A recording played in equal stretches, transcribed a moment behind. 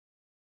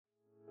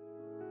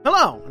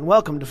Hello, and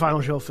welcome to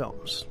Final Show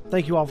Films.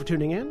 Thank you all for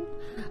tuning in.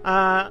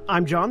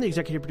 I'm John, the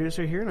executive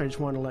producer here, and I just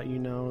want to let you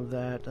know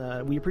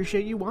that we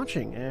appreciate you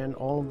watching, and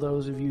all of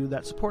those of you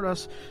that support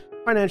us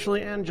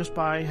financially and just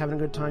by having a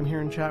good time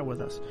here and chat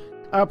with us.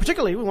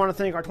 Particularly, we want to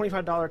thank our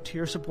 $25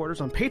 tier supporters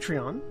on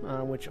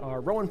Patreon, which are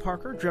Rowan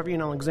Parker,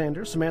 Drevian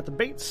Alexander, Samantha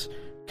Bates,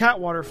 Cat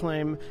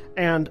Waterflame,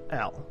 and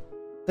Elle.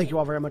 Thank you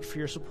all very much for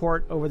your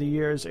support over the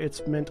years.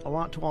 It's meant a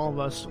lot to all of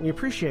us. We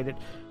appreciate it,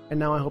 and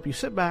now I hope you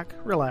sit back,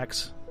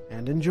 relax,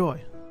 and enjoy.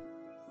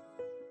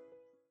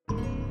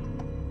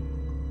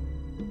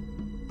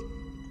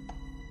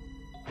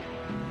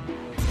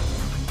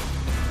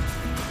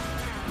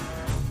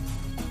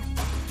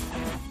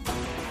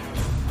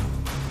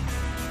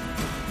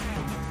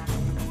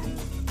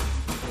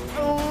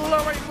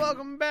 Alright,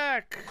 welcome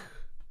back.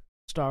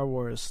 Star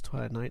Wars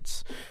Twilight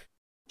Nights.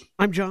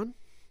 I'm John,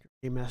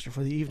 Game Master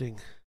for the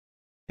evening.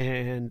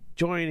 And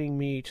joining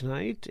me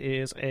tonight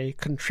is a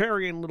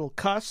contrarian little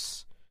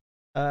cuss,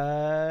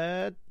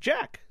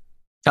 Jack.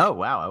 Oh,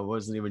 wow. I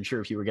wasn't even sure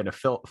if you were going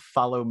to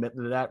follow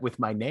that with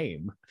my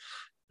name.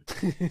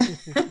 Good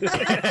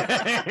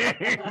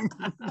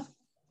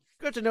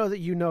to know that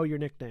you know your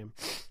nickname.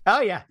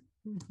 Oh, yeah.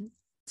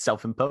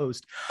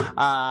 Self-imposed.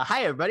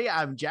 Hi, everybody.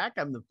 I'm Jack.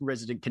 I'm the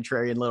resident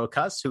contrarian little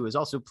cuss who is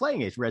also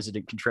playing a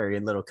resident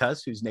contrarian little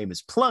cuss whose name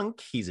is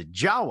Plunk. He's a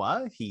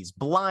Jawa. He's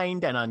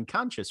blind and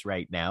unconscious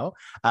right now.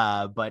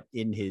 But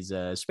in his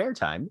spare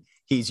time,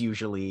 he's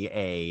usually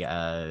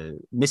a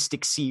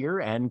mystic seer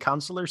and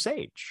consular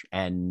sage.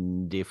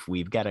 And if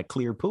we've got a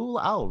clear pool,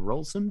 I'll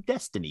roll some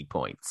destiny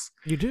points.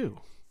 You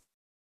do.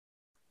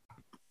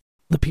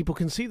 The people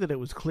can see that it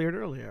was cleared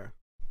earlier.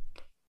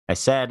 I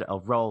said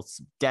I'll roll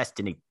some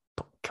destiny.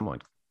 Come on,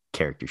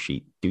 character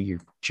sheet. Do your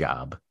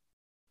job.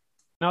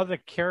 Now the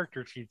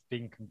character sheet's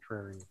being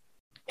contrary.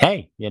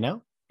 Hey,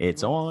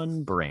 it's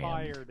on brand.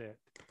 Fired it.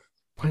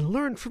 I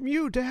learned from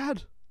you,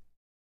 Dad.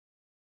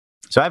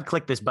 So I've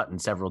clicked this button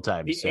several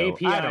times. The so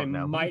API I don't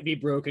know. might be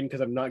broken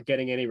because I'm not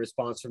getting any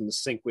response from the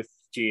sync with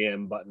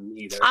GM button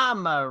either.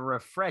 I'm going to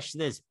refresh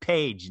this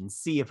page and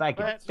see if I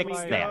can Let's fix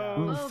that.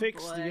 Oh,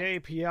 fix boy. the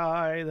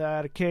API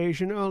that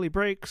occasionally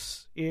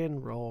breaks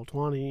in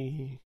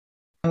Roll20.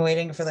 I'm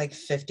waiting for like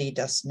 50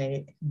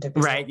 Destiny to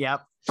be Right,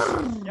 yep.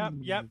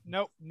 Yep.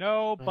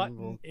 No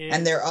button is.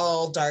 and they're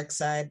all dark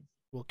side.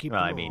 We'll keep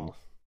Well, them I mean, all.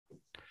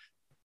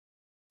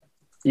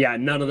 Yeah,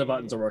 none of the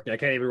buttons are working. I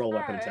can't even roll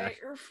weapon attack.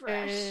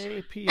 Refresh.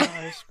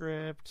 API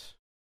script.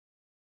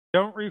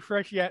 Don't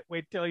refresh yet.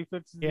 Wait till he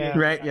fixes it. Yeah.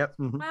 Right, yep.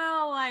 Mhm.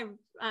 Well,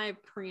 I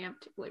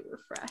preemptively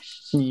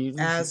refreshed.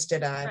 As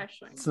did I.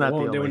 Refreshing. It's not the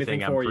Won't do only anything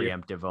thing I'm for you.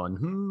 preemptive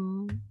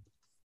on.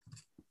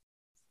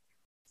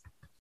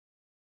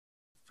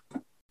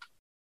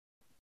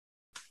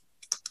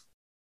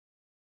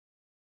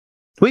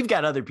 We've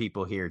got other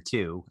people here,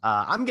 too.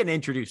 I'm going to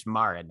introduce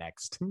Mara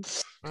next. Oh,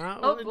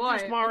 We'll boy.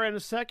 introduce Mara in a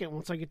second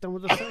once I get done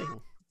with the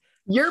thing.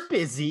 You're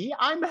busy.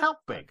 I'm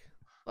helping.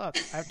 Look,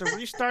 I have to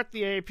restart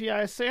the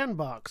API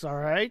sandbox, all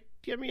right?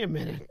 Give me a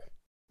minute.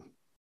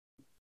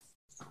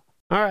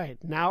 All right,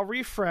 now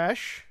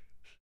refresh.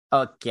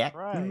 Okay.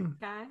 Right.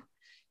 Okay.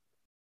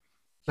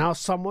 Now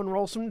someone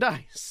roll some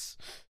dice.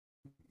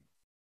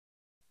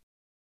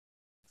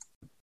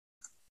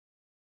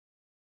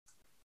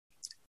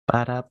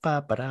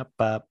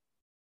 Ba-da-ba-ba-da-ba.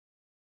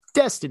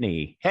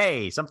 Destiny.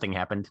 Hey, something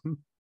happened.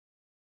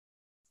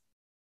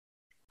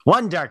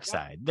 One dark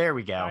side. There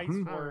we go. Nice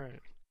All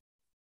work.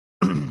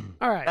 right.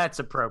 All right. That's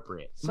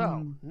appropriate.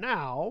 So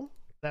now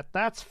that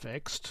that's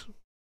fixed,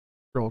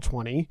 roll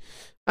 20.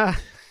 Mara.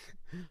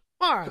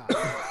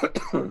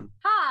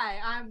 Hi,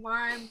 I'm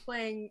Mara. I'm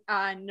playing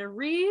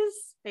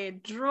Nerese, a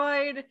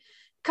droid,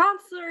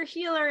 consular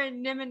healer,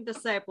 and Niman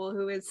disciple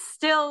who is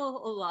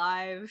still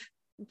alive,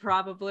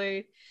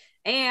 probably.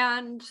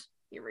 And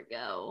here we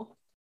go.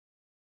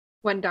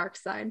 One dark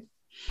side.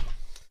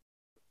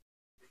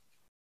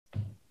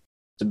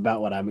 It's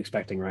about what I'm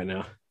expecting right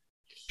now.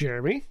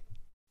 Jeremy.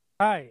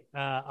 Hi,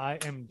 I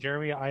am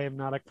Jeremy. I am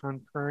not a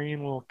contrarian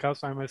little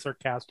cuss. I'm a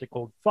sarcastic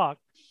old fuck.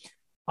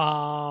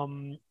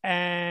 And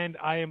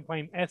I am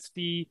playing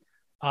SD,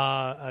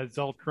 a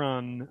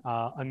Zeltron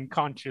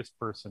unconscious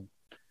person.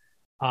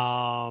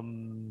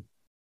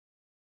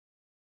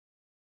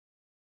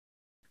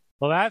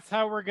 Well, that's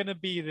how we're gonna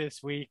be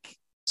this week.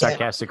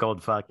 Sarcastic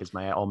Old Fuck is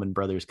my Allman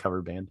Brothers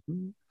cover band.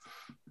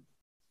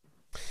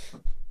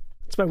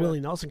 It's my Willie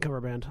Nelson cover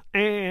band.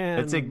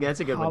 And That's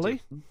a good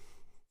Holly. one, too.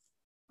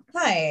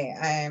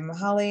 Hi, I'm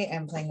Holly.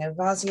 I'm playing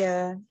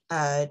Avazia,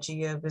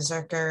 Geo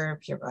Berserker,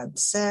 Pureblood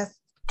Sith.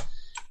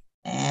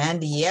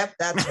 And yep,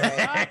 that's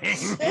right.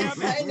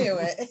 I knew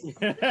it.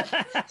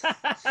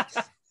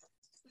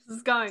 This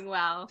is going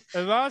well.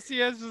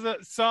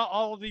 Evasius saw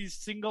all of these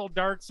single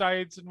dark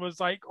sides and was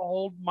like,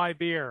 hold my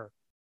beer.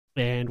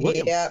 And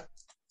William. Yep.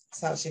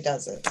 That's how she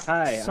does it.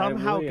 Hi,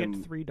 Somehow I'm get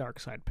William. 3 dark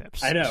side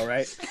pips. I know,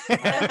 right?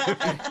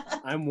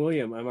 I'm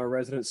William. I'm a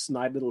resident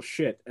snide little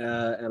shit,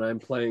 and I'm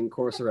playing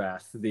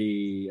Corsarath,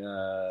 the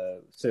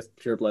Sith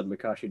pureblood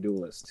Makashi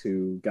duelist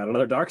who got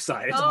another dark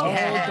side. It's all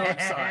dark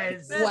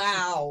side.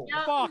 Wow.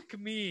 Yeah. Fuck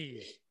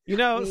me. You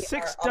know, We 6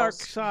 are all dark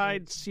screwed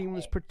side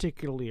seems today.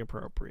 particularly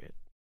appropriate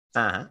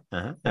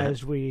Uh-huh.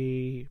 as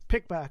we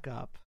pick back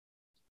up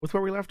with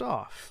where we left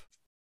off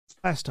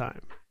last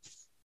time.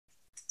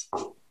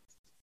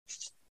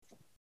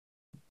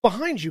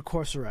 Behind you,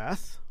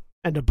 Corsarath,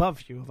 and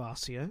above you,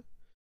 Avasia,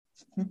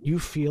 you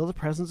feel the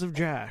presence of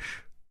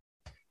Jash.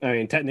 I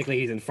mean, technically,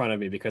 he's in front of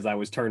me because I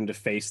was turned to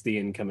face the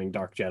incoming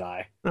Dark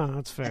Jedi. Oh,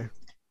 that's fair.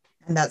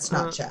 And that's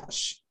not Uh,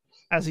 Josh.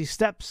 As he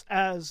steps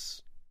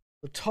as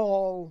the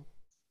tall,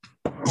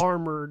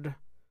 armored,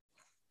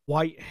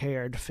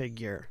 white-haired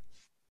figure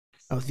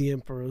of the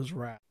Emperor's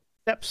Wrath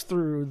steps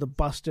through the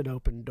busted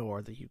open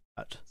door that you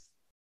cut,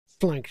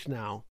 flanked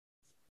now,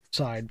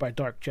 side by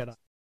Dark Jedi.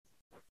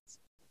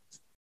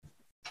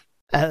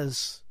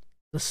 As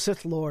the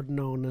Sith Lord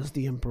known as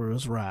the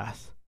Emperor's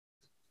Wrath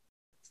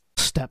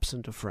steps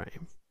into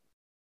frame.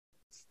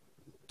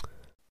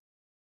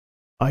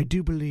 I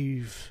do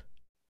believe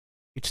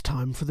it's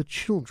time for the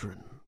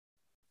children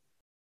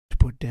to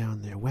put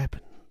down their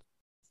weapons,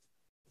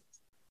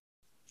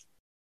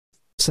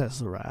 says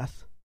the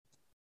Wrath.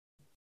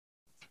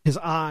 His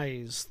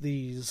eyes,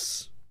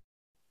 these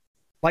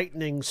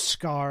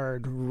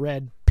lightning-scarred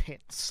red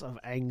pits of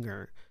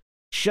anger,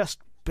 just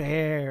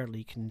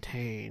barely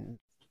contained,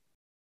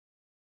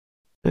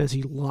 as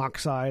he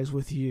locks eyes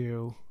with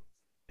you,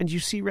 and you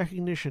see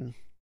recognition.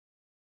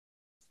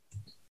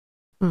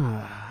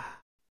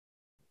 Ah,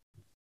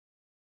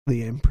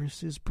 the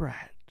Empress's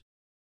brat.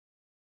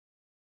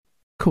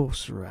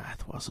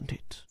 Corsarath, wasn't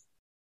it?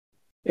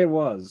 It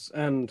was,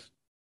 and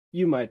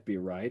you might be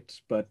right,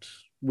 but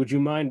would you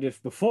mind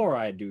if, before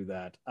I do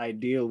that, I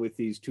deal with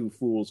these 2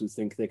 fools who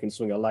think they can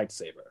swing a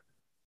lightsaber?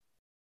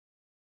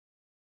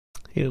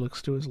 He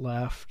looks to his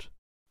left.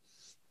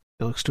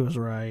 He looks to his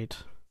right.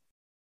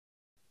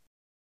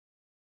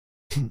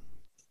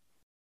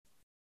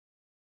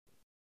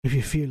 If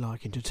you feel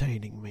like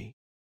entertaining me,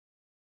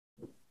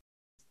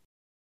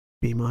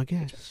 be my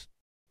guest.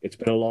 It's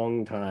been a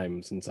long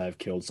time since I've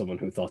killed someone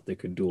who thought they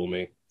could duel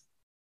me.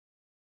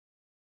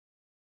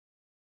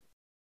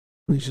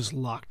 He's just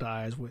locked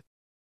eyes with.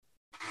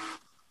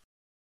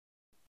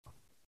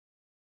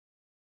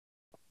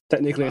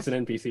 Technically, it's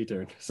an NPC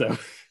turn, so...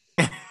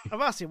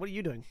 Avasia, what are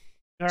you doing?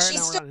 All right, She's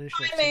now we're still on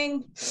initiative.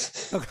 climbing.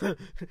 Okay.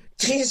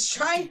 She is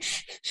trying,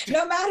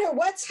 no matter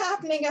what's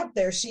happening up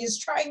there, she is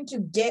trying to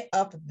get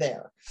up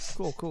there.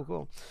 Cool.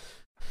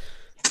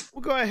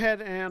 We'll go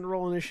ahead and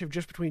roll initiative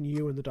just between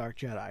you and the Dark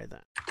Jedi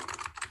then.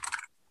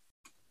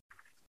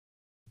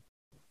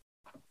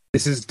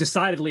 This is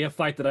decidedly a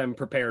fight that I'm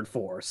prepared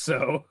for,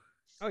 so...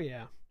 Oh,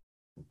 yeah.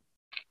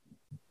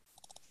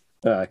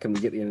 Can we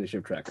get the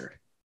initiative tracker?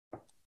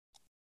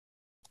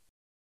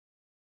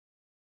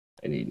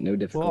 I need no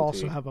difficulty. We'll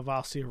also have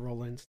Avasia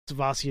roll in.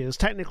 Avasia is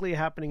technically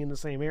happening in the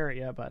same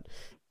area, but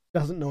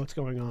doesn't know what's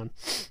going on.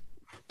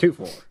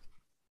 2-4.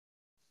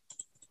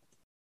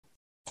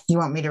 You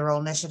want me to roll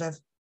initiative?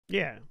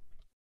 Yeah.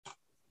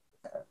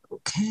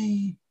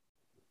 Okay.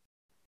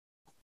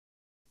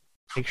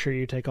 Make sure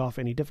you take off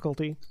any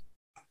difficulty.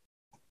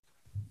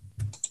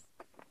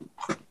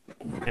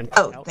 And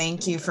Oh,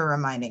 thank you for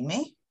reminding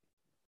me.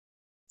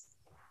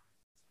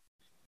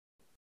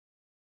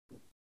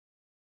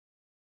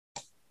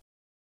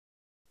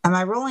 Am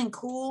I rolling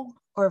cool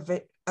or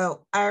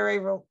oh, I already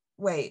rolled.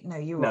 Wait, no,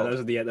 you No,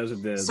 rolled. those are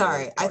the.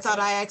 Sorry, I thought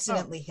I. I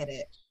accidentally hit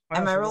it. I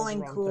Am also I rolled the rolling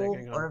wrong cool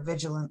thing. Hang or on.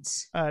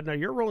 vigilance? No,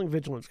 you're rolling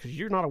vigilance because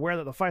you're not aware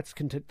that the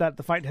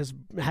fight has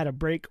had a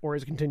break or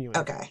is continuing.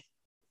 Okay.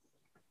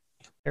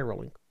 Air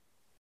rolling.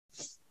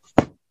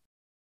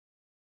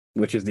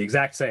 Which is the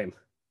exact same.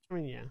 I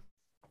mean, yeah.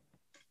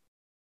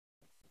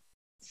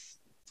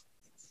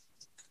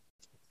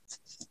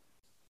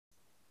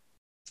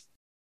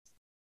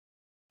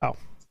 Oh.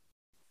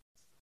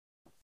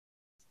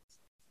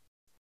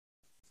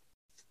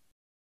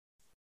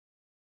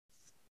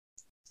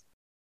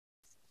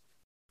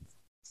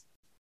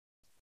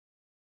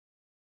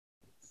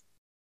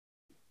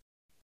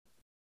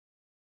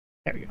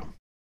 There we go.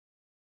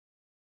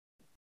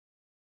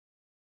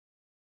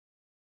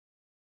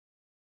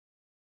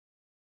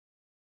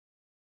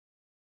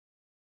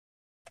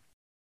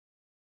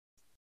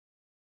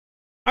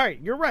 All right,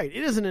 you're right.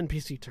 It is an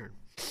NPC turn.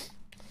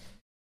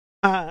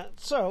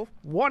 So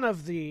one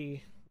of the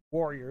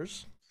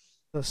warriors,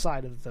 the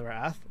side of the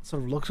Wrath,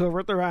 sort of looks over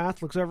at the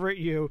Wrath, looks over at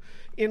you,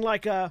 in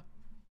like a,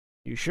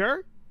 "You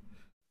sure?"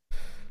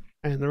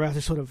 And the Wrath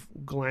just sort of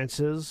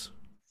glances,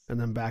 and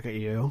then back at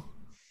you,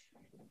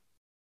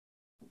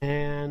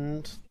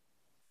 and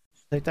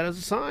take that as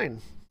a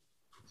sign.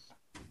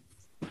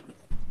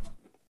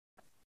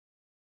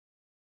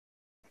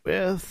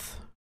 With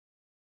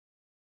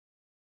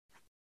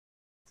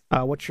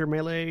what's your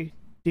melee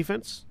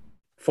defense?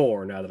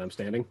 4 now that I'm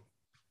standing.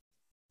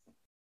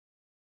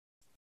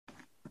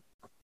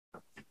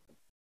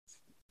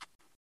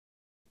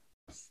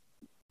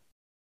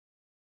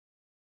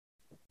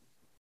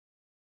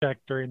 check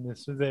during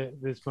this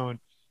moment.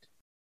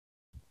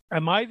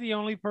 Am I the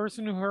only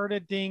person who heard a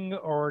ding,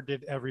 or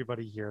did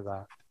everybody hear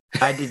that?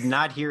 I did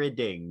not hear a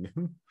ding.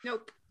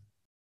 Nope.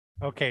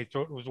 Okay,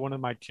 so it was one of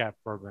my chat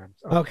programs.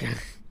 Okay.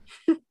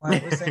 Well,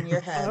 it was in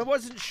your I head.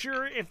 wasn't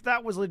sure if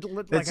that was like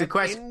That's an a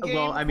question. in-game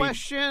Well, I mean,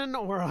 question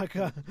or like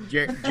a...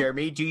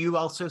 Jeremy, do you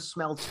also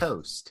smell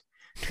toast?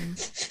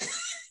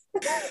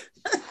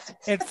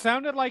 It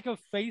sounded like a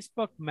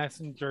Facebook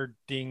Messenger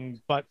ding,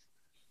 but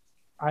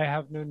I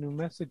have no new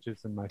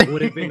messages in my phone.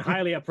 Would have been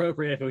highly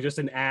appropriate if it was just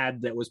an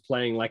ad that was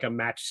playing like a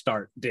match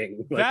start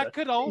ding. That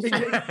could also be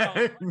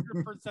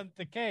 100%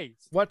 the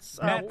case. What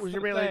That's was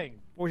your the melee? thing.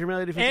 What was your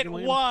melee defense? It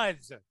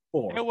was.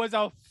 Or It was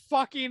a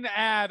fucking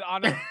ad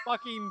on a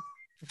fucking...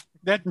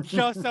 That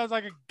just sounds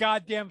like a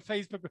goddamn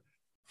Facebook...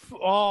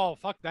 Oh,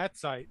 fuck that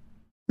site.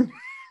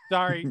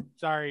 Sorry.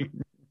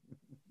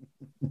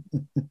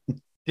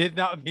 Did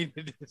not mean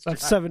to distract.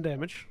 That's 7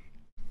 damage.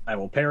 I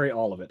will parry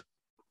all of it.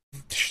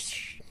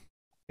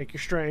 Take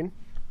your strain.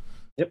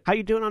 Yep. How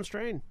you doing on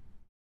strain?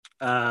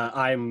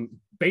 I'm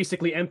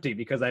basically empty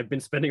because I've been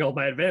spending all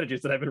my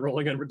advantages that I've been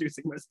rolling on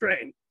reducing my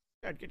strain.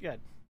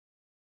 Good.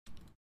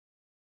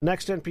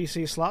 Next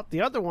NPC slot.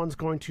 The other one's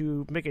going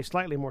to make a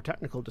slightly more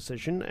technical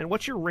decision. And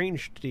what's your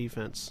ranged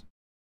defense?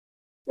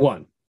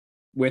 1.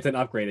 With an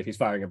upgrade if he's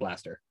firing a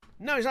blaster.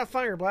 No, he's not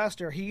firing a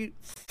blaster. He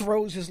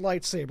throws his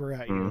lightsaber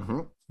at you. Mm-hmm.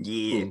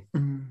 Yeah.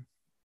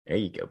 There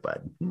you go,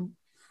 bud.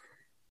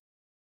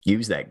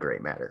 Use that gray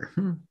matter.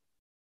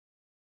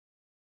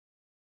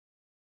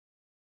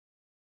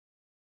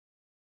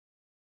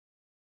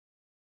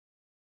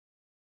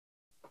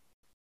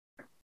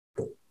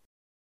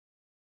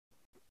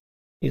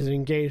 He's in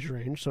engaged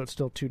range, so it's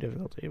still 2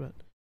 difficulty, but...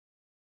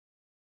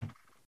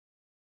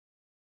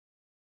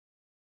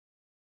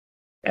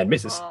 And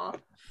misses. Aw.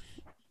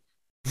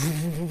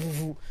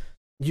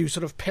 You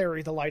sort of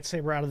parry the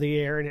lightsaber out of the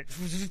air, and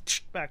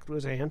it back to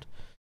his hand.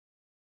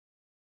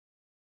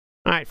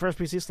 All right, first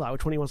PC slot.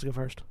 Which one do you want to go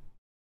first?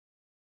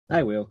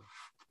 I will.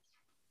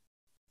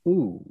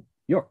 Ooh,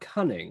 you're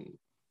cunning.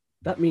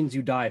 That means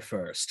you die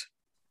first.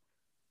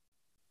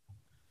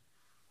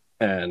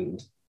 And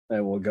I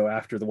will go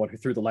after the one who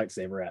threw the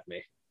lightsaber at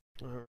me.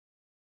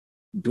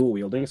 Dual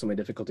wielding, so my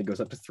difficulty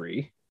goes up to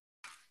 3.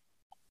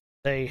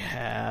 They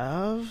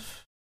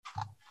have...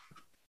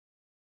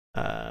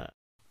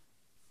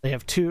 they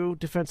have 2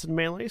 defense and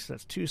melee, so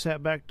that's 2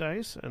 setback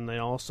dice, and they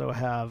also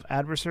have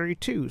adversary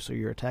 2, so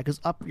your attack is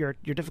up. Your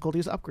difficulty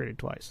is upgraded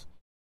twice.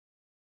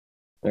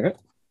 Okay.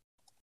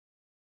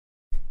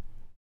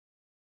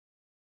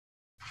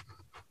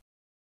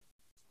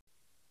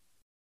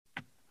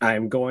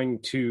 I'm going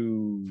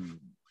to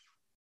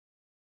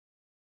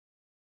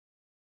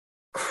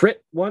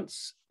crit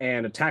once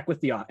and attack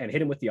with the and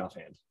hit him with the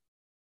offhand.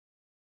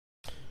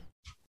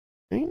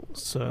 Okay,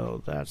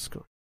 so that's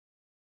going.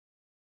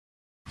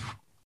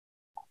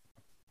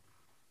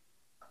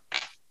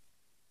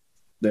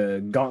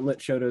 The gauntlet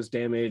Shoto's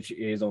damage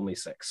is only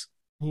 6.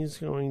 He's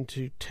going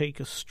to take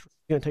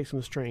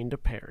some strain to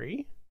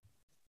parry.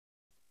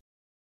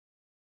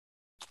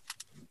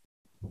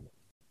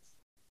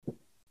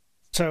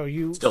 So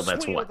you Still,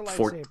 that's swing what, with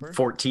the lightsaber.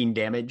 14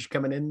 damage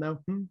coming in, though?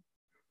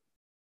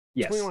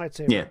 Yes. Swing the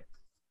lightsaber. Yeah.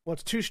 Well,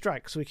 it's 2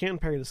 strikes, so we can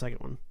parry the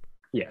second one.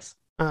 Yes.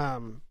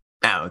 Oh,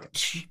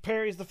 okay.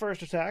 Parries the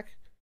first attack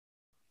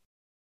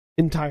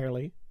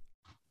entirely.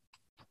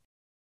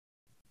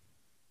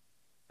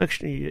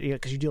 Actually, yeah,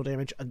 because you deal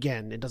damage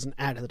again. It doesn't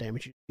add to the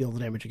damage. You deal the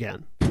damage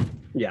again.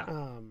 Yeah.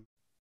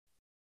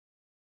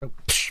 So,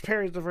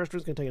 parries the first one.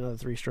 It's going to take another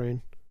 3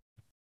 strain.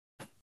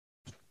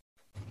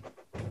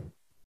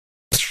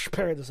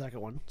 Parry the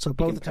second one. So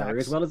both attacks. Parry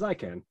as well as I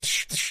can.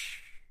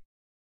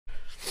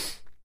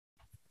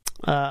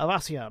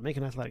 Alasia, make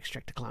an athletics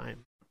check to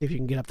climb. See if you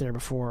can get up there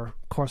before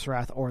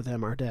Korsarath or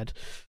them are dead.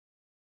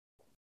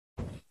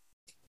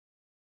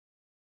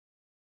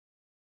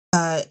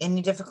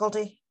 Any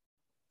difficulty?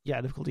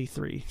 Yeah, difficulty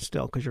 3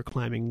 still, because you're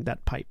climbing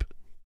that pipe.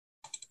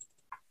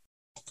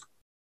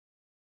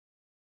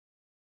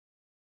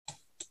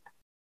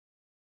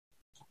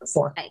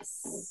 Four.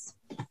 Nice.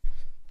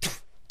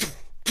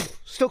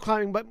 Still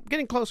climbing, but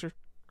getting closer.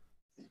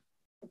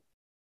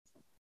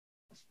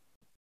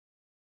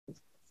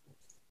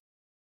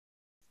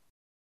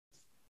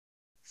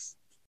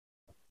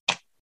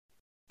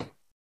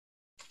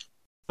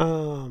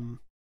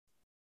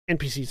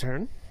 NPC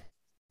turn.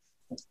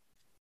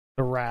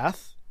 The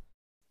Wrath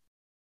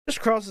just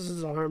crosses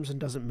his arms and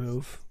doesn't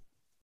move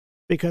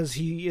because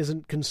he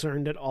isn't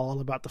concerned at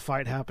all about the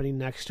fight happening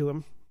next to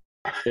him.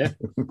 Yeah.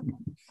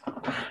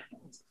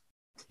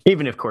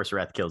 Even if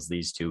Korsarath kills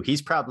these 2,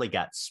 he's probably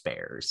got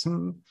spares.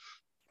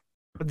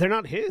 But they're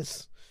not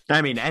his.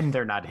 I mean, and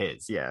they're not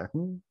his, yeah.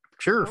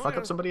 Sure, fuck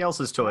up somebody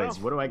else's toys.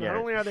 Well, what do I get? Not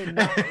only are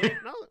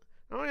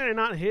they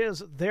not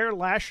his, their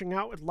lashing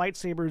out with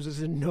lightsabers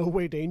is in no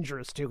way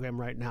dangerous to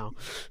him right now.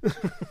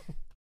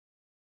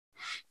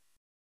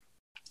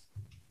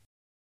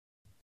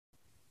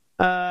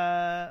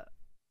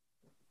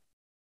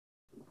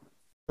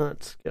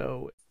 Let's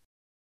go.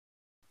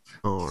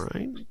 All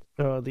right.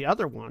 So the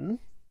other one,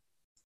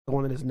 the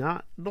one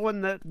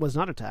that was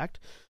not attacked,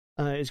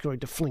 is going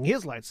to fling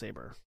his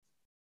lightsaber.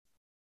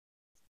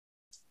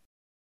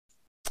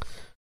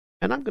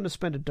 And I'm going to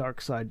spend a dark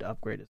side to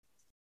upgrade it.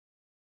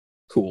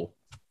 Cool.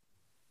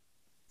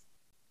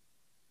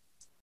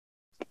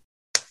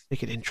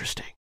 Make it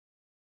interesting.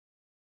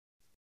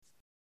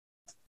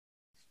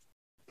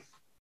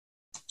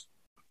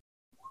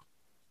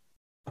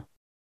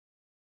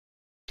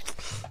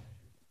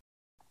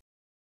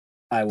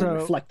 I will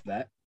reflect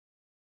that.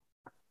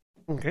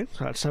 Okay,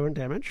 so that's 7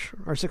 damage,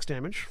 or 6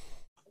 damage.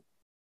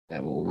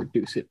 That will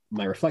reduce it.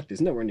 My reflect is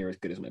nowhere near as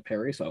good as my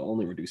parry, so I'll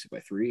only reduce it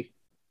by 3.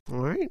 All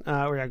right, we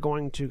are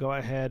going to go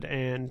ahead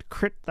and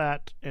crit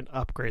that and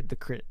upgrade the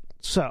crit.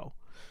 So,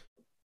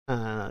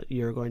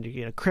 you're going to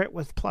get a crit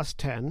with plus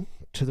 10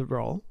 to the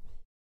roll.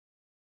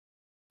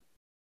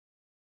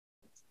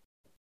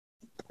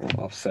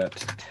 I'll offset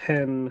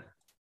 10.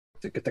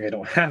 It's a good thing I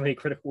don't have any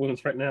critical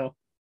wounds right now.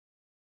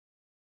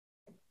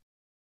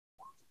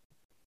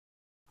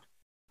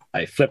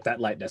 I flip that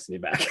light destiny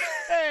back.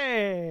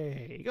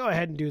 Hey, go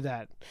ahead and do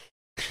that.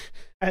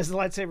 As the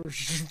lightsaber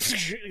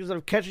sort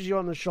of catches you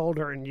on the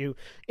shoulder, and you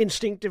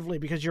instinctively,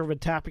 because you've been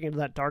tapping into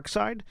that dark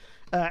side,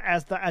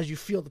 as you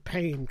feel the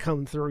pain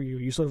come through you,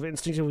 you sort of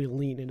instinctively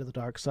lean into the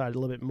dark side a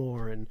little bit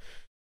more and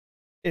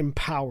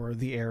empower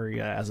the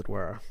area, as it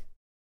were.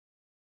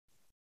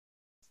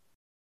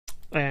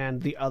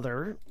 And the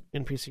other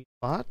NPC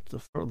slot,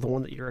 the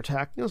one that you're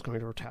attacking, is going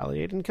to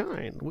retaliate in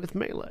kind with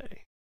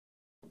melee.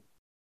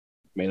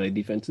 Melee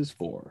defense is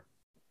 4.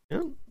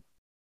 Yeah.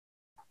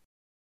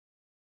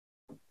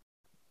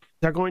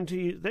 They're going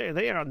to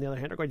they are on the other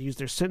hand are going to use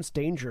their sense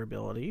danger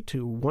ability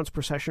to once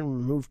per session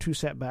remove 2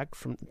 setback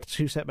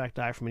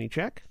die from any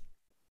check.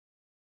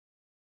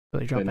 So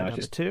they drop that down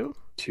to 2.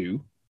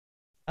 2.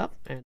 Up,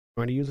 and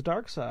going to use the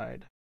dark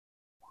side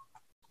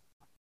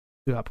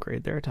to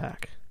upgrade their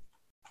attack.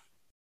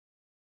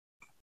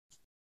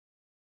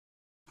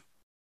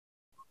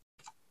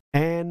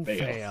 And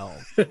fail.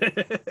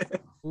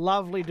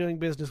 Lovely doing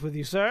business with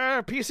you,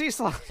 sir. PC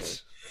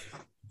slot.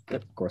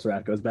 Yep, of course,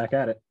 Rat goes back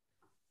at it.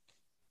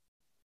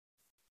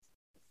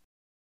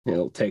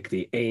 He'll take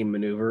the aim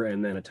maneuver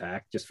and then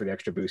attack just for the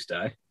extra boost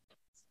die.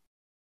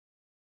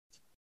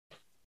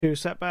 2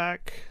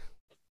 setback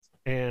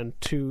and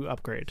 2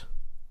 upgrade.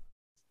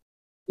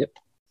 Yep.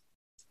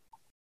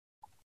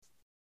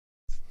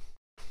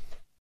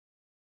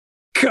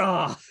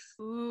 God.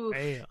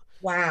 Fail.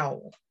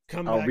 Wow.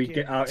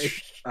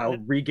 I'll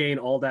regain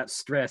all that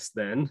stress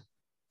then.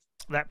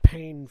 That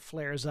pain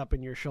flares up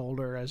in your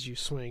shoulder as you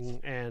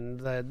swing, and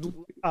the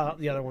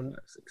other one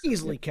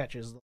easily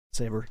catches the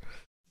saber.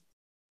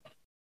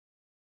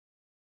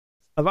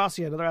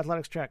 Avasia, another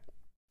athletics check.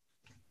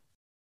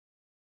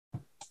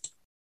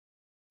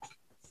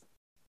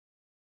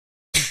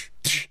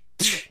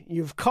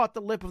 You've caught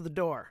the lip of the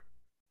door.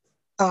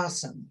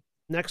 Awesome.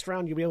 Next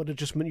round, you'll be able to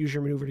just use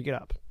your maneuver to get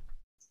up.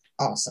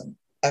 Awesome.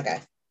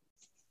 Okay.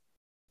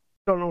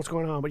 Don't know what's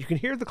going on, but you can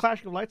hear the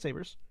clashing of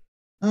lightsabers.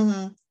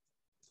 Mm-hmm.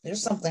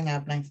 There's something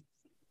happening.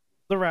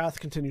 The Wrath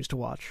continues to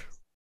watch.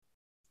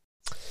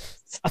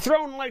 A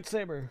thrown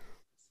lightsaber.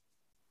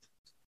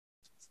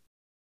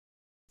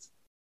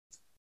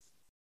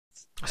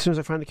 As soon as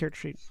I find the character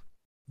sheet.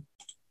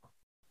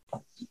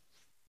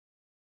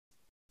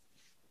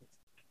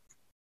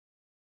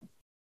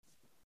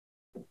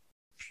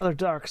 Other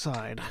dark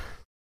side.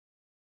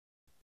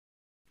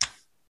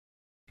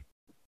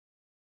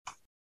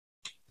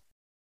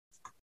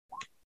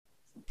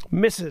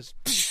 Misses.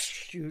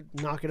 You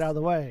knock it out of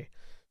the way.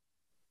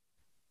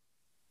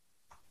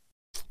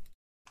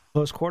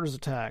 Close quarters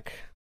attack.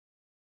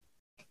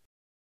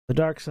 The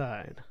dark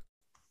side.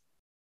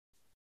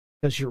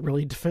 Because you're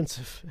really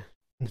defensive.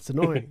 It's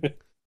annoying.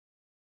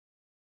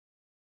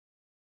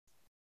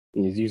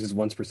 He uses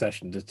once per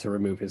session to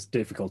remove his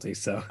difficulty,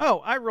 so... Oh,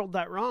 I rolled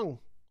that wrong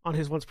on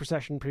his once per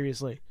session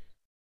previously.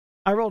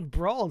 I rolled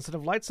Brawl instead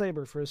of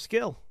Lightsaber for his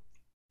skill.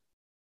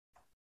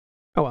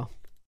 Oh well.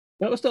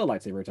 That was still a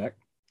lightsaber attack.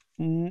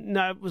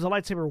 No, it was a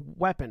lightsaber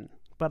weapon,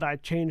 but I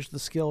changed the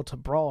skill to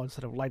Brawl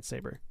instead of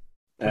Lightsaber.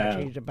 I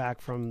changed it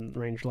back from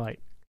ranged light.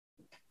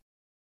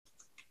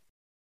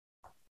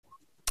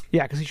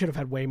 Yeah, because he should have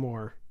had way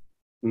more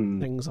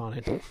things on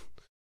it.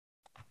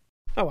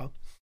 Oh well.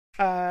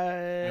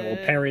 I will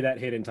parry that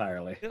hit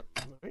entirely. Yep.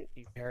 All right,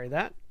 you parry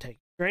that. Take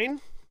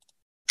drain.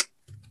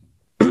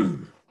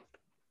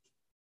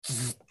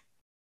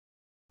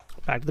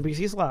 Back to the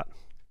BC slot.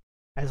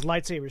 As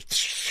lightsabers.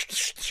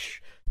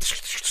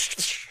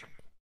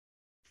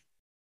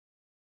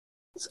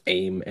 Let's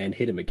aim and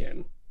hit him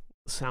again.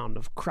 The sound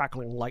of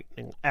crackling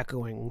lightning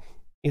echoing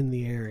in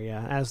the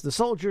area as the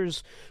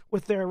soldiers,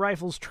 with their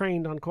rifles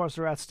trained on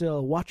Corsorath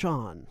still, watch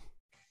on.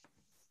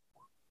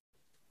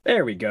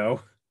 There we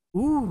go.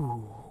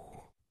 Ooh.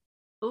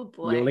 Oh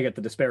boy. You only get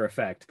the despair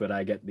effect, but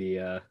I get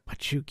the...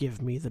 But you give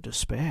me the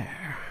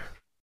despair.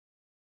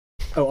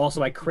 Oh,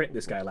 also I crit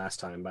this guy last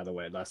time, by the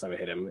way. Last time I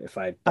hit him. If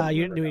I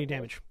you didn't do any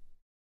damage.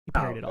 You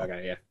parried it all.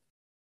 Okay, yeah.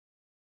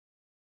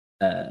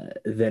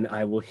 Then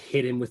I will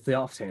hit him with the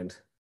offhand.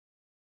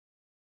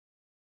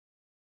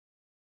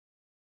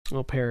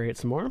 I'll parry it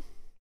some more.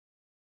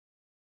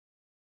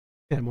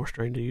 Add more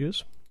strain to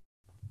use.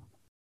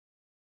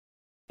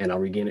 And I'll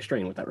regain a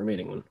strain with that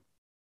remaining one.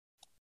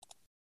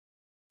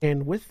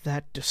 And with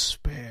that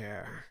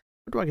despair,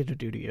 what do I get to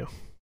do to you?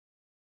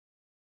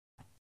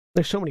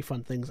 There's so many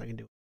fun things I can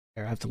do.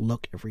 I have to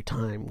look every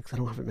time because I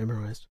don't have it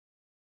memorized.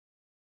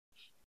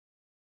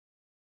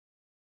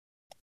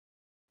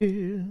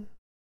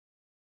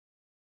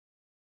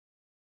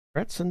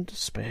 Threats and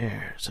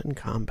despairs in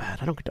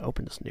combat. I don't get to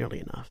open this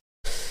nearly enough.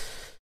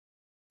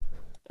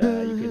 You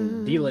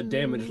can deal a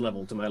damage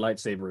level to my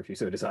lightsaber if you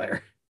so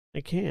desire. I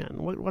can.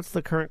 What's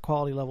the current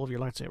quality level of your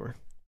lightsaber?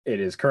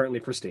 It is currently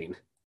pristine.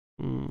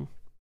 Hmm.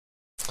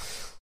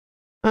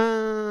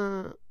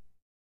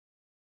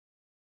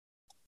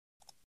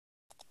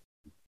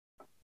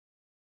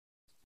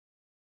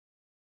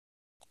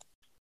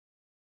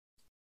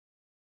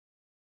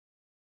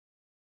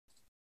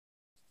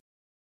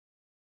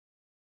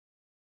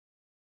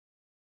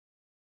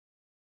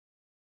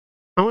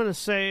 I'm going to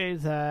say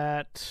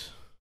that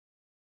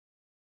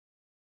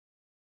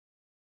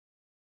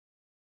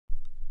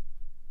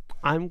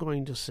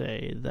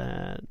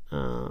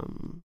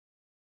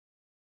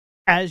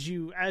as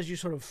you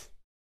sort of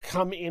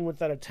come in with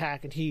that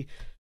attack and he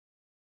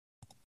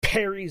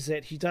parries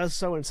it, he does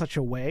so in such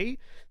a way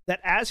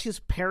that as his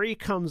parry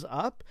comes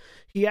up,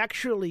 he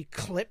actually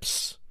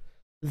clips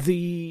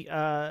through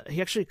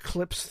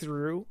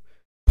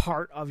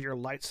part of your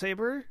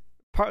lightsaber,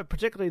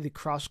 particularly the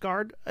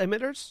crossguard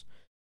emitters.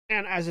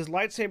 And as his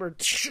lightsaber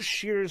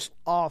shears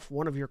off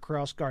one of your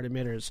crossguard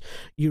emitters,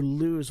 you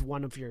lose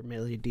one of your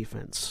melee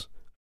defense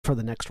for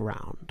the next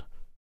round.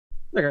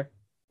 Okay.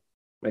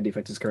 My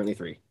defense is currently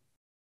 3.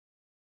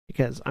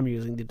 Because I'm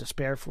using the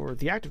despair for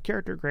the active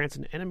character grants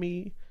the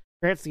enemy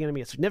a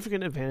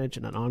significant advantage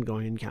in an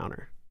ongoing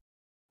encounter,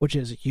 which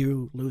is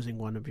you losing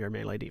one of your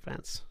melee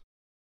defense.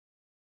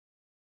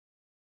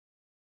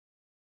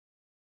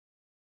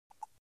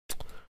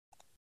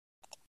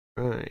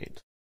 Right.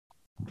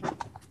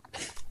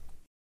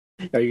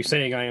 Are you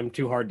saying I am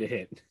too hard to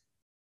hit?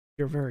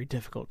 You're very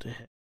difficult to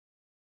hit.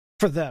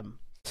 For them.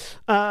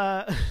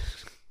 I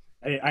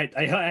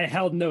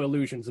held no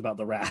illusions about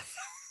the wrath.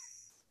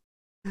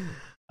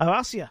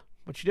 Avasia,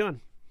 what you doing?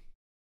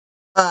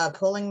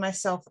 Pulling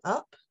myself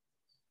up.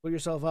 Pull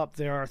yourself up.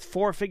 There are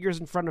 4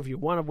 figures in front of you,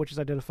 one of which is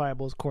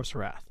identifiable as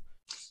Course-Wrath.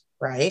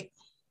 Right.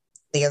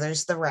 The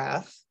other's the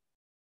Wrath.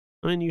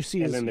 And you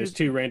see, and then there's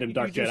 2 random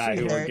Dark Jedi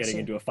who are getting too.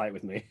 into a fight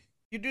with me.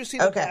 You do see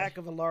the back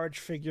of a large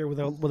figure with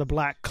a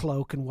black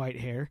cloak and white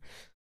hair.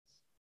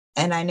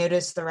 And I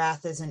noticed the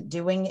Wrath isn't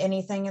doing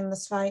anything in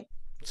this fight.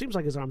 Seems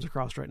like his arms are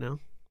crossed right now.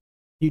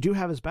 You do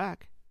have his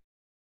back.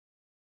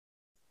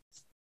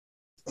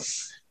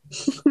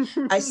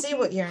 I see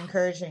what you're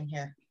encouraging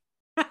here.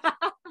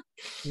 I'm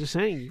just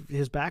saying,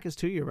 his back is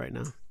to you right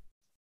now.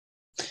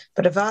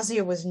 But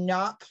Avasia was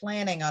not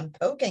planning on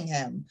poking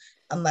him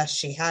unless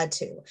she had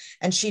to.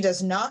 And she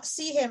does not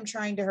see him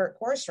trying to hurt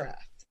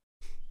Course-Wrath.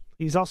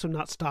 He's also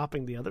not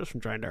stopping the others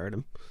from trying to hurt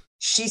him.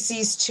 She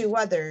sees 2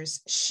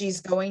 others. She's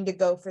going to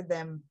go for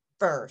them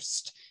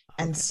first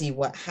and see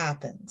what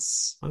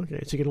happens. Okay,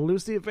 so you're going to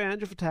lose the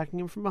advantage of attacking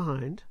him from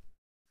behind.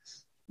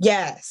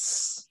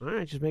 Yes. All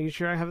right, just making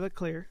sure I have that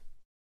clear.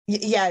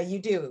 Yeah, you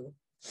do.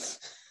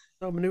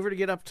 So maneuver to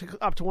get up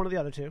to one of the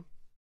other 2.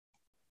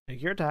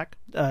 Make your attack.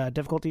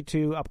 Difficulty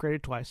 2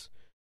 upgraded twice.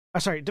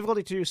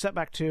 Difficulty 2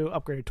 setback 2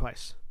 upgraded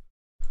twice.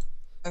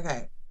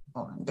 Okay.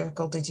 Hold on.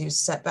 Difficulty 2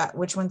 setback.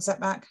 Which one's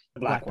setback?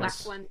 The black Black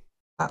one.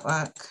 one.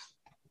 Black.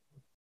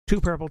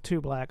 2 purple,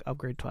 2 black,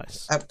 upgrade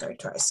twice. Upgrade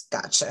twice.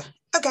 Gotcha.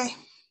 Okay.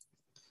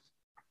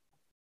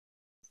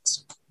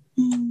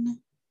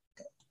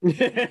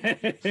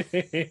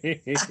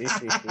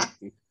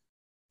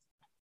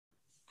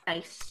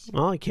 Nice.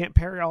 Well, you can't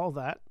parry all of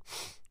that.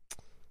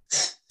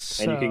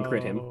 And you can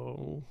crit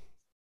him.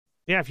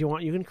 Yeah, if you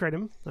want, you can crit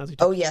him.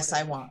 Oh, yes,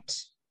 I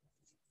want.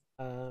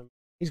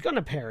 He's going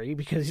to parry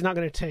because he's not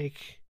going to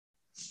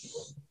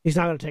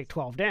take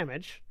 12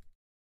 damage.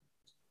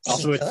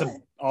 Also,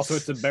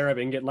 it's a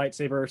Barab ingot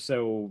lightsaber,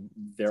 so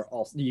they're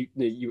also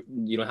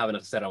you don't have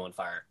enough to set on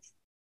fire.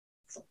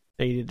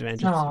 Yeah, you did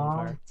advantage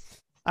on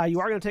fire. You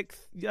are going to take.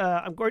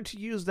 I'm going to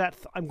use that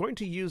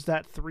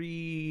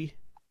 3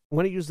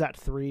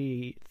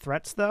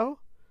 threats though,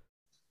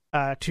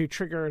 to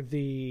trigger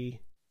the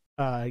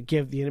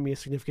give the enemy a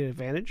significant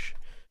advantage,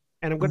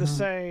 and I'm going to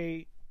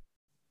say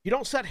you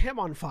don't set him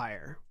on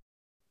fire,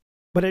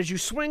 but as you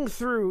swing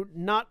through,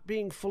 not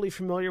being fully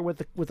familiar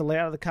with the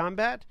layout of the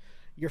combat,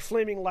 your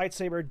flaming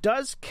lightsaber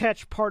does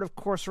catch part of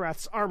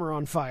Course-Wrath's armor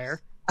on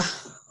fire,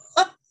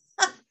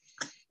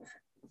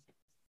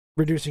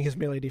 reducing his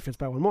melee defense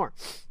by 1 more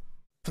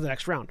for the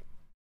next round.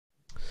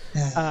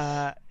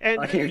 And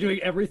you're doing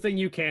everything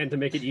you can to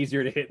make it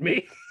easier to hit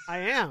me. I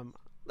am.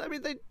 I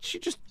mean, she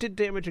just did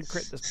damage and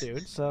crit this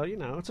dude, so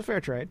it's a fair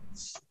trade.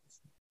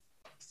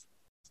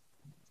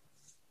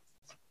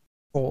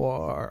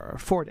 For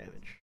 4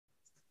 damage.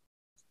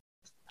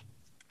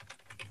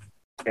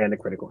 And a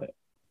critical hit.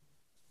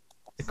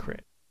 The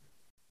crit.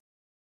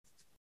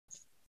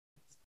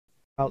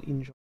 I'll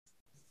enjoy.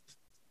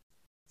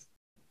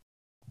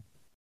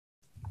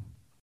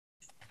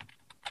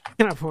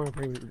 Can I perform a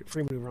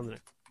free maneuver on the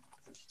next?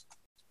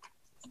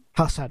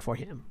 How sad for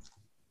him.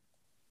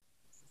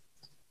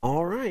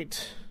 All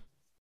right.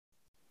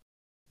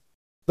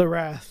 The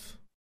Wrath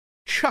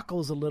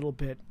chuckles a little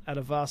bit at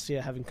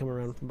Avasia having come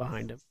around from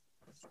behind him.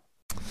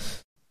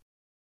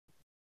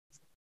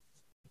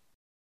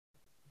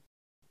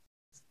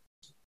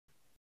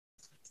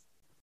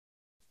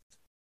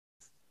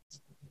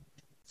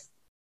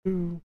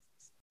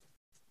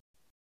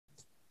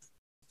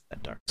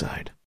 That dark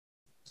side.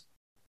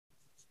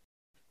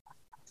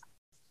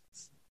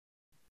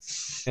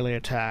 Melee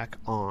attack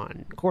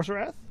on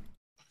Corserath.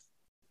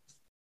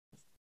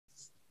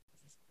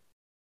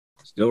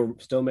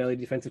 Still melee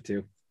defensive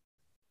too.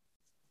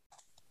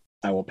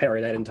 I will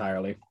parry that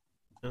entirely.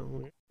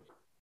 Oh,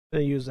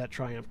 they use that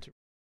triumph to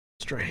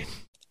strain.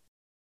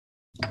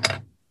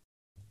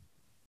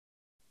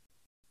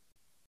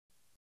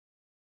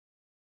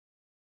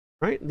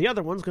 Right, the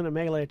other one's going to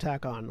melee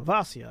attack on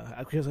Vasia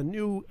because a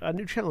new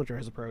challenger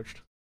has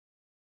approached.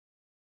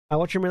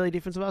 What's your melee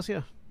defense,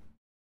 Vasia?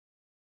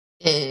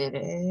 It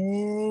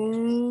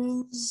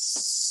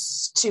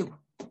is 2.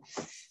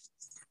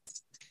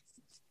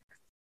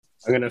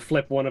 I'm going to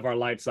flip one of our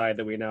light side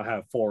that we now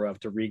have 4 of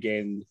to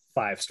regain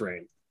 5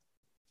 strain.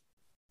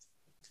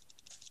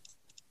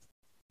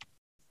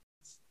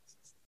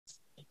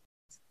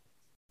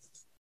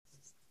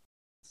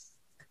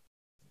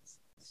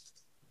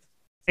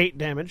 Eight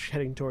damage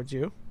heading towards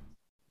you.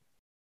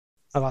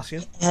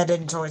 Avasia.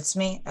 Headed towards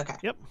me? Okay.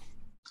 Yep.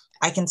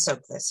 I can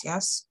soak this,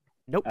 yes?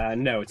 Nope.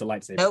 No, it's a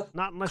lightsaber. Nope.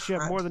 Not unless you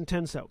have more than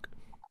 10 soak.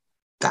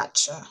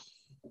 Gotcha.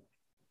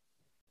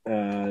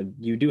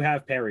 You do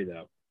have parry,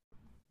 though.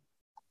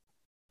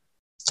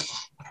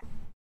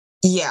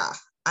 Yeah,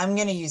 I'm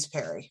going to use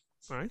parry.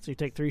 All right, so you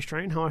take 3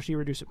 strain. How much do you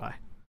reduce it by?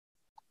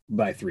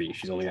 By 3.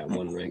 She's only got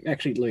 1 ring.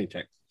 Actually, let me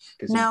check.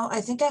 No,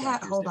 I think I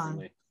have... Hold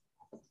on.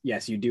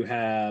 Yes, you do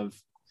have...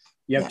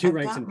 You have 2 I've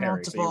ranks got in parry,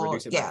 multiple, so you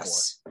reduce it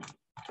yes. by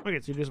 4. Okay,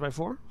 so you reduce it by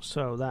 4.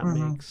 So that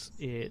makes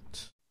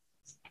it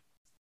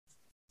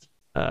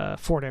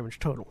 4 damage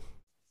total.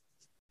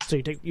 So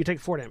you take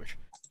 4 damage.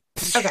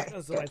 Okay.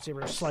 As the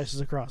lightsaber slices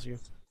across you.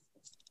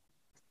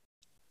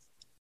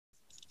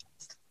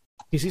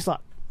 PC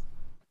slot.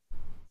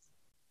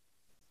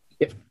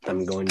 Yep,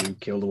 I'm going to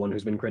kill the one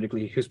who's been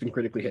critically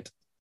hit.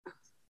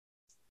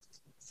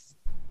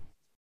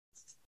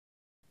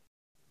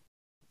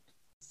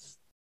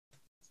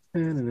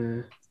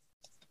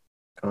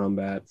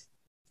 Combat,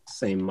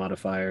 same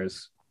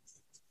modifiers.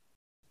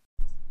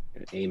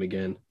 Aim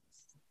again.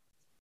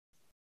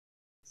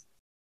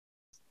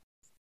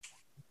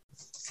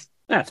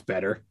 That's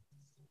better.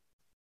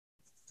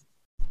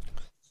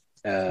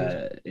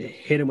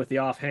 Hit him with the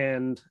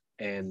offhand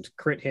and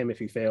crit him if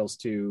he fails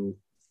to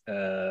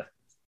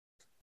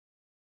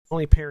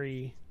Only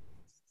parry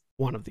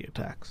one of the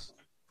attacks.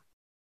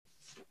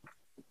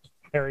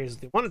 Parries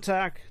the one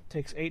attack,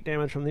 takes 8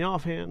 damage from the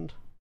offhand.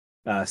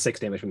 6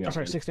 damage from the offhand.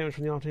 Sorry, 6 damage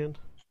from the offhand.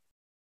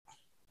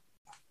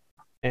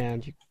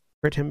 And you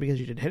crit him because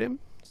you did hit him,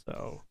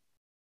 so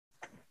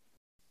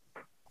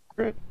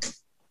crit.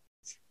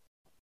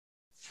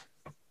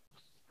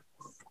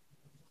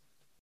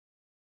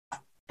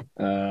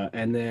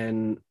 And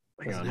then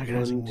hang on,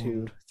 1,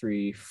 2,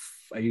 3.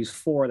 I use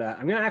 4 of that.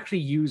 I'm gonna actually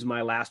use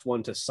my last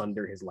one to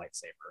sunder his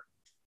lightsaber.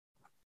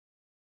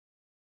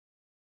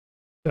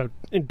 So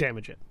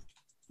damage it.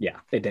 Yeah,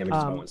 it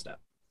damages by 1 step.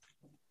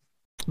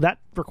 That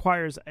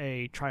requires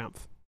a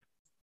triumph.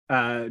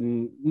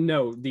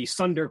 No, the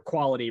sunder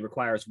quality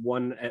requires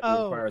 1.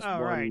 Requires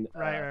one.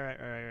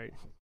 Right.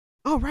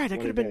 Oh, right. I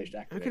could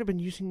have been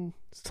using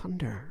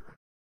Sunder.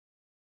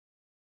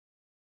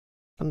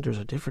 Sunder's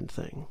a different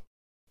thing.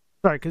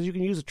 Sorry, because you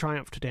can use a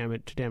triumph to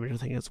damage a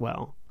thing as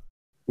well.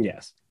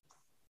 Yes.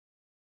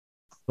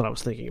 That's what I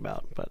was thinking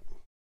about, but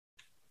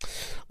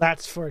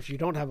that's for if you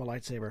don't have a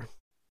lightsaber.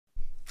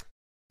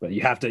 But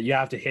you have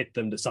to hit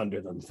them to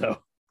sunder them, though.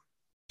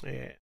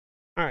 Yeah.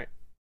 All right.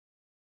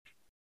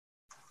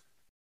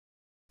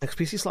 Next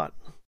PC slot.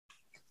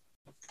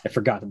 I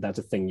forgot that that's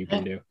a thing you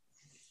can do.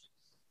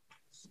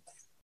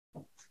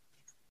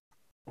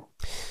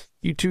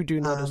 You two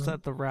do notice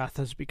that the Wrath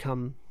has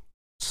become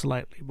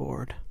slightly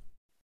bored.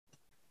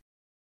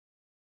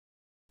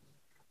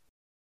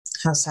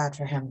 How sad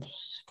for him.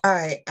 All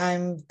right,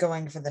 I'm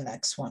going for the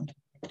next one.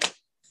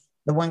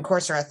 The one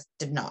Corserath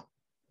did not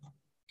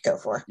go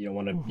for. You don't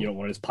want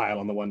to just pile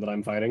on the one that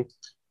I'm fighting?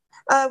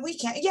 We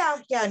can.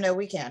 Yeah, no,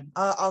 we can.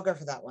 I'll go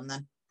for that one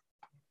then.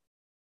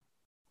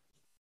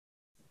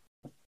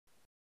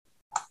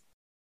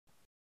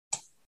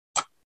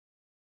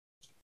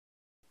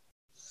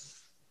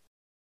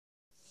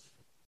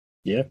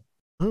 Yeah.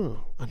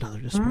 Oh, another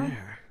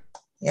despair.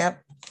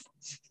 Yep.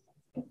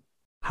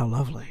 How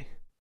lovely.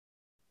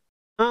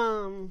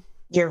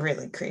 You're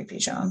really creepy,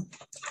 John.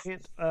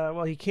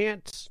 He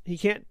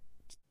can't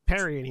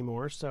parry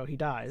anymore, so he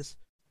dies.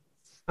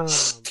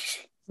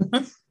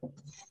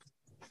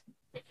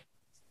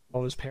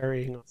 While was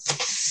parrying on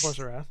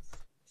Sorcerath.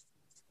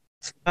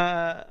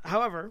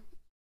 However,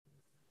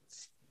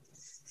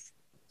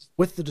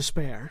 with the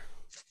despair,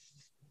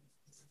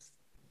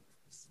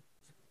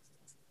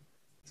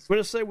 I'm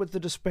going to say with the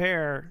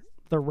despair,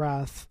 the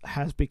Wrath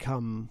has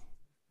become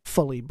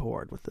fully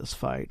bored with this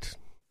fight.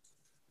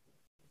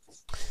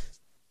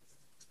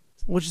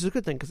 Which is a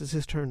good thing, because it's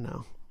his turn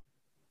now.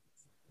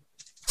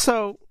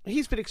 So,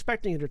 he's been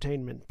expecting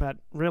entertainment, but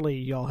really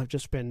y'all have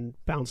just been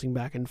bouncing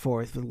back and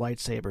forth with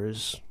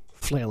lightsabers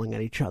flailing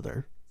at each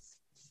other.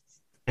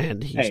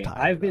 And he's tired.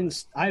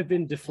 I've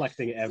been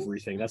deflecting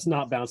everything. That's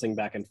not bouncing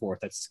back and forth,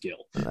 that's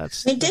skill.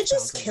 He did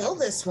just kill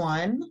this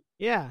one.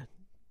 Yeah,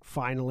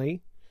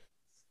 finally.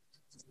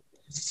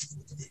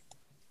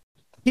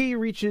 He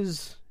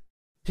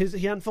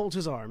he unfolds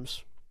his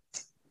arms,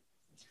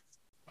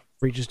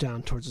 reaches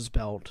down towards his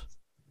belt,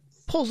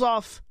 pulls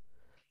off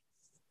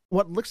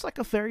what looks like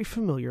a very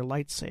familiar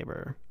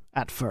lightsaber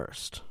at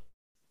first.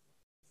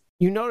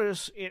 You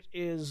notice it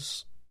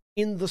is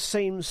in the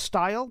same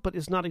style, but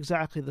is not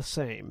exactly the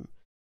same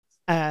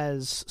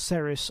as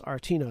Ceres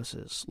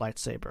Artinos'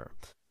 lightsaber.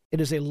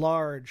 It is a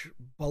large,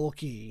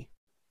 bulky,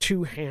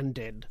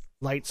 two-handed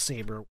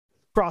lightsaber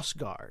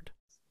crossguard,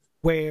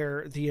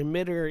 where the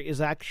emitter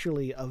is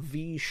actually a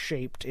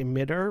V-shaped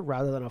emitter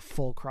rather than a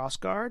full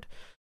crossguard,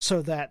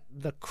 so that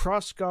the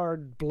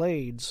crossguard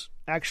blades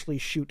actually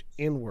shoot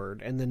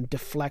inward and then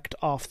deflect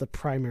off the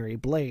primary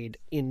blade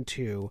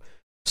into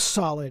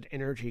solid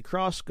energy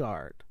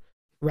crossguard,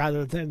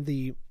 rather than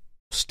the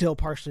still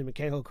partially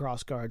mechanical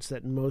crossguards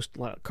that most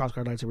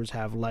crossguard lightsabers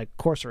have, like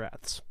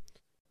Corserath's.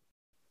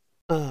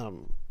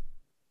 And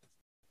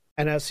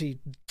as he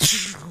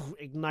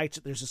ignites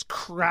it, there's this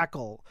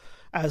crackle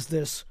as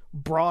this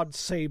broad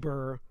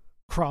saber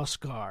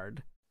crossguard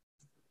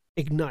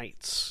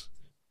ignites.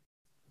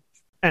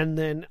 And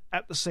then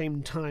at the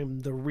same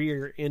time, the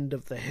rear end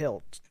of the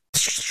hilt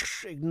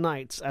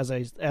ignites as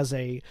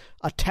a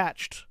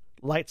attached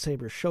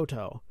lightsaber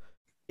shoto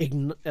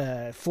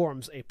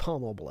forms a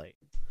pommel blade.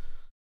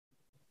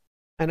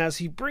 And as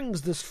he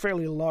brings this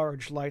fairly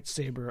large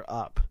lightsaber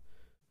up,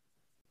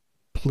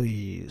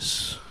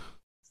 please,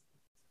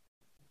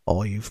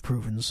 all you've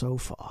proven so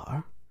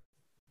far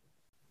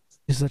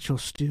is that you're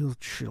still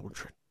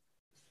children.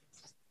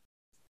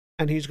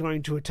 And he's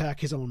going to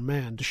attack his own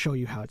man to show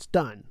you how it's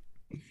done.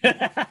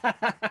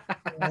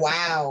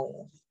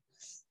 Wow.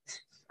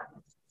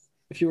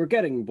 If you were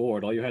getting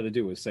bored, all you had to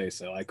do was say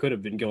so. I could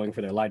have been going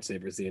for their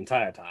lightsabers the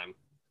entire time.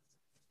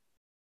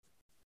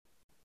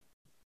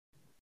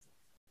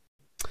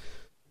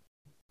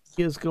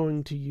 He is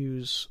going to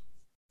use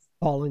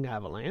Falling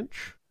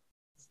Avalanche.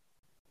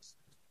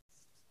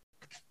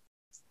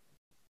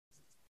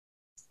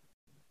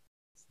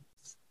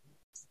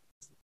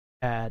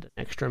 Add an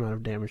extra amount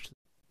of damage to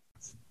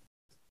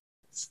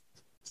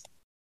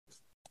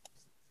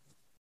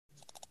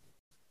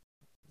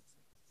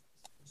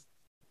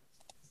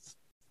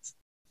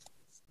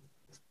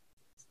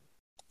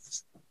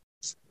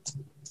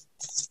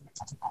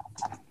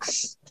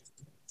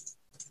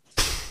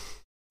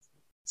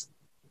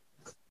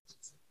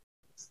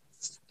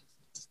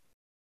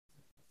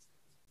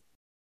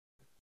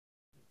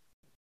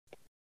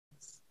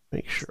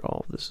make sure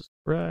all of this is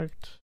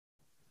correct.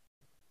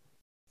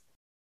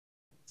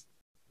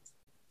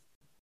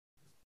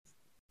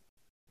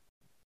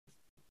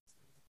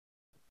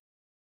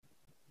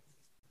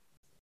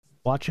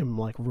 Watch him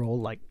roll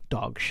like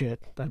dog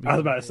shit. I was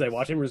about to say,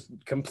 watch him just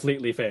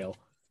completely fail.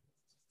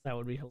 That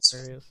would be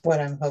hilarious. What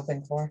I'm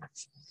hoping for.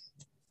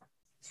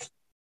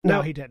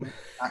 No, he didn't.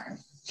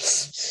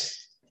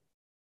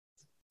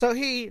 So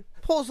he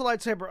pulls the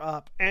lightsaber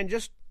up and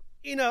just,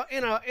 in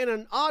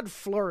an odd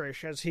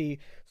flourish as he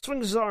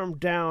swings his arm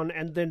down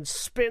and then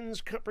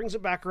spins, brings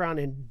it back around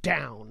and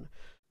down.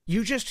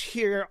 You just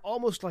hear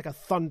almost like a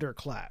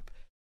thunderclap.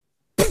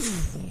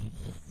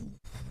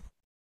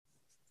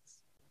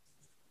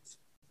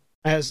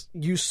 As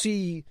you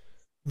see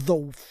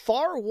the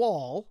far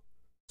wall,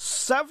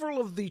 several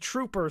of the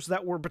troopers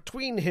that were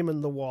between him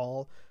and the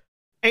wall,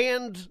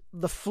 and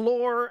the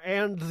floor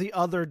and the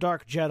other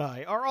Dark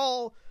Jedi are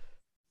all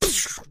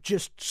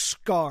just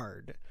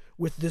scarred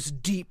with this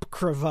deep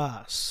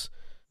crevasse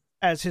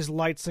as his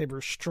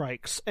lightsaber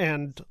strikes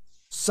and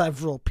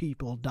several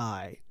people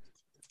die.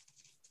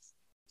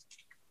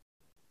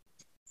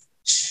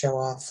 Show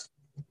off.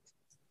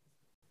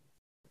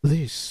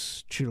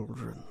 This,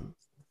 children,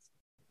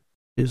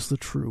 is the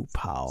true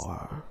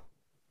power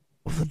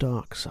of the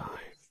dark side.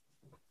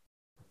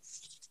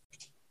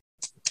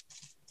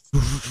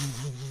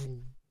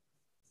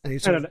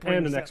 And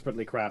an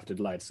expertly crafted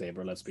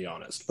lightsaber, let's be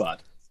honest,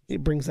 but... He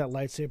brings that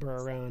lightsaber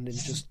around and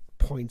just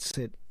points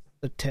it,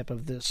 the tip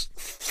of this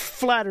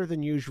flatter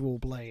than usual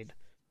blade,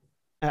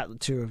 at the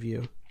two of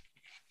you.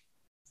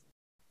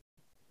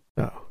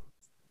 Oh.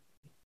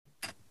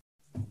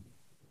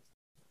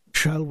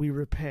 Shall we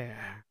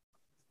repair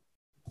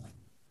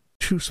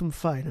to some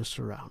finer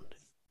surroundings?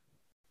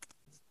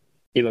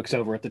 He looks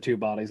over at the two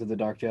bodies of the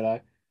Dark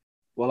Jedi.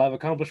 Well, I've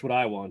accomplished what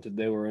I wanted.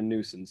 They were a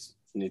nuisance.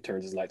 And he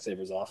turns his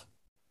lightsabers off.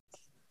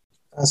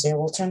 Fazia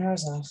will turn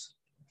hers off.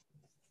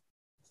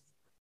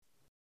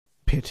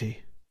 Pity.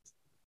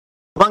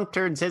 Plunk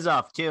turns his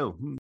off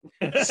too.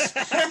 His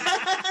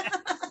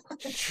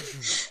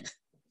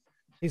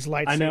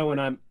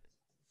lightsaber.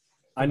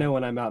 I know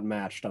when I'm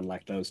outmatched,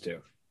 unlike those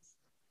two.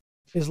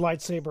 His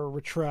lightsaber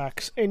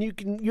retracts, and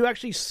you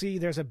actually see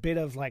there's a bit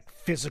of like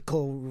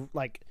physical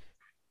like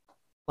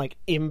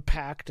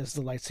impact as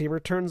the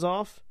lightsaber turns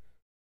off.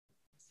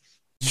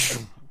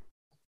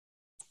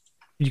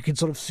 You can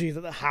sort of see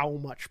how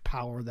much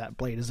power that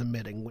blade is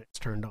emitting when it's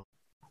turned on.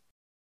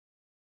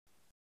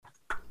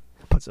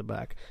 Puts it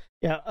back.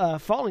 Yeah,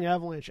 Falling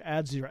Avalanche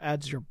adds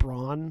your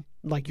brawn,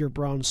 like your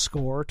brawn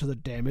score to the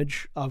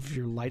damage of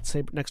your next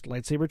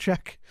lightsaber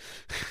check.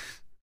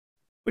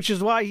 Which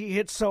is why he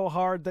hits so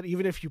hard that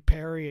even if you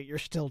parry it, you're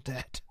still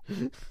dead.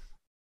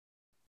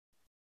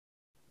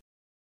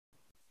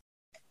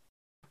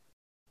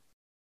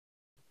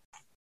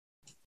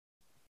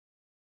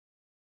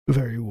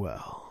 Very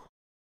well.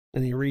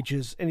 And he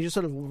reaches, and he just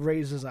sort of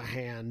raises a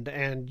hand,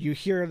 and you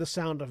hear the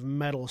sound of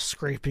metal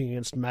scraping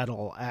against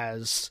metal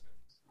as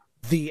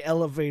the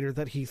elevator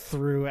that he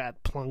threw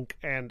at Plunk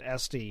and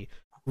Esty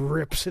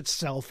rips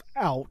itself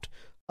out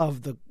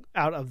of the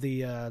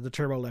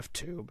turbolift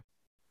tube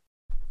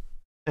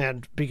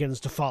and begins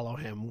to follow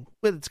him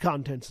with its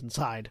contents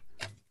inside.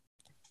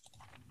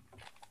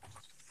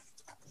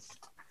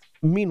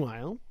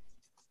 Meanwhile,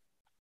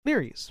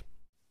 Nereus.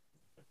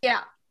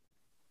 Yeah.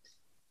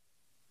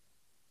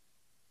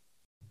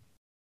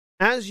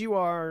 As you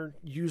are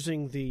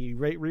using the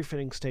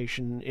refitting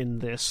station in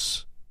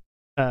this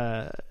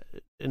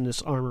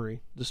armory,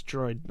 this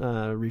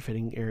droid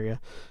refitting area,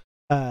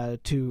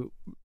 to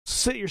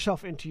sit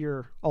yourself into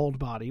your old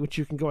body, which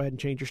you can go ahead and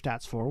change your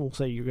stats for. We'll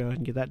say you go ahead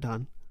and get that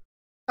done.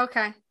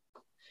 Okay.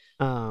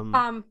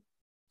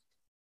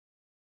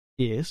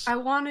 Yes. I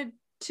wanted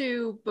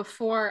to,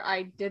 before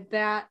I did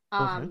that,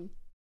 Okay.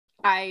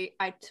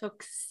 I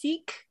took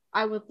Seek.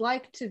 I would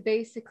like to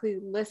basically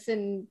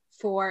listen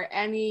for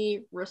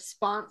any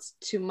response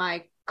to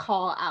my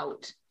call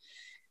out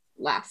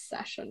last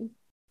session.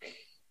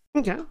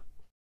 Okay.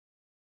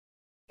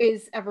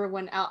 Is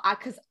everyone else?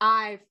 Because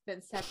I've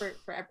been separate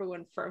for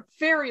everyone for a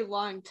very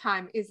long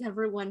time. Is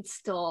everyone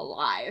still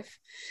alive?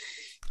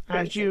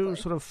 As you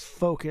sort of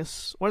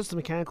focus, what is the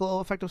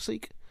mechanical effect of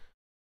Seek?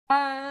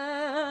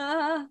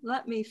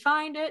 Let me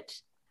find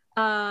it.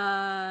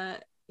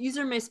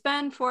 User may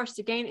spend force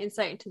to gain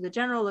insight into the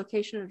general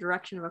location or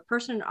direction of a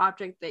person or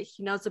object that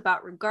he knows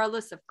about,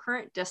 regardless of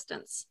current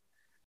distance.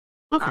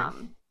 Okay.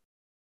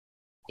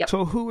 Yep.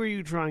 So who are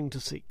you trying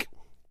to seek?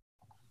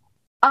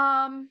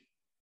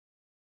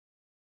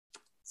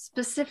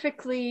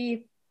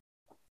 Specifically,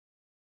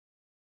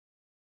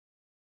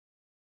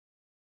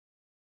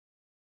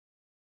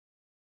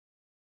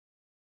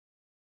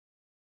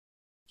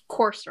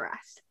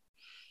 Corserath.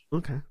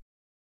 Okay.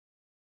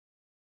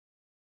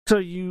 So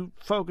you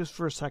focus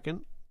for a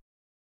second.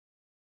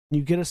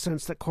 You get a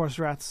sense that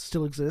Corserath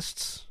still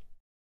exists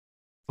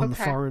on the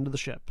far end of the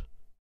ship.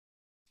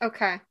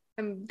 Okay.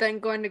 I'm then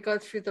going to go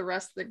through the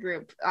rest of the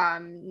group.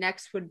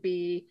 Next would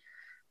be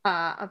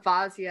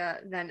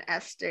Avazia, then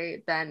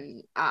Este,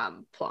 then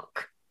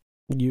Plunk.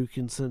 You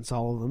can sense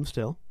all of them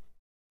still.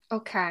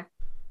 Okay.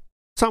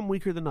 Some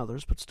weaker than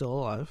others, but still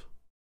alive.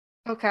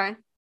 Okay.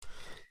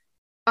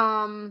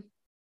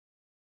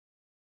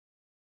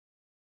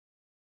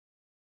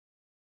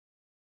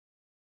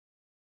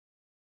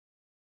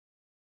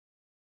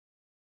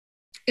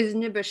 Is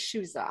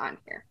Nibashuza on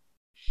here?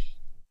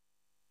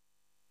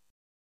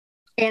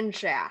 And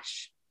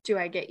Jash. Do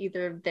I get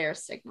either of their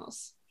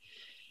signals?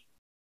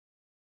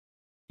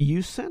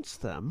 You sense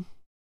them.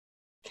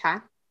 Okay.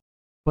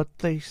 But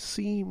they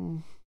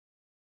seem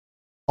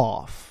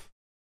off.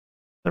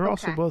 They're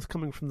also both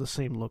coming from the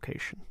same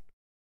location.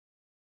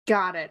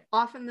 Got it.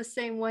 Off in the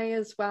same way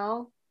as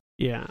well?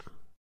 Yeah.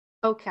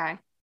 Okay.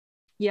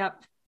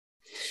 Yep.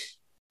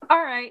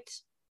 All right.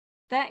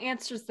 That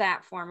answers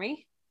that for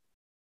me.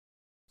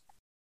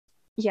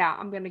 Yeah,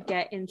 I'm going to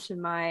get into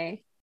my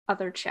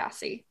other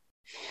chassis.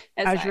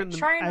 As I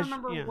try and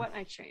remember what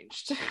I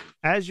changed.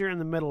 As you're in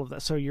the middle of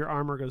that, so your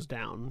armor goes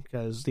down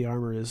because the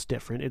armor is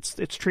different.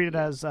 It's treated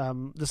as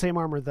the same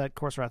armor that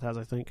Corserath has,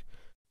 I think.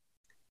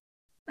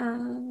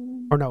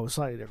 Or no,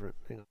 slightly different.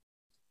 Hang on.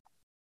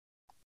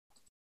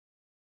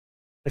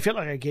 I feel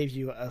like I gave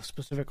you a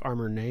specific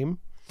armor name.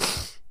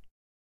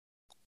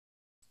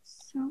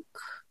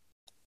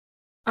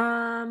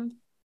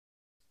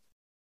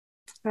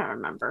 I don't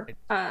remember.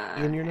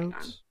 In your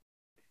notes?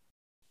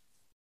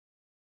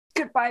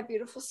 Goodbye,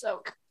 beautiful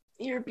Soak.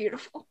 You're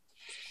beautiful.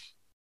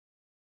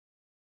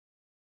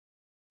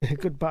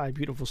 Goodbye,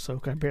 beautiful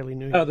Soak. I barely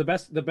knew you. Oh, the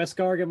best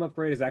Gargam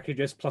upgrade is actually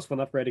just +1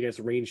 upgrade against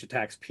ranged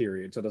attacks,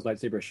 period. So those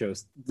lightsaber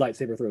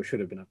throws should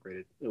have been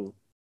upgraded. Oh.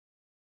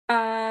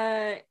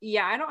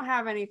 Yeah, I don't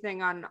have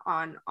anything on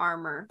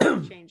armor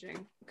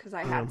changing because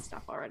I had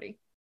stuff already.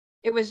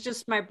 It was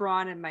just my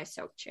brawn and my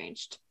Soak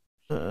changed.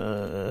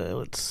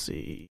 Let's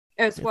see.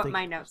 It's I what think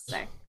my notes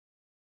say.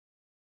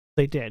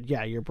 They did,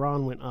 yeah. Your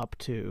brawn went up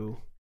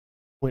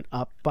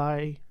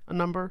by a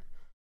number.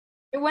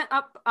 It went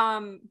up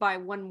by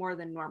one more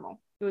than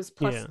normal. It was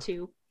plus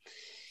 2.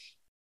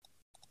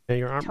 Yeah,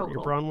 your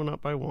Total. brawn went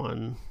up by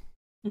 1.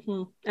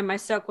 And my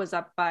soak was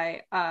up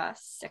by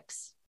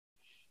 6.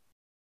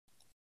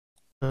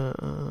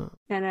 And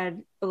I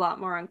had a lot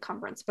more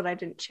encumbrance, but I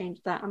didn't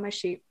change that on my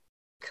sheet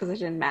because it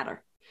didn't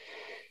matter.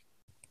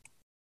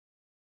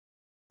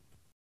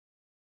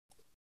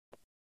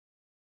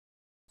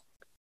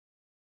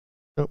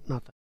 Nope,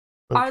 not that.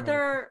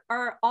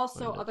 Are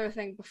also other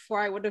things before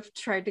I would have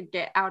tried to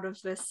get out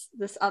of this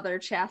other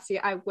chassis,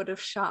 I would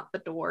have shot the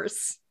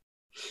doors.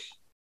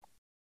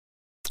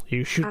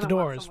 You shoot the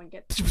doors.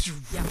 Yep.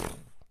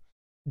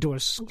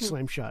 Doors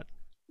slam shut.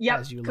 Yep,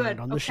 as you good. land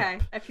on the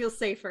ship. I feel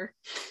safer.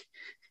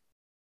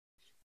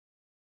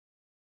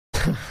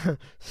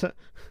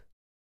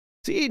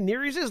 See,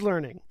 Nereus is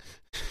learning.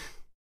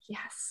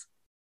 Yes.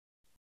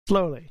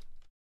 Slowly.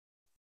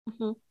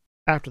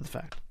 After the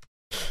fact.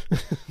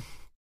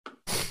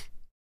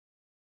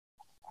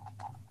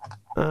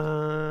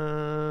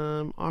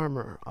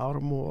 Armor.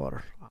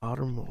 Armor.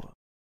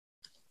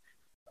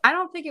 I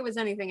don't think it was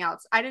anything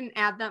else. I didn't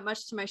add that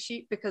much to my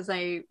sheet because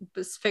I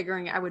was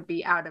figuring I would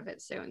be out of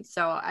it soon.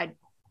 So I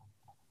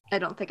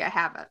don't think I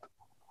have it.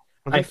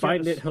 I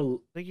find it. I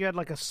think you had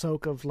like a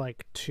soak of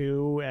like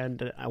 2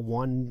 and a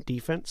 1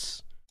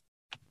 defense.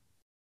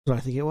 So I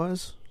think it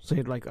was. So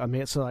you'd like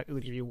it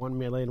would give you 1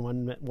 melee and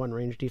 1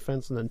 range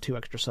defense, and then 2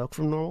 extra soak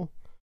from normal.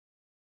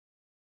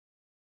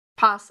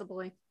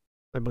 Possibly.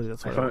 I believe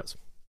that's what it was.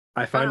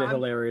 I find it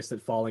hilarious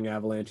that Falling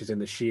Avalanche is in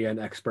the Xi'an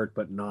expert,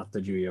 but not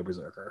the Juyo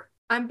Berserker.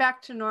 I'm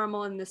back to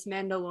normal, and this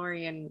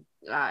Mandalorian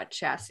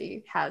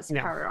chassis has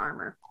power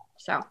armor,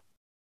 so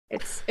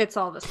it's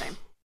all the same.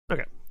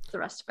 Okay. The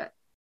rest of it.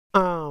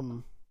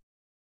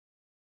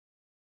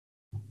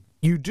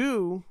 You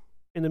do,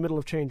 in the middle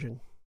of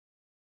changing.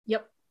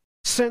 Yep.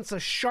 Sense a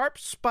sharp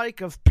spike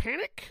of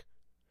panic.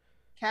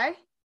 Okay.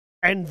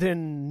 And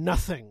then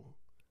nothing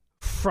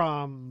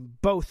from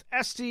both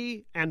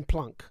Esty and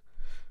Plunk.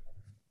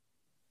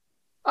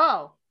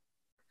 Oh.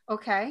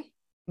 Okay.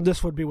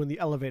 This would be when the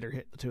elevator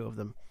hit the two of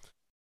them.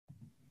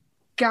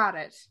 Got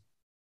it.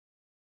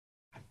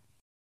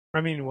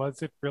 I mean,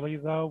 was it really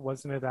though?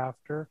 Wasn't it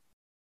after?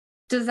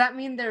 Does that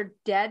mean they're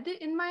dead,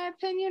 in my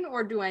opinion,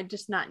 or do I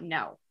just not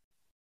know?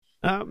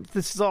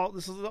 These are all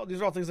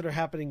things that are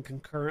happening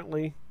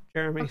concurrently,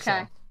 Jeremy.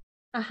 Okay.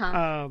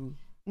 So,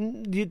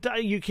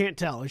 you can't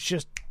tell. It's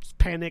just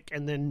panic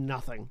and then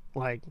nothing.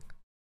 Like.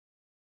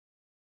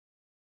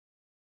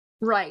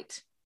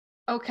 Right.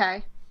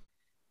 Okay.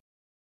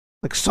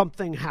 Like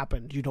something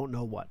happened. You don't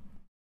know what.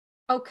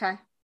 Okay.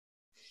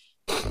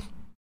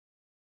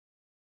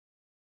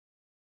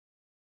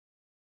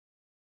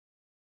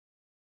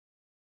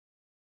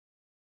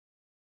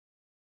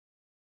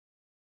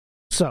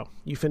 So,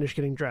 you finish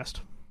getting dressed.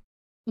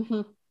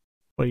 Mm-hmm.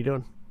 What are you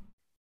doing?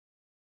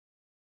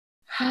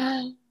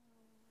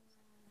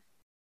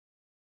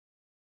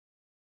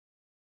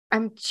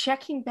 I'm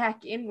checking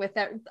back in with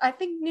that. I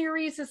think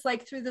Nereus is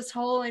like through this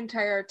whole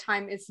entire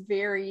time is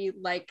very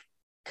like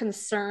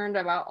concerned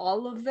about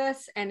all of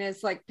this and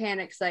is like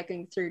panic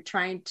cycling through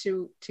trying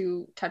to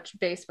touch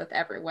base with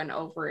everyone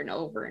over and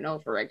over and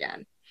over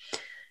again.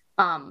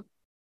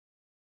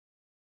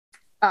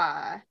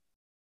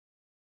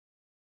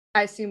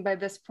 I assume by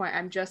this point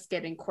I'm just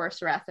getting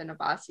Course Wrath and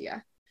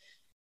Avasia.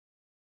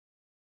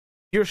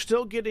 You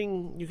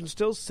can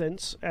still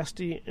sense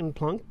Esty and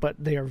Plunk, but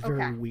they are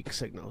very weak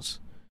signals.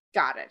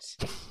 Got it.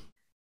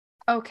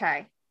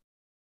 Okay.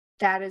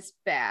 That is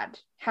bad.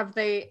 Have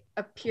they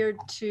appeared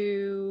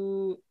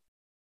to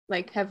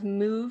have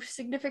moved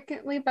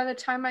significantly by the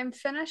time I'm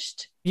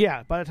finished?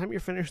 Yeah, by the time you're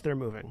finished, they're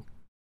moving.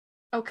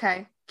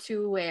 Okay.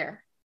 To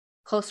where?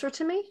 Closer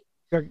to me?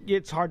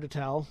 It's hard to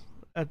tell.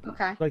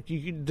 Okay.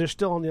 They're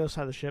still on the other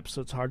side of the ship,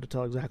 so it's hard to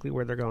tell exactly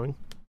where they're going.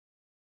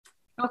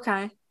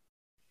 Okay.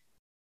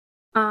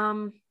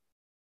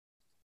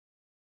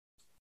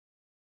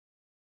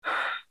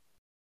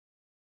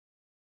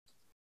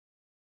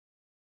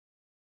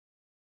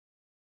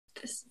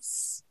 This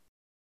is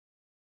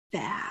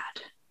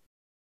bad.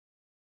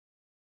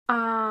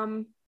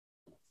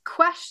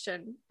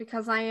 Question,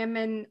 because I am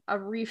in a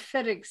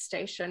refitting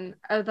station.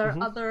 Are there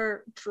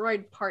other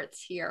droid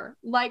parts here?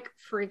 Like,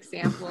 for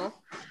example,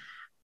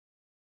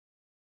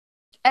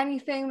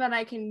 anything that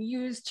I can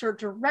use to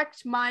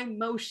direct my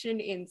motion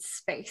in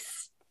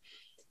space?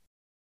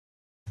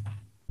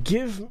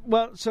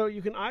 So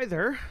you can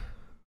either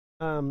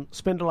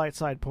spend a light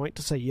side point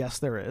to say yes,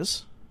 there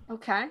is.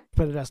 Okay.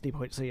 Spend a destiny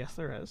point to say yes,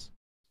 there is.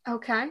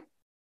 Okay.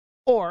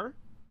 Or,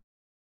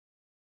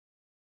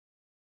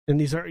 and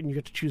you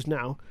get to choose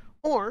now,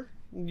 or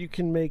you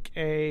can make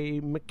a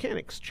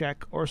mechanics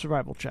check or a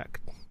survival check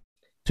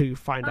to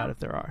find out if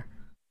there are.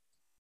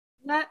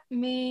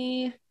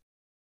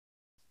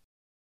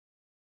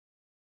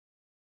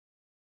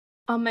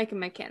 I'll make a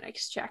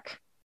mechanics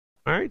check.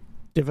 All right.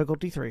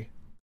 Difficulty 3.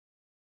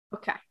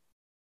 Okay.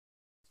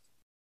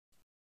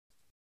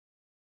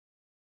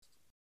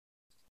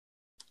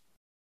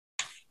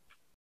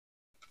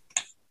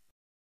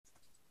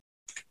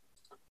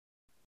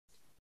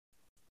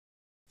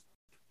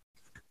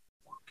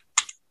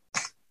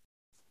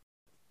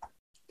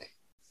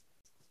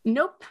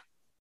 Nope.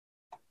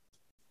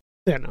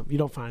 Yeah, no, you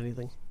don't find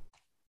anything.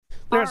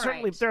 There are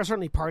All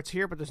certainly parts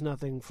here, but there's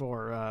nothing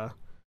for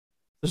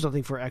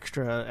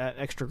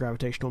extra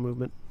gravitational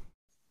movement.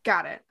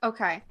 Got it.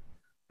 Okay.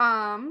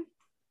 Because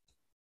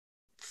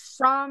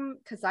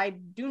I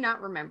do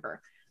not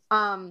remember.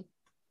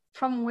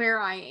 From where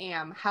I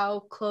am, how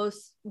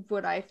close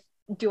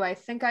do I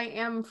think I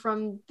am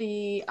from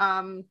the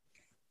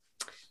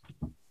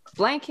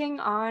blanking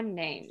on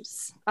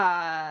names?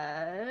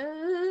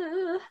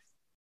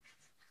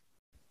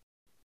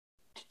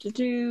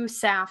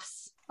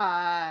 Saf's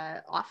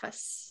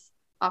offices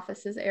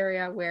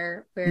area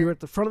where You're at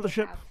the front of the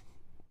ship. have-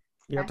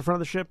 You're at the front of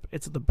the ship.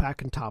 It's at the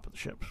back and top of the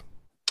ship.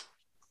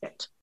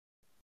 Shit.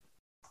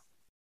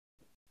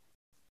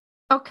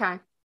 Okay.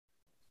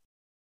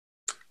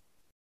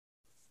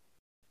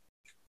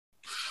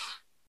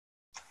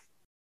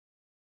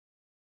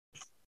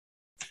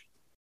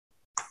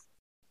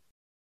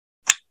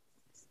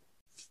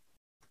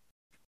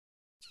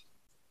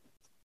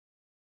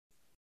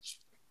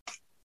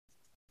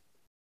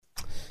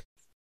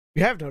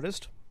 You have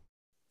noticed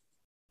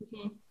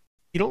Mhm.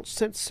 you don't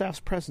sense Saf's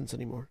presence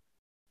anymore.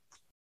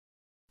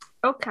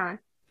 Okay.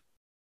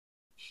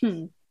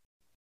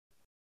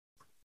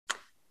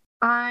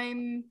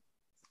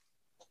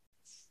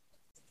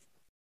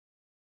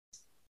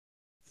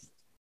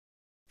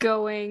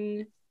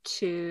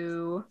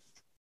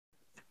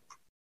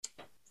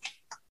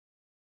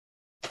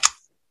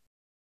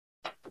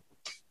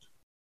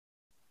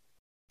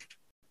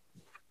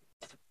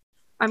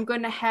 I'm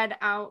going to head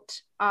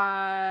out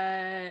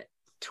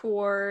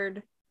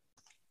toward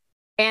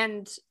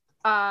and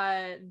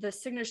the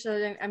signatures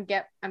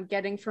that I'm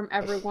getting from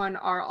everyone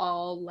are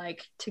all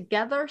like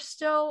together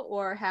still,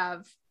 or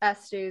have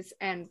Estes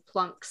and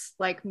Plunks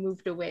like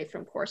moved away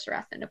from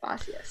Corserath and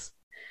Abasius?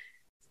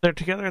 They're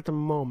together at the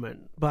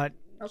moment, but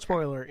Okay.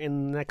 spoiler,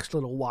 in the next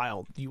little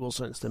while, you will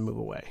sense them move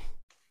away.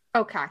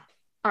 Okay.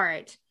 All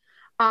right.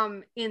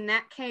 In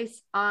that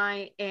case,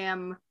 I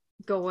am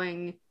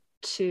going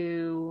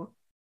to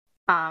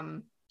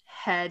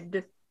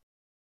head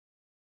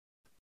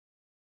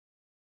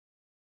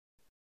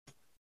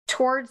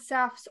towards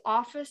Saf's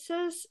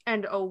offices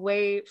and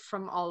away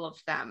from all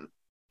of them.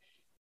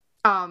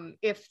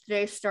 If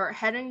they start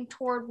heading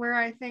toward where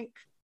I think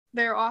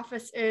their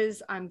office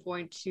is, I'm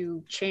going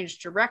to change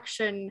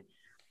direction.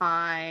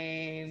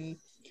 I'm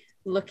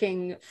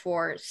looking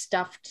for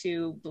stuff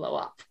to blow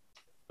up.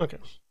 Okay.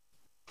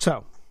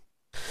 So,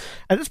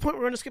 at this point,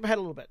 we're going to skip ahead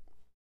a little bit.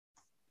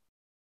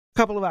 A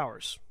couple of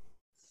hours.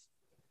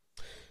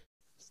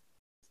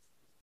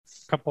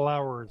 Couple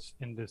hours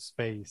into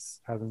space,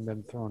 having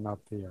been thrown up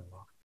the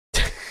airlock.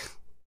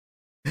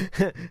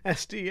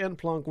 SD and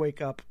Plunk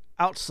wake up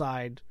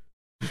outside.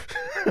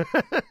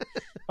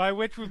 By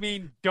which we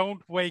mean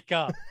don't wake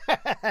up.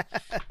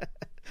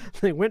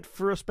 They went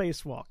for a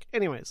spacewalk.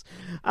 Anyways,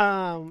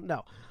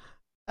 no.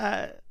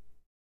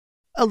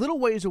 A little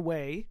ways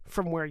away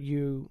from where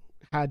you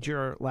had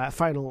your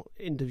final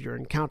end of your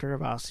encounter,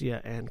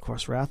 Avasia and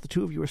Corserath, the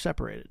two of you were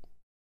separated.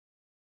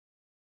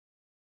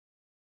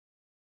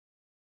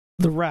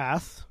 The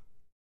Wrath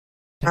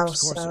How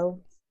takes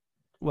so?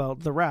 Well,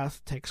 the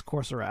Wrath takes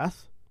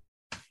Corserath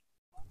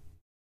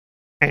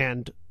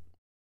and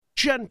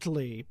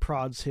gently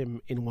prods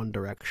him in one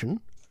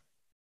direction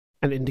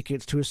and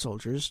indicates to his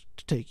soldiers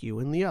to take you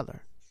in the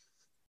other.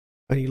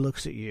 And he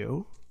looks at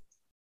you.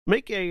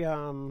 Make a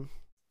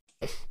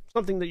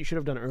something that you should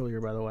have done earlier,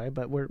 by the way,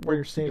 but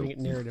we're saving it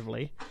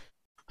narratively.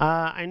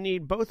 I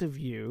need both of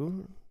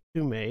you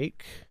to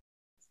make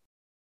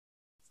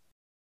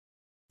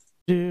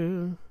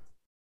a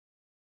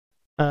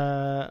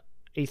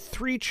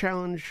three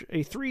challenge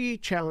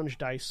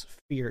dice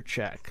fear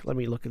check. Let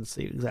me look and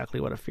see exactly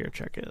what a fear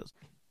check is.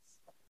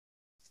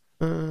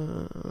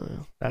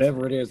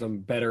 Whatever it is, I'm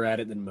better at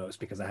it than most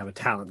because I have a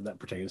talent that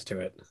pertains to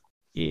it.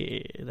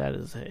 Yeah, that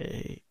is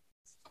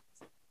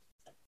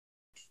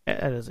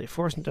a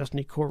Force and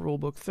Destiny core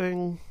rulebook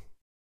thing.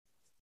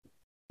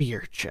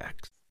 Fear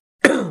checks.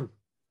 F.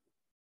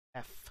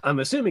 I'm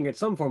assuming it's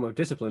some form of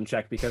discipline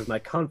check because my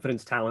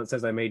confidence talent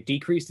says I may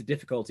decrease the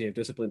difficulty of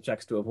discipline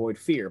checks to avoid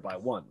fear by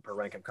 1 per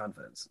rank of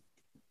confidence.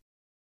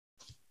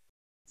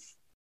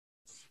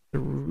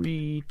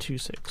 3, 2,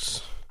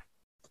 6.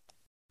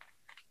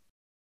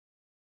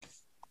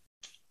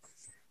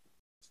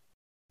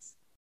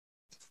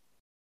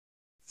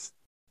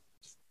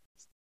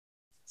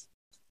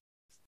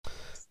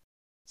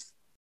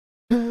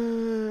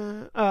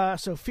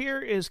 So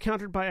fear is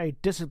countered by a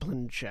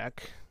discipline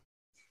check,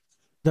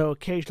 though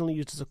occasionally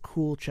used as a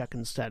cool check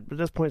instead. But at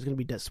this point, it's going to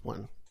be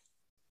discipline.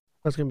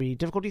 That's going to be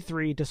difficulty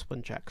 3,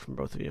 discipline check from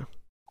both of you.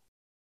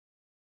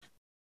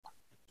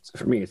 So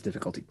for me, it's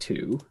difficulty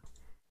 2.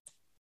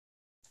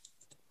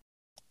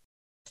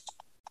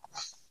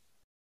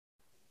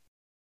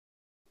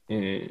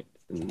 And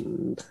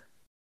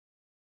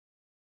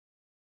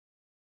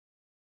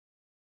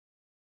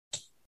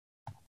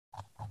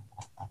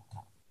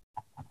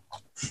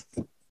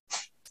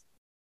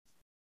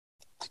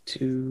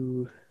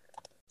 2.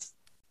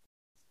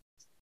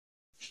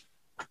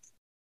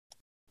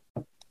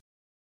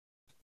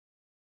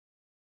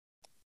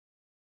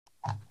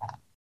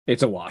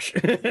 It's a wash.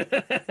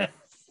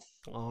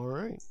 All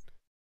right.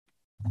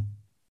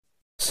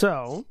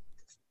 So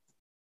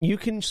you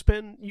can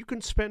spend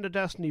a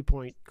destiny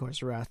point,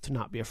 Course of Wrath, to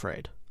not be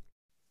afraid.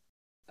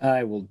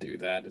 I will do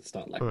that. It's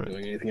not like I'm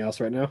doing anything else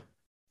right now.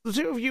 The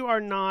two of you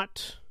are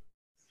not.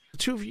 The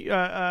two of you,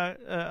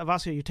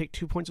 Avasia, you take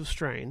 2 points of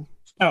strain.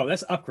 Oh,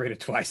 that's upgraded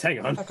twice. Hang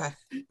on. Okay.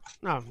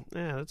 Oh,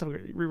 yeah, that's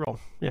upgrade. Reroll.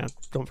 Yeah,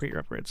 don't forget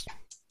your upgrades.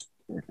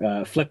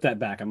 Flip that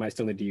back. I might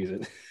still need to use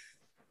it.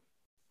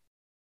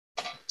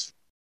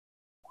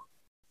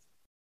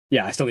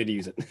 Yeah, I still need to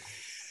use it.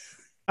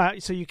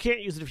 So you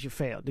can't use it if you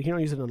failed. You can't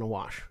use it on a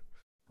wash.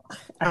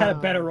 I had a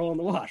better roll in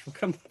the wash. Well,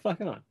 come fuck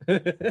on.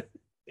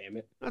 Damn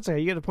it. That's okay.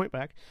 You get a point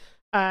back.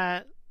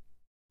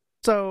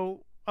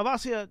 So,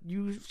 Avasia,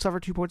 you suffer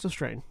 2 points of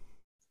strain.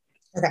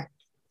 Okay.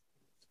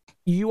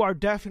 You are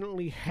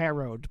definitely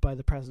harrowed by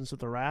the presence of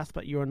the wrath,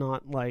 but you're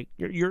not like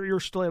you're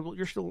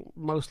still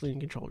mostly in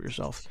control of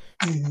yourself.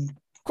 Mm-hmm.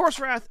 Of course,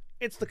 wrath.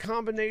 It's the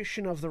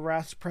combination of the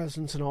wrath's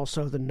presence and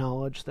also the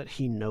knowledge that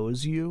he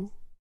knows you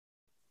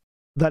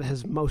that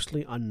has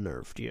mostly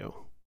unnerved you.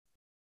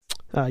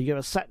 You have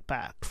a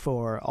setback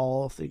for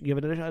all. You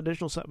have an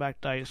additional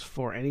setback dice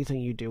for anything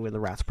you do in the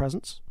wrath's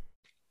presence.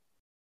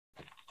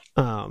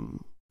 And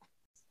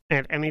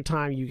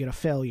anytime you get a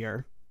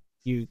failure,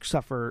 you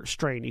suffer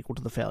strain equal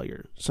to the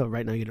failure. So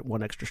right now you get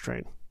 1 extra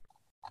strain.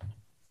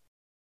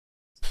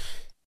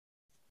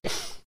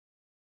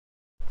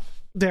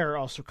 There are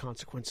also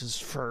consequences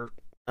for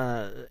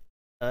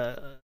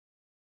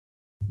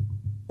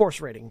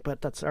force rating,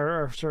 but that's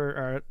our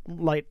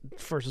light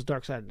versus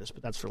dark sidedness,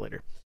 but that's for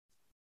later.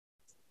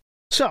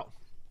 So,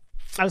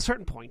 at a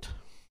certain point,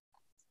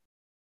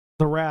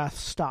 the wrath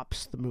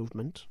stops the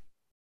movement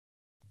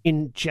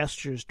in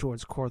gestures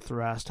towards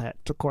Korthrath's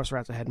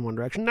head in one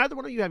direction. Neither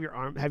one of you have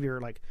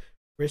your like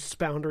wrists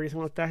bound or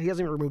anything like that. He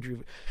hasn't even relieved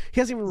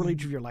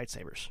you of your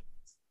lightsabers.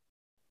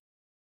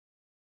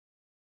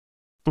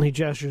 And he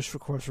gestures for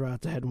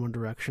Korthrath to head in one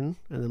direction,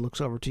 and then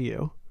looks over to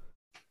you.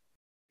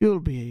 You'll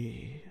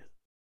be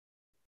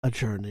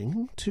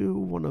adjourning to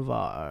one of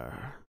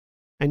our.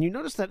 And you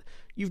notice that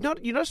you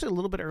noticed it a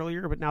little bit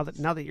earlier, but now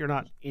that you're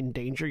not in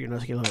danger, you're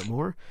noticing a little bit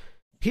more.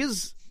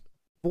 His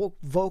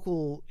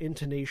vocal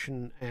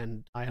intonation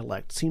and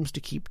dialect seems to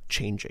keep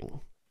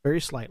changing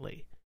very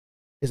slightly.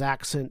 His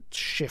accent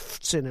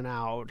shifts in and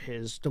out.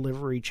 His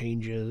delivery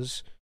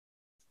changes.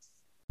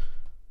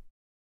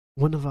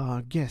 One of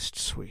our guest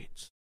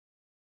suites.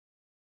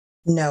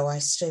 No, I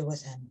stay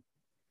with him.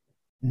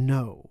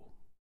 No,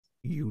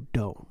 you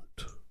don't.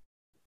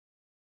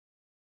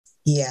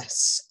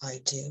 Yes, I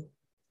do.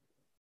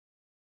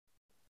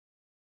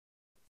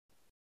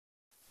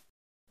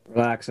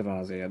 Relax,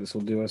 Avazia. This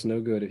will do us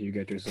no good if you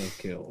get yourself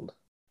killed.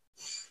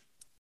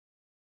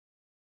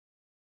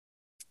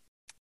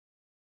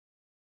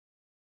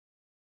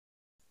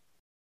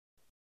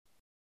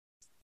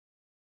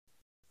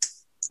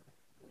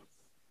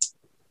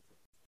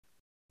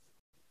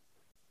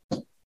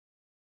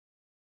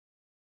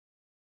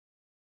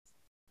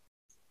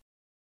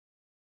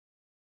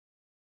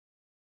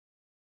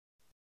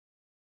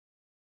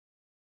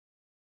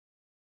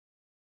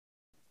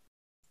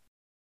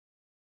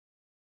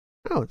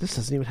 Oh, this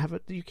doesn't even have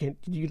it.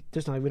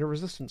 There's not even a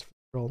resistance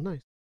roll.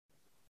 Nice.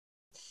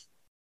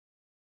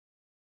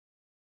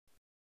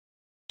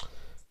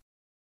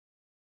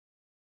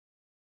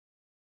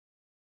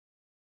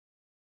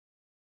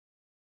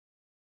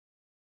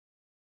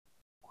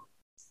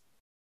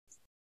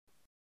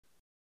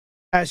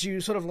 As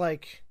you sort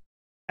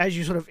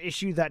of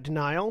issue that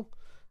denial,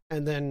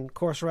 and then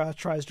Korthrath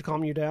tries to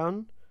calm you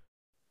down,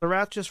 the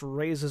wrath just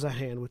raises a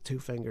hand with 2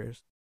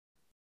 fingers.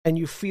 And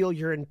you feel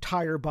your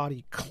entire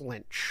body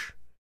clench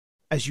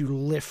as you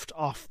lift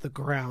off the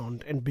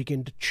ground and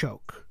begin to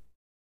choke.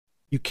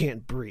 You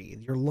can't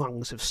breathe. Your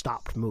lungs have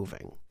stopped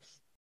moving.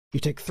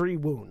 You take 3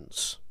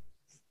 wounds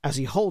as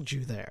he holds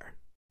you there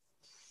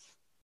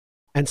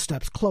and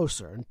steps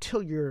closer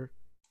until you're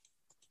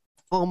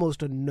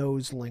almost a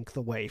nose length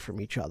away from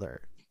each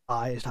other,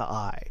 eye to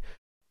eye.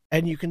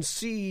 And you can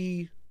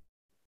see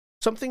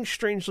something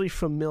strangely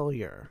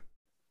familiar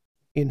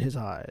in his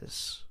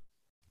eyes.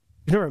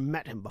 You've never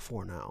met him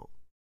before now,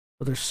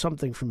 but there's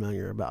something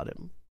familiar about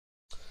him.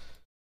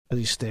 As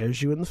he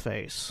stares you in the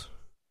face,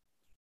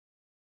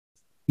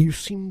 you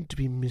seem to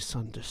be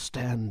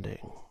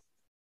misunderstanding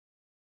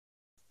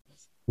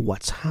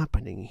what's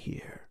happening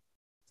here.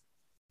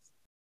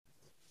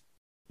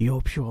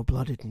 Your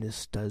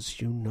pure-bloodedness does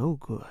you no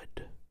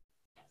good.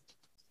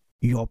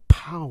 Your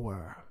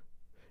power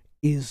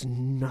is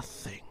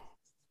nothing.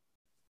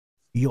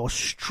 Your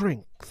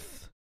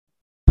strength,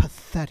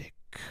 pathetic.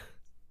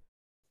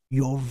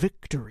 Your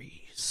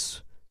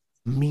victories,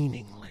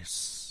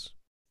 meaningless.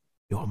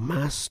 Your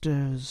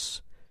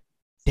masters,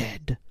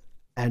 dead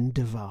and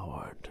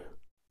devoured.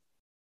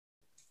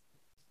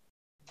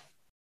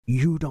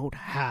 You don't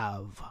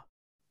have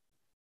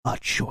a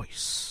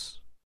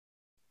choice.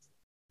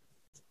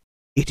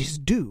 It is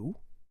due.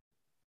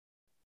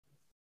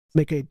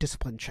 Make a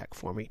discipline check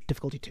for me.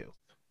 Difficulty 2.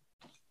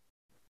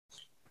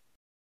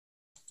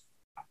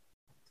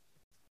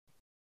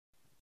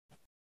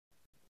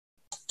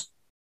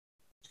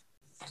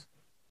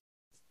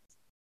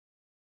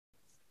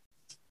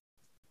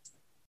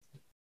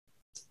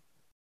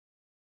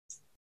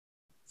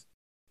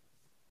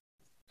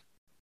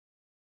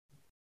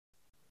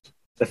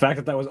 The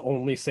fact that was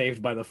only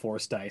saved by the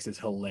Force dice is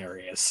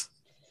hilarious.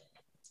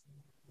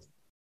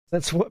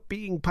 That's what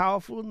being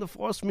powerful in the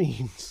Force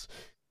means.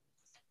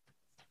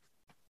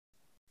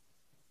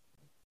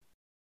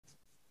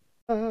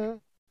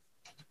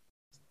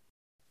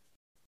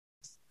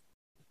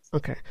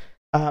 Okay.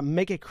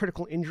 Make a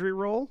critical injury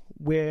roll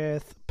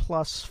with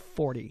plus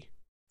 40.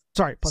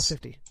 Sorry, plus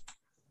 50.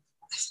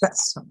 I've got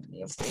so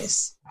many of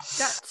these.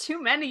 Got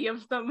too many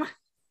of them.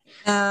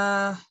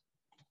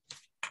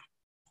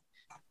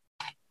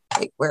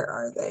 Wait, where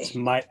are they? This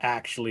might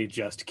actually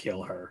just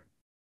kill her.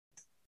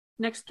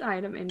 Next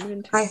item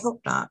inventory. I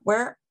hope not.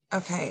 Where?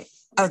 Okay.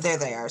 Oh, there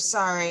they are.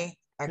 Sorry.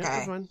 Yeah, Okay.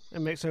 that's fine.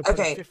 And make so put,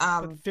 Okay, 50,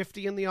 put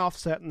 50 in the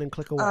offset and then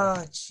click away.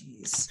 Oh,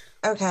 jeez.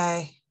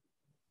 Okay.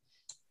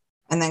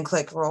 And then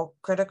click roll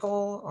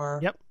critical or?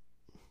 Yep.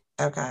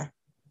 Okay.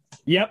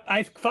 Yep,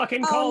 I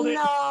fucking called it.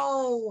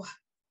 Oh, no.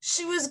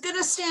 She was going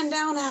to stand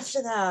down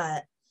after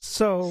that.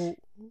 So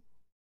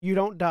you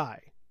don't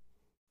die.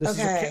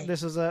 Okay.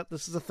 This is a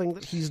thing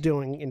that he's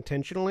doing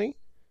intentionally.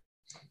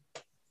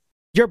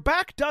 Your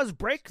back does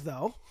break,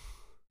 though.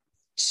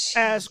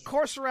 As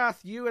Corsorath,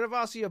 you and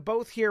Avasia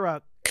both hear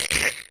a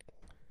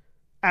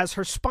as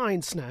her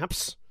spine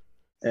snaps.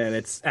 And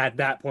it's at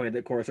that point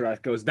that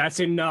Corsorath goes, "That's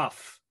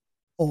enough.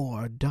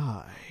 Or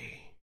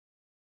die.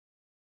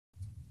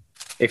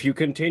 If you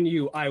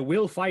continue, I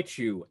will fight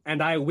you,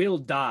 and I will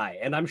die.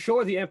 And I'm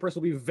sure the Empress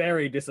will be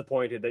very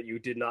disappointed that you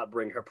did not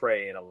bring her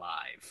prey in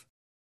alive."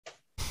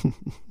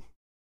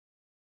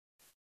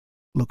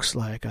 Looks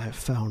like I've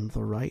found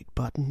the right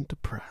button to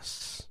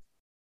press.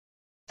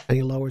 And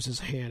he lowers his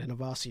hand, and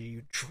Avasia,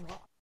 you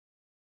drop.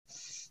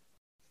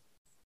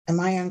 Am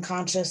I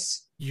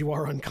unconscious? You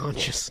are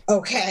unconscious.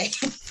 Okay.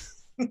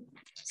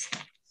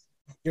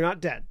 You're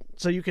not dead,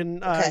 so you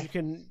can Okay. you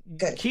can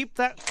Good. keep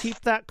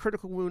that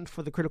critical wound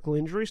for the critical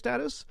injury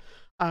status,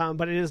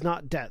 but it is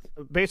not death.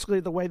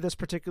 Basically, the way this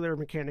particular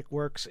mechanic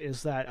works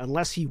is that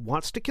unless he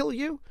wants to kill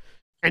you,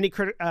 any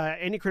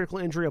critical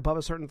injury above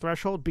a certain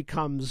threshold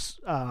becomes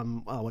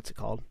what's it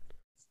called?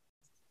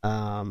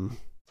 Give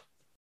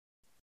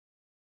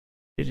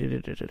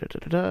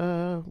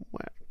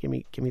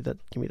me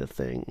the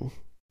thing.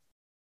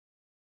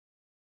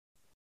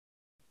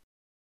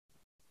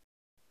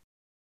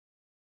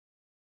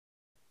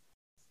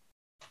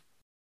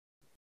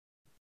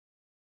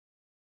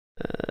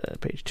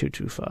 Page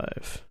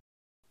 225.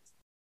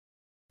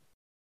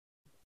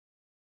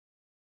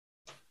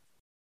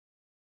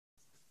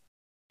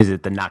 Is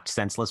it the knocked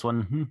senseless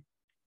one?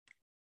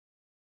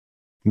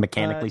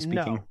 Mechanically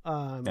speaking?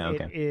 No.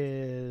 okay. It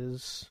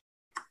is.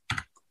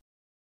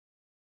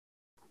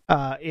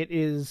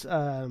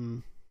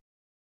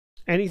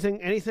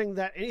 Anything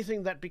that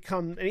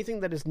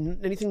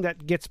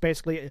gets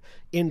basically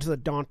into the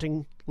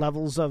daunting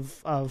levels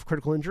of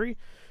critical injury,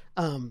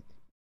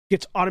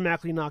 gets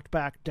automatically knocked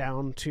back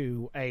down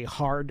to a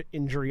hard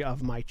injury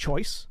of my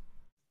choice,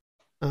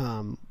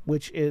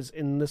 which is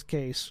in this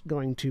case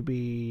going to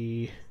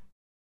be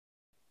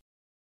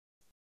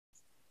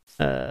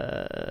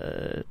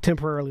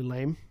temporarily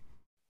lame.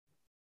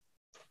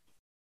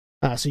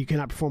 So you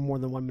cannot perform more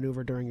than one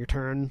maneuver during your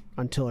turn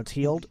until it's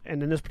healed.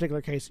 And in this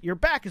particular case, your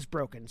back is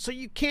broken, so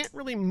you can't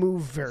really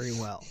move very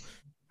well.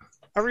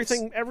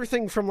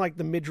 Everything from like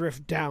the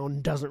midriff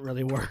down doesn't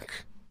really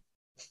work.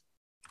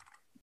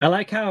 I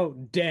like how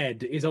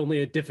dead is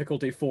only a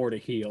difficulty 4 to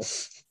heal.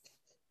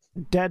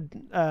 Dead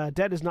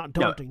is not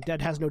daunting. No.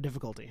 Dead has no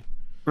difficulty.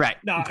 Right.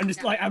 No, I'm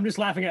just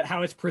laughing at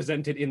how it's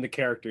presented in the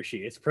character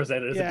sheet. It's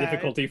presented as a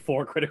difficulty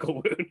 4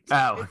 critical wound.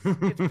 Oh.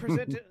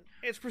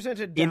 It's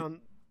presented down.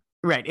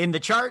 Right. In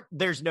the chart,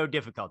 there's no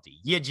difficulty.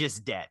 You're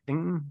just dead.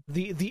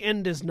 The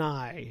end is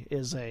nigh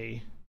is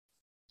a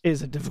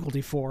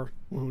difficulty 4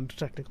 wound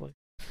technically.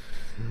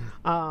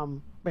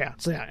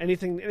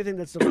 Anything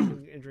that's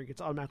the injury gets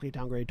automatically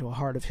downgraded to a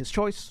hard of his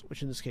choice,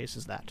 which in this case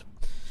is that.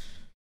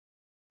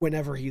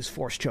 Whenever he's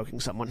force choking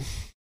someone.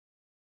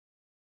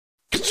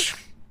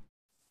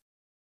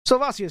 So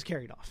Avasia is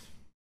carried off.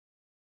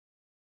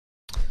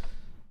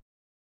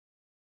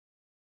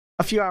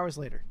 A few hours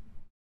later,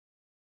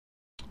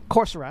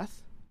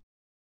 Corsorath,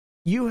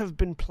 you have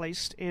been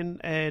placed in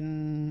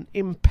an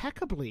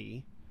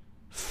impeccably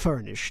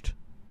furnished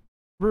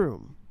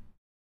room.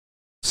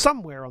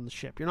 Somewhere on the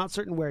ship. You're not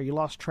certain where. You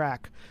lost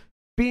track.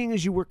 Being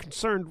as you were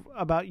concerned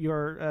about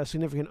your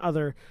significant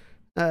other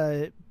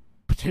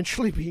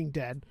potentially being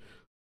dead,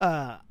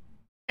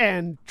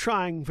 and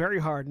trying very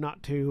hard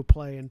not to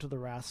play into the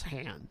Wrath's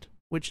hand,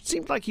 which it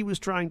seemed like he was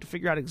trying to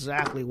figure out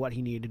exactly what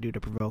he needed to do to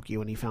provoke you,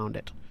 and he found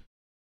it.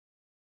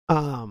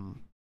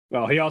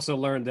 Well, he also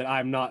learned that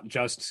I'm not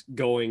just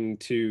going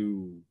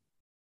to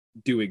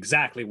do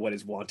exactly what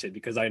is wanted,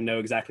 because I know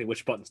exactly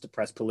which buttons to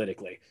press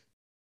politically.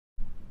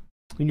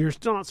 And you're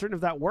still not certain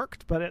if that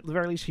worked, but at the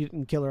very least, he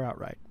didn't kill her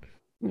outright.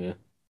 Yeah.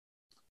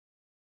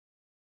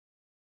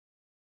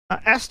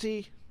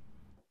 Esti,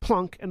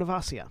 Plunk, and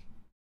Avasia.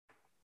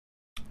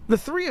 The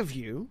three of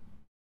you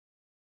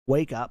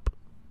wake up.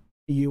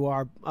 You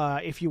are,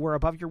 if you were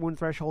above your wound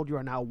threshold, you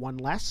are now one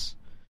less.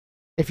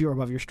 If you're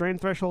above your strain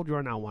threshold, you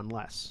are now one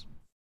less.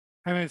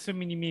 I'm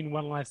assuming you mean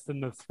one less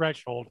than the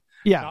threshold.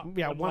 Yeah,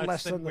 not one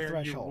less than the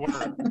where you threshold.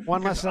 were.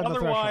 One less than the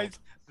Otherwise, threshold.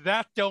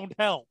 that don't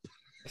help.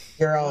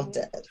 You're all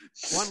dead.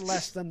 One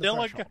less than the Still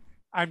threshold.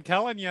 I'm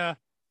telling you,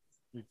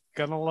 you're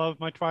gonna love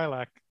my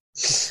Twilight.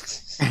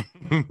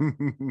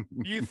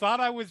 You thought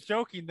I was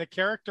joking. The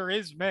character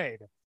is made.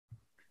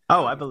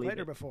 Oh, I You've believe played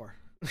her it. before.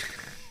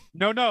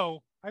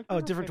 No. I've Oh,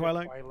 never different played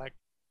a Twilight?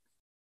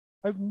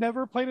 I've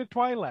never played a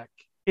Twilight.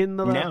 In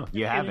the No,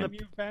 you Game haven't.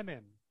 you've been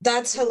in.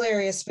 That's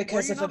hilarious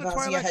because you if not a Avazia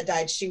Twilight? had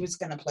died, she was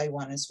going to play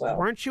one as well.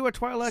 Weren't you a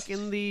Twi'lek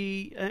in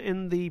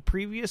the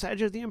previous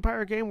Edge of the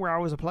Empire game where I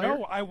was a player?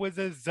 No, I was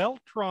a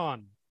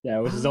Zeltron. Yeah,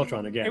 it was a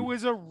Zeltron again. It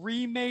was a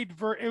remade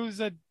it was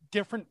a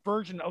different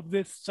version of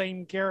this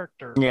same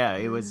character. Yeah,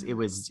 it was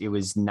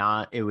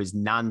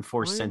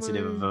non-force Why am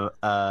sensitive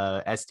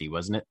SD,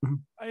 wasn't it?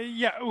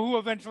 Yeah, who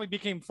eventually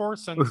became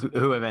force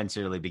sensitive. Who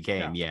eventually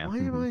became, yeah. Why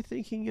am I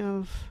thinking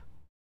of?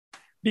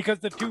 Because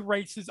the two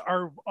races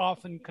are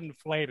often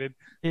conflated.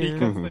 Yeah.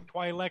 Because the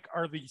Twi'lek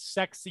are the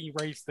sexy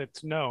race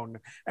that's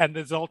known, and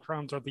the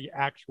Zeltrons are the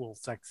actual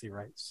sexy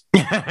race.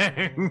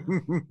 I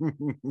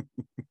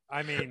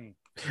mean,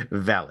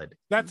 valid.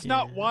 that's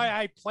not why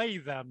I play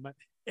them.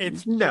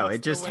 It's No, it the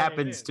just way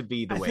happens is. to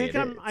be the I way think it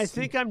I'm. is.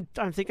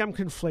 I think I'm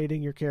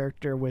conflating your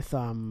character with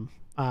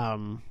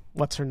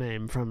what's her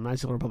name from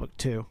Knights of the Republic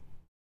 2?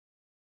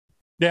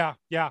 Yeah.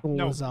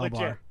 No,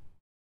 Zalbar.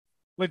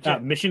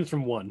 legit. Missions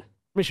from 1.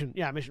 Mission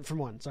from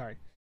 1. Sorry.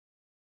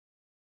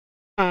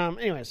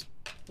 Anyways,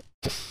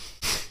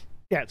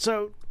 yeah.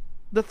 So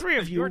the three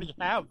of You you already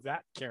have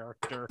that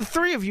character. The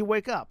three of you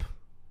wake up.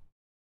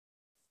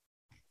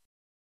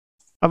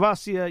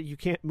 Avasia, you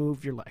can't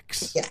move your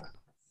legs. Yeah.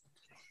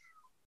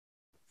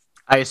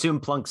 I assume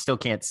Plunk still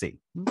can't see.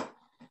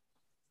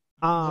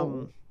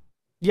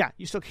 Yeah,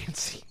 you still can't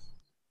see.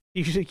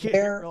 You can't hit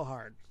real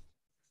hard.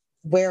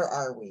 Where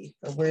are we?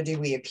 Or where do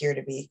we appear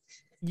to be?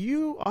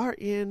 You are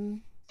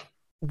in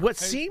what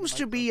seems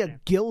to be a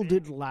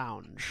gilded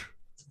lounge.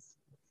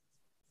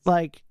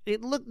 Like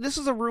this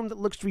is a room that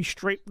looks to be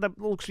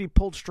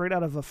pulled straight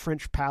out of a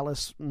French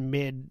palace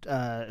mid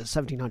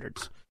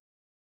 1700s.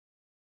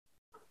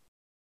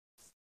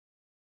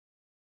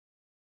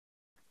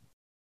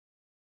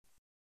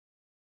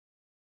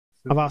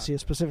 Avasia,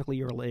 specifically,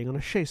 you're laying on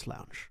a chaise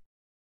lounge.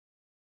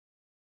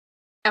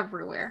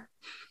 Everywhere.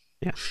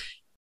 Yeah.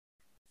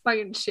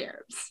 Fucking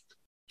chairs.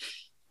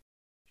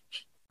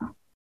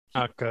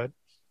 Not good.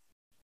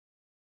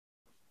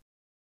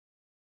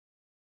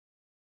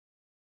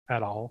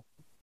 At all.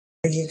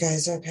 Are you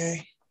guys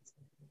okay?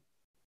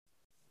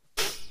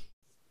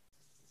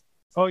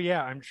 Oh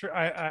yeah, I'm sure.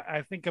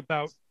 I think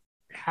about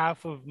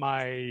half of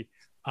my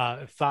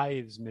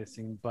thigh is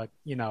missing, but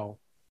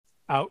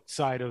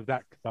outside of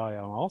that, I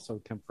am also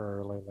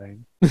temporarily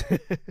lame.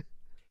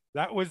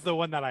 That was the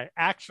one that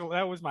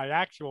that was my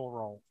actual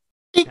role.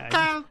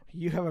 Yeah,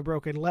 you have a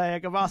broken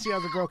leg. Avasia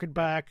has a broken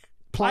back.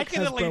 Plunk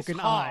has broken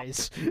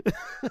eyes.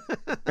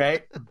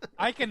 Right?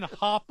 I can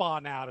hop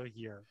on out of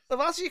here.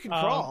 Avasia can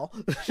crawl.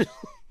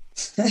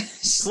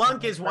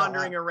 Plunk is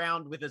wandering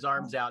around with his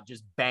arms out,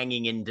 just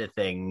banging into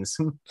things.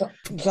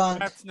 Plunk,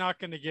 That's not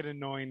going to get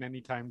annoying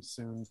anytime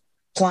soon.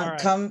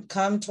 Plunk, right.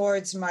 come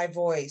towards my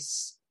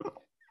voice.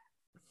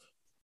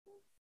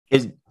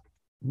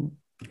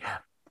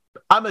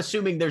 I'm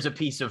assuming there's a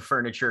piece of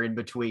furniture in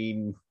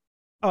between.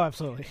 Oh,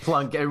 absolutely.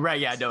 Plunk, right?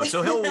 Yeah, no.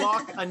 So he'll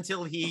walk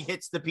until he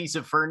hits the piece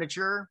of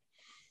furniture,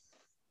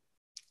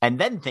 and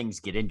then things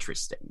get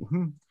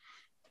interesting.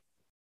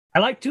 I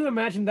like to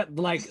imagine that,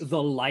 like,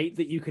 the light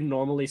that you can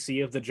normally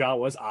see of the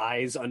Jawa's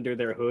eyes under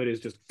their hood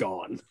is just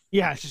gone.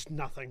 Yeah, it's just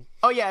nothing.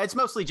 Oh yeah, it's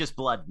mostly just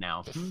blood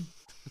now.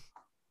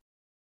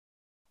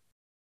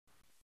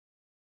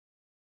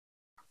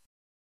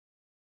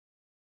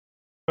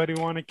 But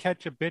you want to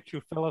catch a bitch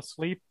who fell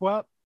asleep?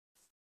 What?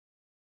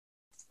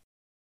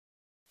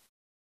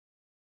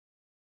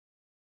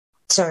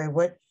 Sorry,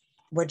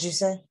 what'd you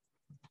say?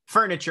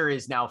 Furniture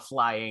is now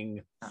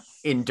flying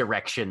in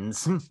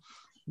directions.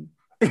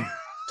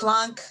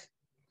 Plunk.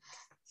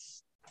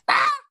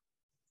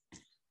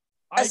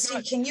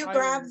 Esty, can you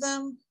grab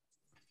them?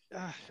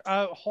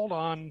 Hold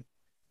on.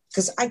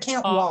 Because I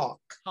can't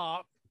walk.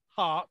 Hop,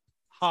 hop,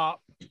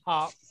 hop,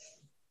 hop.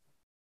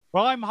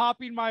 While I'm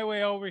hopping my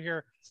way over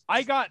here,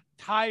 I got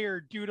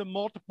tired due to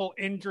multiple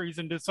injuries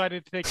and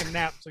decided to take a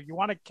nap. So you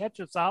want to catch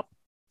us up?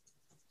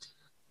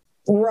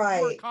 Right.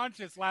 You were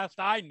conscious last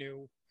I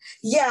knew.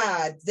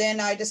 Yeah,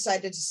 then I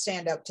decided to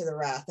stand up to the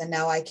wrath, and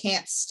now I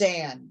can't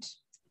stand.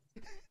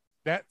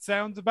 That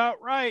sounds about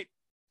right.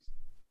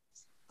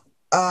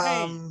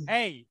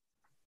 Hey.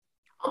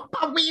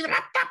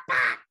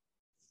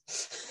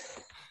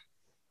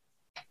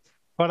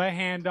 Put a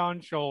hand on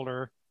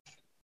shoulder.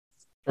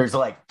 There's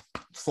like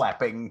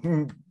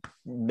slapping.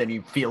 Then he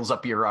feels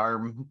up your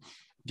arm,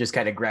 just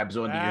kind of grabs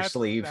onto your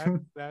sleeve.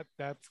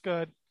 That's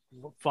good.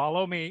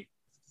 Follow me.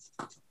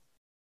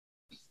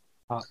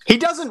 He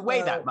doesn't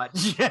weigh that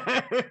much.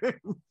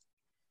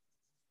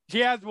 She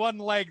has one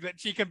leg that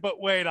she can put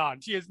weight on.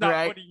 She is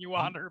not putting you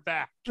on her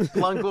back.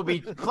 Plunk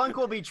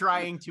will be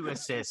trying to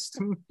assist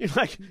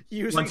Like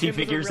once he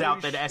figures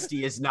out that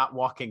Esty is not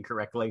walking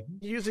correctly.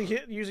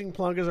 Using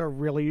Plunk as a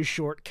really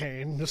short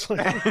cane, just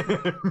like.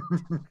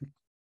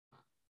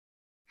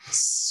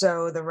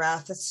 So the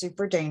wrath is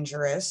super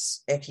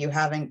dangerous. If you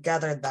haven't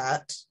gathered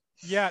that.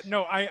 Yeah,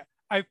 no, I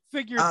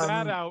figured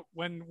that out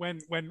when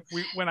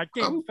I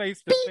came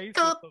face to face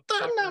with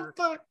the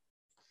fucker.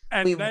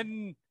 And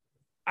then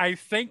I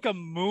think a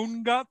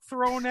moon got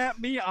thrown at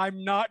me.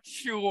 I'm not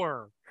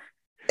sure.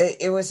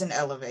 It was an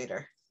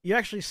elevator. You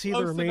actually see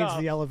the remains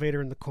of the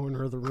elevator in the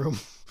corner of the room.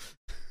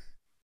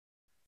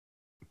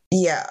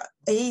 Yeah,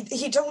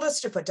 he told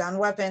us to put down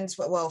weapons.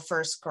 Well,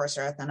 first,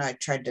 Corsair, then I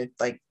tried to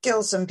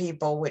kill some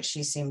people, which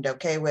he seemed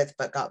okay with,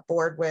 but got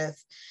bored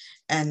with,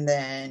 and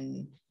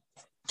then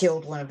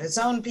killed one of his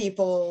own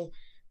people.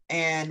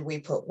 And we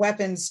put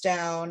weapons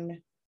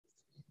down.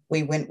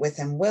 We went with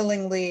him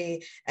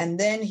willingly, and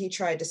then he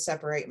tried to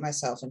separate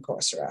myself and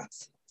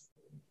Corserath.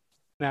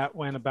 That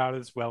went about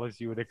as well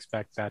as you would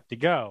expect that to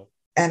go.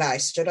 And I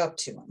stood up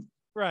to him.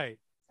 Right.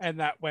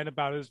 And that went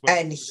about as well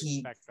and as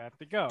you would expect that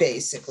to go.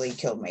 Basically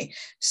killed me.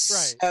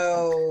 Right.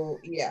 So,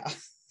 yeah.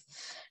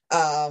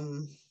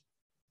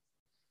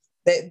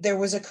 There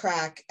was a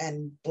crack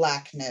and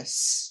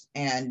blackness,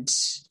 and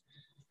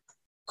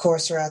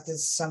Corserath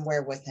is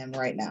somewhere with him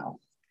right now.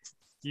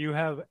 You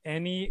have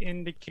any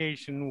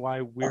indication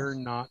why we're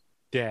not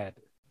dead?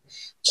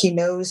 He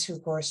knows who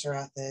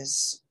Corserath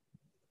is.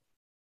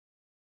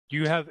 Do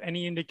you have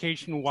any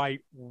indication why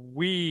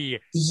we,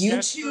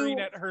 you two,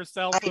 at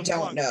herself, I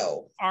don't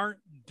know, aren't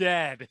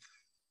dead?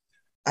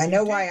 I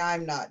know why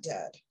I'm not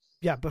dead.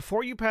 Yeah,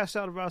 before you passed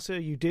out,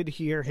 Avasia, you did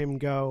hear him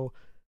go,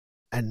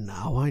 and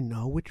now I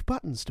know which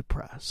buttons to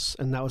press.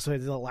 And that was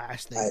the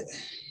last thing.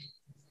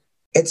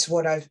 It's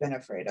what I've been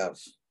afraid of.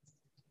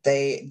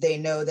 They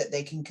know that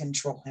they can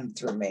control him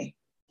through me.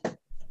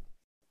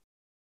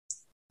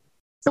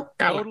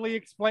 Totally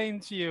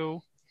explains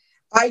you.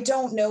 I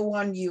don't know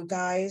on you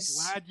guys.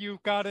 Glad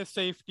you've got a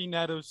safety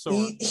net of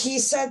sorts. He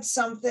said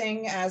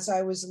something as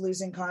I was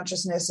losing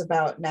consciousness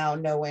about now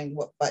knowing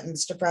what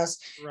buttons to press.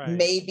 Right.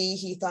 Maybe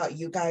he thought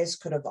you guys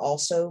could have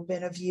also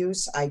been of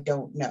use. I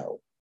don't know.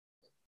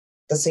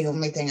 That's the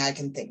only thing I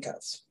can think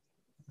of.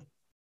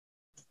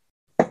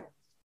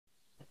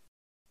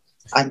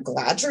 I'm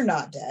glad you're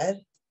not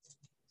dead.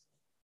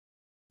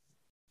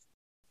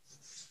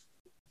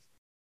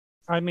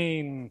 I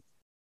mean,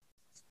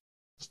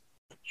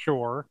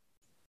 sure.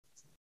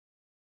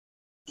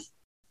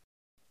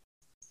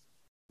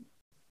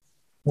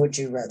 Would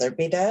you rather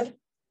be dead?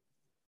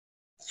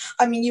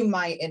 I mean, you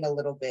might in a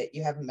little bit.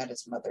 You haven't met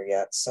his mother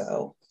yet,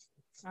 so.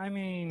 I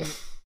mean,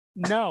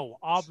 no,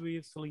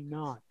 obviously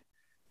not.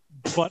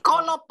 But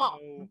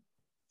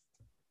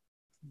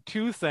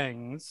two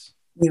things.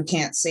 You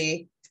can't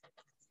see?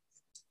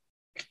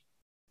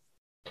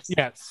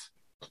 Yes.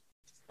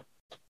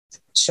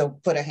 She'll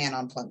put a hand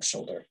on Plunk's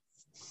shoulder.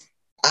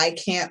 I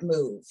can't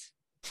move.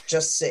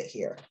 Just sit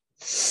here.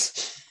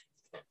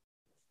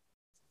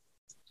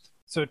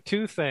 So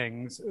two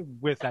things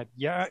with that.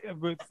 Yeah,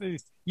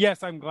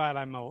 yes, I'm glad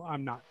I'm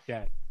not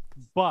dead,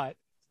 but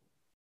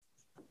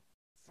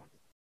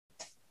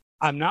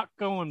I'm not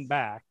going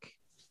back,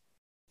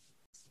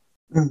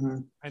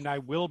 and I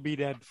will be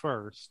dead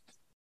first,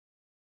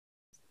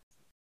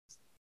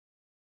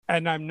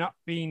 and I'm not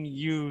being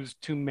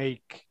used to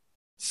make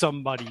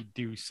somebody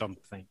do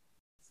something.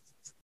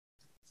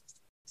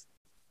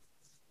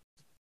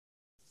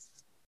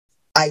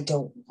 I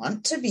don't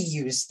want to be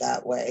used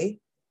that way.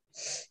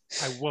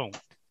 I won't.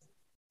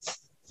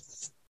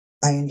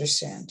 I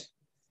understand.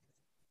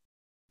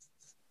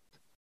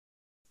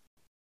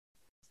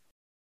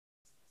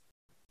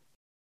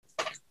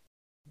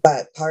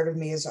 But part of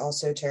me is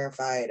also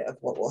terrified of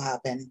what will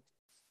happen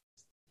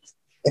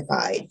if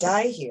I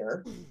die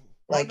here.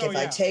 If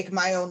I take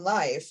my own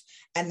life,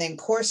 and then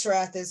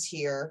Corserath is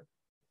here,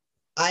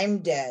 I'm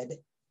dead,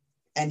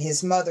 and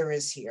his mother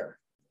is here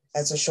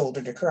as a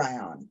shoulder to cry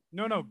on.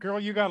 No, girl,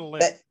 you gotta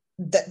live.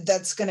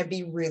 That's going to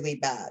be really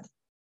bad.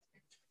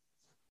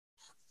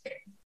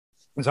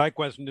 Side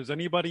question, does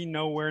anybody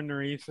know where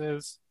Nerys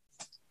is?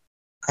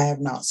 I have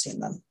not seen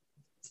them.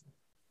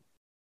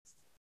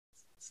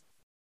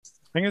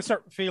 I'm going to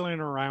start feeling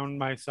around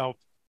myself.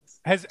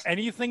 Has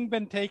anything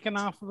been taken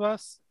off of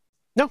us?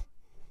 No.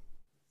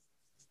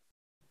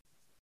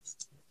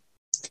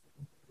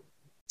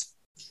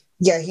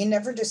 Yeah, he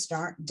never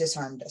disarmed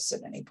us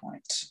at any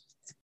point.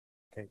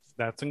 Okay,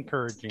 that's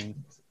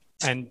encouraging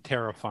and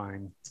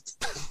terrifying.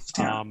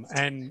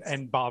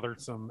 And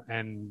bothersome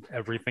and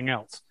everything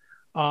else.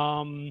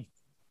 Yeah,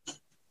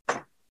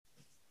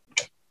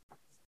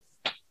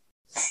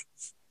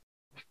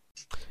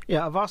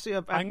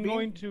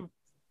 Avasia.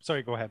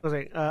 Sorry, go ahead.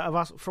 Okay,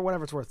 Avasia, for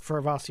whatever it's worth,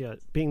 for Avasia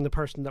being the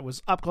person that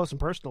was up close and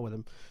personal with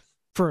him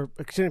for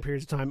extended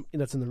periods of time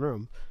that's in the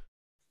room,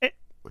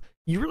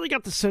 you really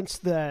got the sense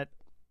that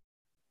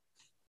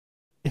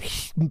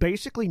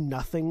basically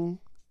nothing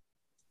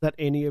that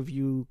any of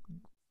you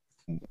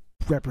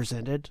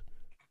represented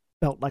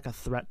felt like a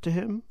threat to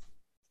him.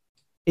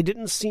 It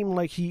didn't seem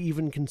like he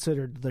even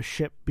considered the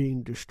ship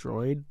being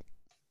destroyed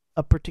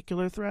a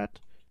particular threat,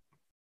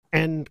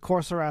 and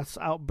Corsorath's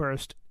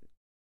outburst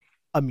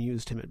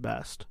amused him at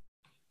best.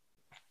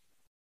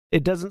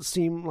 It doesn't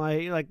seem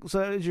like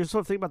so. As you're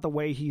sort of thinking about the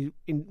way you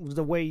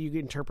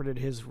interpreted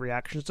his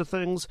reactions to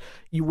things,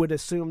 you would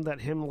assume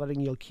that him letting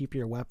you keep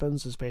your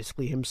weapons is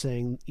basically him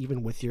saying,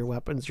 even with your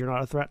weapons, you're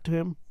not a threat to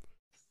him.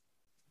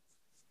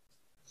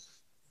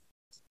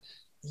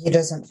 He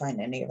doesn't find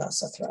any of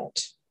us a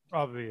threat.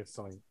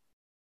 Obviously.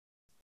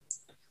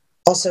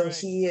 Also, Right.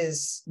 He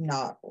is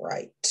not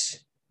right.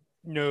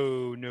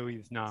 No,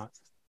 he's not.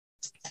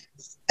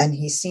 And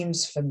he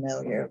seems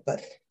familiar,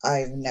 but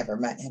I've never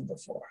met him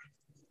before.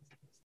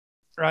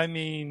 I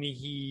mean,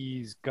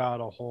 he's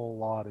got a whole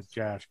lot of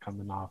Jash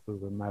coming off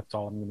of him. That's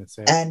all I'm going to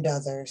say. And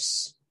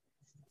others.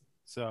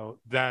 So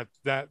that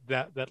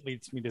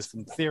leads me to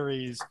some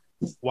theories,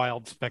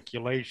 wild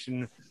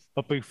speculation.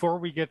 But before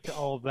we get to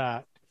all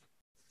that,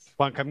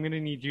 Plunk, I'm going to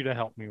need you to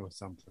help me with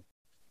something.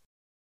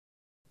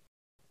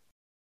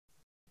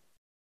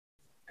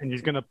 And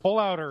he's going to pull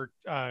out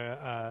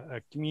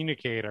a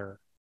communicator.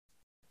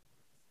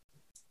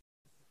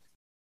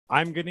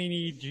 I'm going to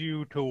need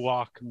you to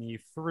walk me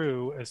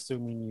through,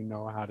 assuming you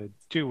know how to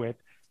do it.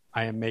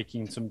 I am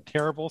making some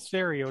terrible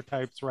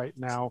stereotypes right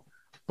now,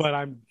 but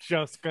I'm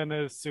just going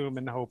to assume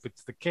and hope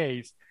it's the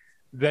case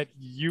that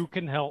you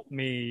can help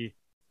me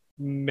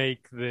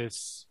make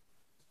this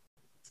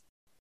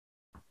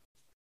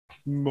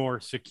more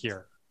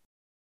secure.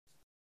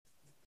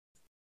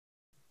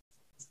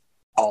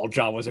 All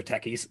Jawas are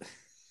techies.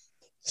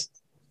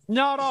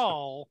 Not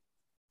all,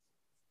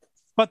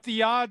 but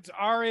the odds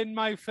are in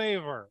my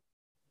favor,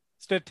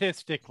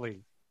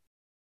 statistically.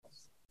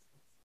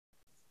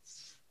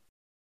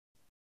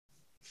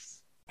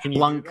 Can you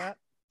Plunk. do that?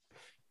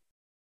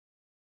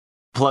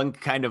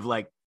 Plunk kind of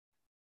like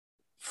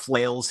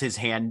flails his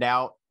hand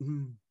out,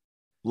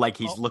 like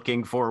he's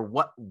looking for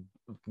what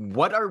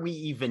are we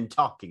even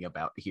talking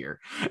about here?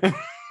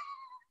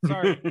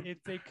 Sorry,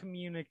 it's a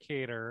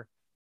communicator.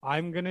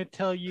 I'm going to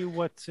tell you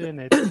what's in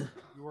it.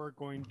 You are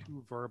going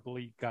to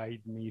verbally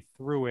guide me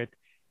through it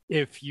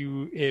if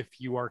you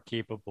are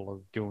capable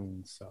of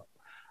doing so.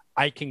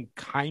 I can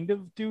kind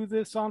of do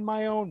this on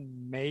my own,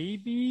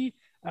 maybe,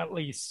 at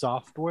least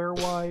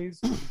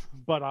software-wise,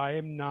 but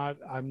I'm not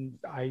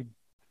a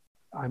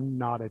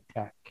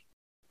tech.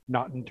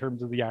 Not in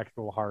terms of the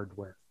actual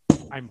hardware.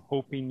 I'm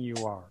hoping you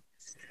are.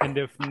 And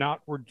if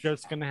not, we're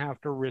just going to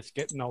have to risk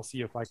it, and I'll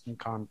see if I can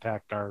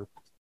contact our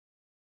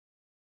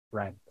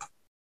friend.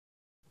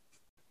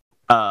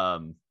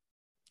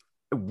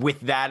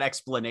 With that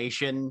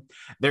explanation,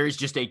 there's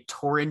just a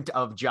torrent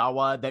of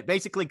Jawa that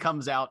basically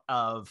comes out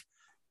of,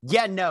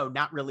 yeah, no,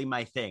 not really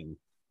my thing.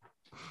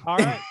 All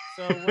right,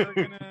 so we're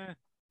gonna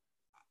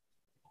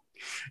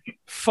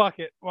fuck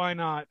it. Why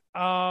not?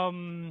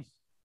 I'll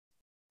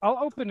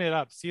open it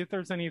up, see if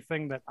there's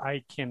anything that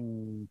I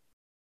can.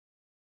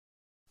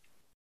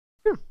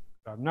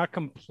 I'm not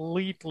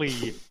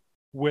completely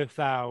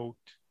without.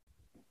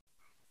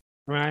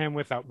 I mean, I am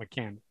without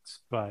mechanics,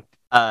 but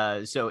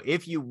so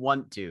if you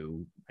want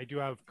to, I do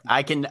have.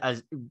 I can.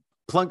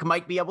 Plunk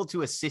might be able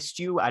to assist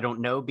you. I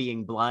don't know,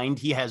 being blind.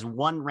 He has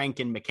 1 rank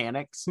in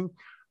mechanics.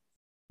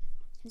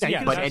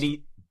 Yeah, but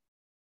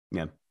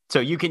yeah. So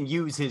you can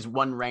use his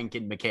 1 rank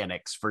in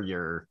mechanics for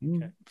your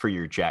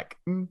check.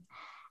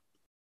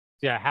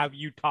 Yeah, have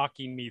you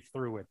talking me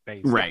through it,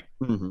 basically. Right.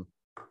 Mm-hmm.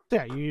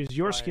 Yeah, you use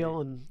your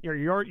skill and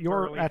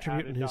your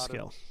attribute and his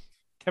skill.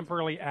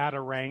 Temporarily add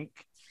a rank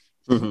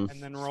Mm-hmm.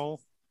 and then roll.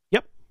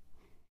 Yep.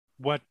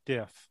 What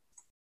diff?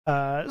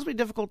 This will be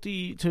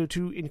difficulty to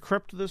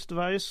encrypt this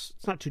device.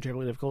 It's not too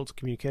terribly difficult. It's a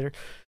communicator.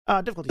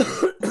 Difficulty.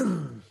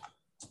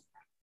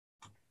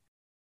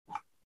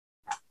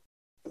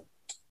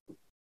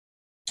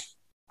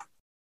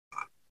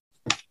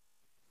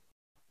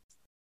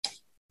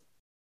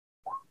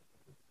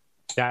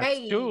 That's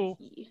Hey. 2.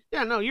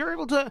 Yeah, no, you're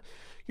able to.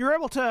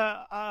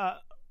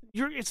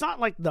 It's not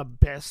like the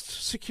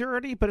best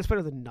security, but it's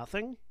better than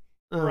nothing.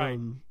 Right.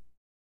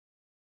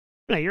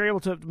 Yeah, you're able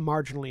to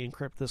marginally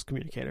encrypt this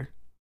communicator.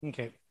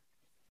 Okay.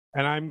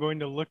 And I'm going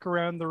to look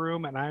around the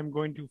room and I'm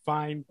going to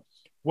find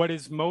what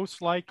is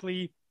most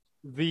likely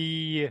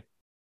the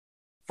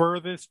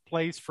furthest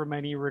place from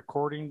any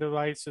recording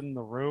device in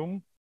the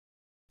room.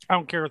 I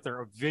don't care if they're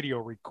a video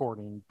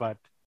recording, but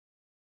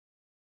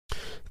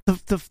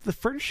The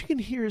furnishing in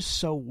here is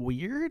so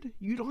weird.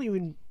 You don't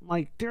even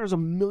there's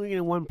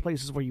 1,000,001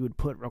 places where you would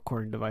put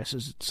recording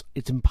devices.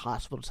 It's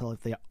impossible to tell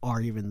if they are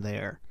even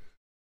there.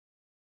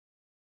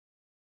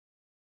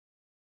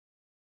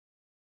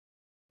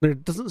 There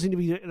doesn't seem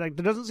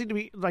to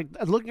be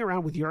looking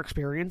around with your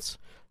experience.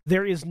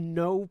 There is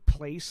no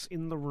place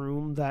in the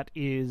room that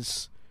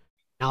is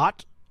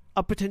not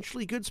a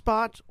potentially good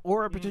spot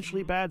or a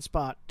potentially bad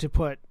spot to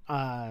put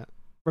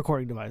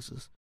recording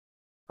devices.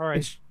 all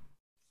right.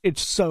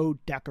 It's so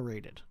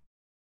decorated.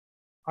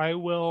 I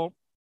will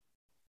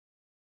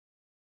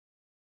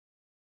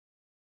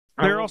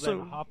I They're will also-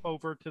 then hop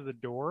over to the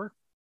door.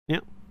 Yeah.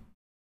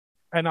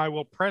 And I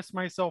will press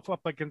myself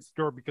up against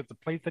the door because the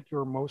place that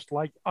you're most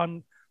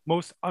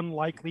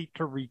unlikely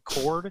to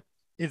record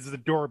is the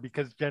door,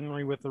 because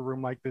generally with a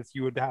room like this,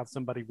 you would have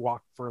somebody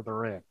walk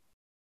further in.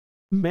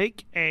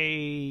 Make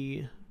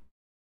a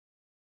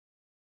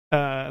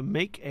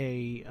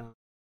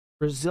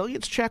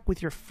resilience check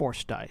with your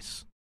force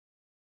dice.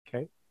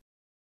 Okay.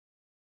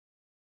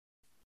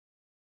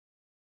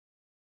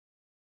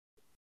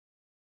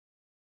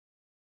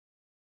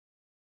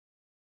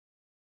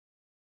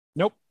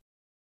 Nope.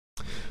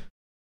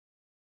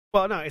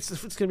 Well, no, it's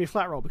going to be a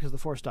flat roll because of the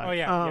force die. Oh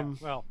yeah.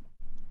 Well,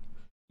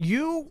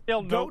 you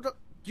Still go nope. to,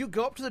 you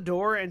go up to the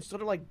door and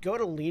sort of like go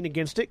to lean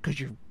against it because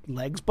your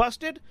leg's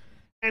busted,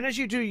 and as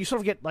you do, you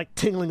sort of get like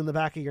tingling in the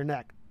back of your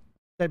neck.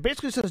 That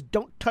basically says,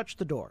 "Don't touch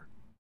the door."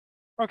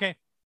 okay.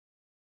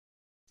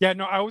 Yeah,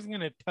 no, I wasn't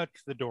gonna touch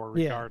the door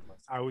Yeah.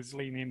 regardless. I was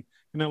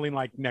gonna lean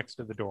like next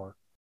to the door.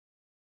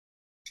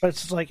 But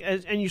it's like,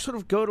 and you sort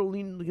of go to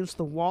lean against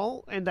the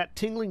wall, and that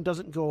tingling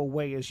doesn't go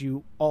away as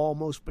you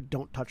almost but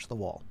don't touch the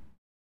wall.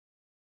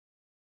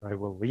 I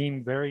will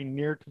lean very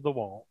near to the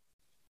wall,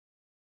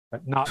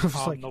 but not It's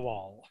on like- the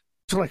wall.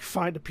 So like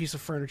find a piece of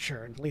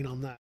furniture and lean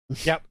on that.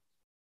 Yep.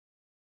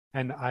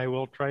 And I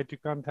will try to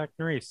contact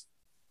Nerys.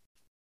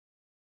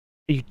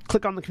 You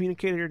click on the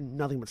communicator,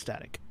 nothing but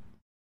static.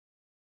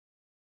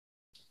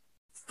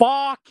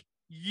 Fuck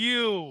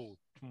you!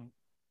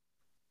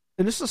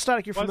 And this is a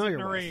static you're Wasn't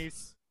familiar with.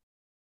 Nerys.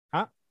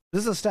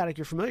 This is a static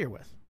you're familiar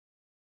with.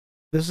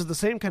 This is the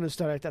same kind of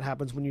static that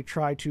happens when you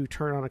try to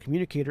turn on a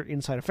communicator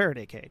inside a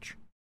Faraday cage.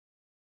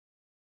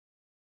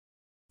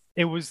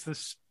 It was the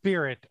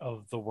spirit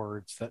of the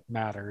words that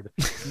mattered,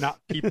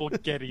 not people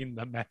getting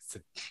the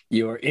message.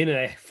 You're in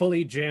a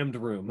fully jammed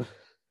room.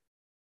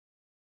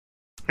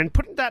 And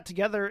putting that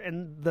together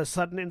and the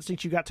sudden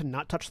instinct you got to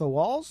not touch the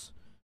walls,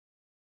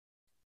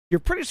 you're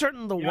pretty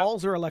certain the Yep.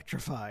 walls are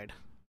electrified.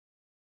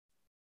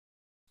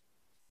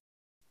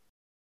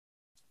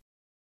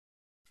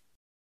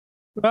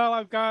 Well,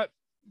 I've got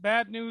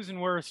bad news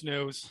and worse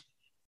news.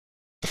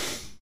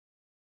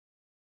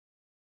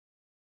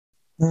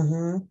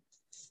 Mm-hmm.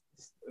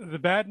 The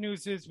bad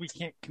news is we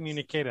can't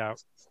communicate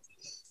out.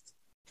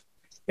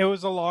 It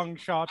was a long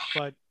shot,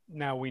 but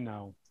now we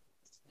know.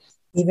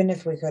 Even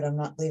if we could, I'm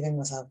not leaving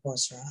without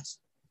Boisserat.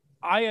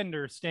 I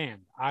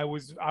understand. I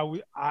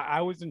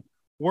wasn't.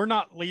 We're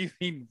not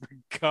leaving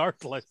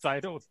regardless, I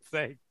don't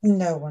think.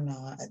 No, we're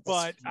not. at this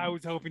But point. I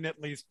was hoping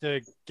at least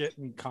to get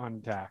in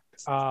contact.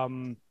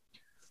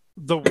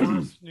 The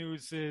worst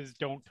news is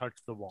don't touch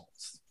the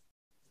walls.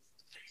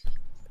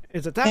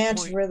 It's at that Can't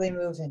point. really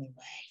move anyway.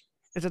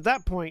 It's at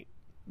that point.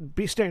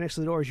 Be standing next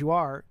to the door as you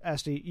are,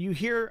 Esti. You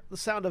hear the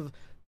sound of,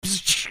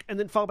 and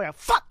then followed by a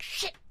fuck,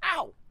 shit,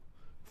 ow,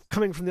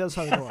 coming from the other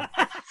side of the door.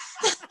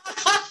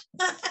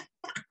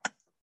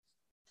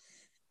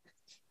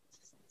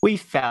 We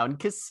found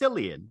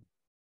Cassilian.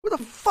 Who the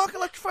fuck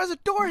electrifies a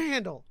door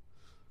handle?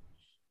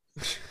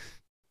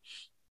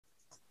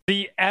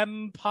 The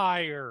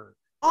Empire.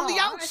 On the Oh, I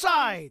thought-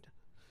 outside!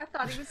 I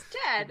thought he was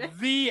dead.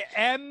 The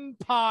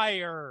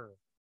Empire.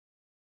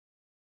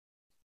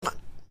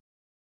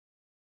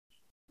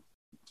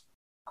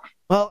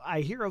 Well,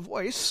 I hear a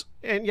voice,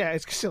 and yeah,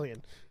 it's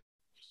Cassilian.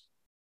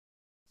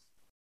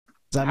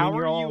 Does that How mean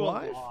you're are all you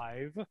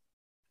alive?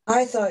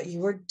 I thought you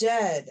were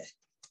dead.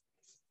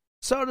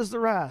 So does the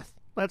Wrath.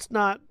 Let's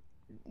not...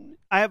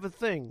 I have a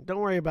thing. Don't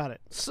worry about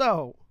it.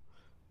 So...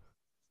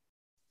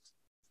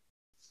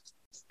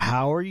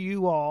 How are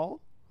you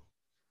all?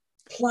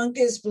 Plunk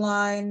is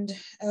blind.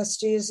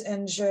 Esty is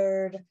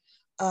injured.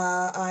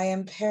 I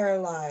am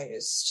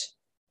paralyzed.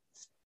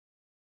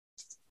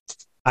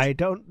 I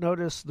don't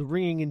notice the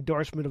ringing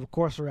endorsement of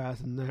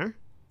Corserath in there.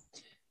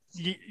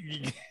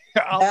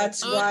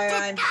 That's why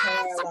I'm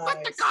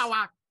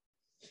paralyzed.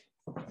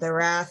 The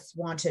Wrath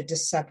wanted to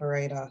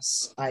separate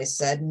us. I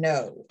said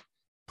no.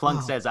 Plunk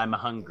Wow. says I'm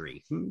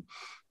hungry.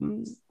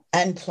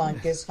 And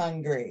Plunk is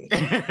hungry.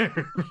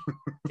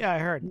 Yeah, I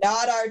heard.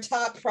 Not our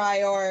top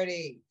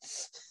priority.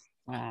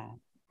 And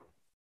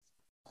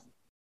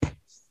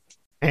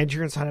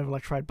you're inside of an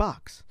electrified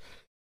box.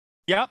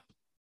 Yep.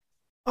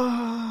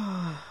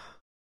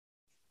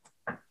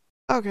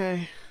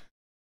 Okay.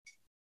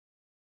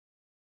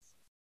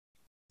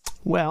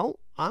 Well,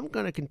 I'm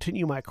going to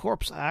continue my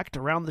corpse act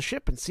around the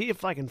ship and see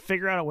if I can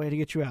figure out a way to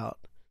get you out.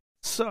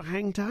 So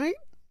hang tight.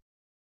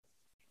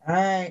 All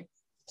right.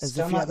 As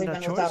Still if you not had that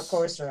leaving without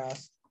choice.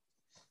 Corserath.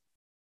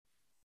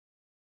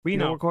 We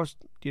know. Do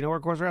you know where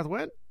Corserath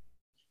went?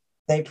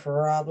 They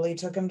probably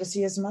took him to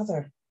see his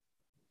mother.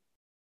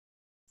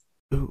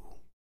 Ooh.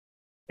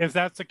 If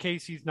that's the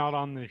case, he's not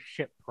on the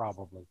ship,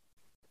 probably.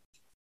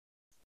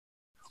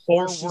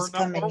 Or she's we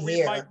coming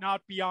might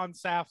not be on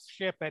Saf's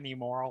ship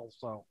anymore.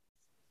 Also,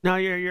 No,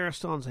 you're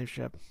still on safe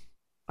ship.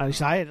 At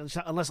least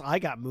unless I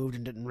got moved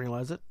and didn't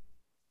realize it.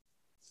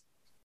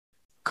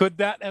 could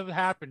that have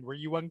happened? Were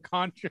you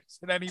unconscious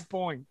at any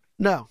point?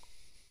 No.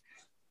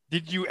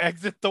 Did you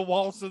exit the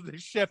walls of the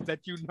ship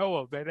that you know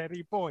of at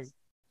any point?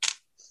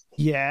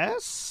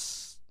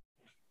 Yes.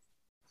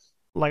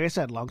 Like I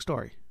said, long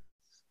story.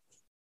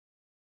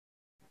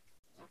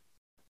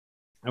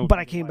 But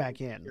I came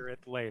back in. Hear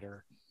it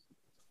later.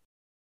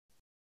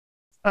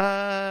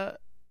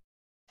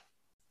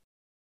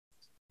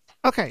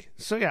 Okay,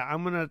 so yeah,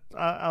 I'm gonna.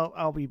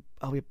 I'll be back.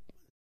 I'll be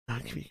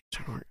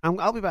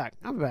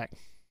back.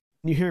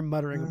 You hear him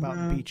muttering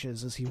about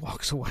beaches as he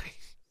walks away.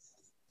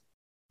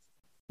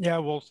 Yeah,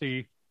 we'll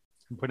see.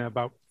 I'm putting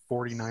about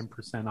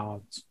 49%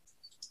 odds.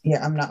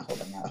 Yeah, I'm not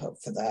holding out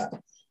hope for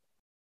that.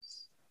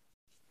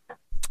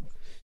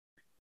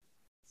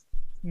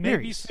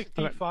 Maybe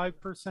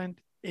 65%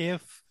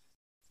 if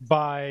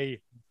by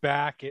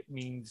back it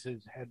means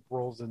his head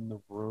rolls in the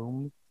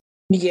room.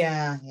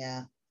 Yeah.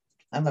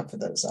 I'm up for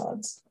those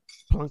odds.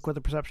 Plunk with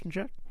a perception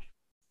check.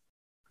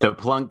 The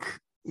Plunk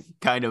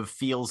kind of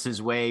feels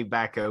his way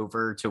back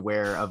over to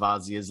where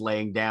Avazi is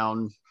laying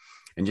down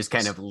and just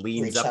kind of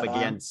leans up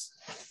against.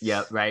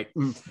 Yeah, right.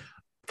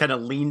 Kind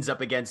of leans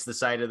up against the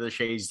side of the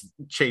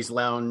chaise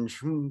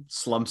lounge,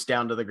 slumps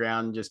down to the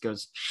ground, just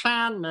goes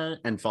Shana,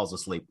 and falls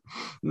asleep.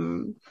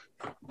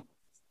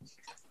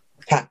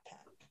 Pat.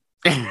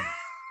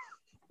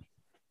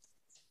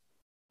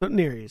 But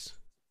Nereis.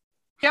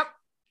 Yep.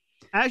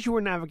 As you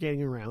were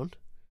navigating around,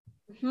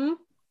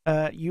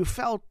 you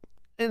felt,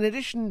 in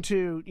addition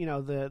to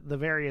the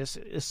various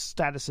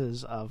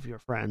statuses of your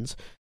friends,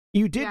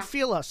 you did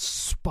feel a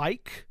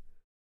spike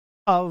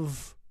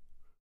of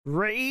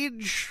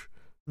rage,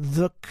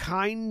 the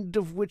kind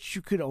of which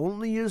you could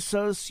only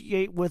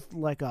associate with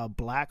like a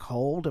black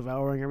hole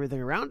devouring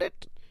everything around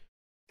it.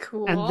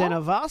 Cool. And then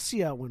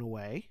Avasia went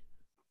away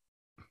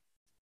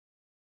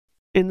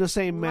in the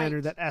same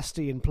manner that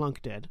Esty and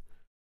Plunk did.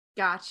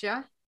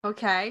 Gotcha.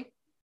 Okay.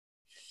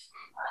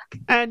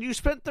 And you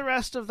spent the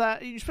rest of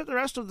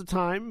the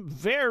time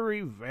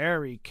very,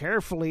 very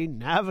carefully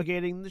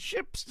navigating the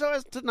ship so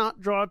as to not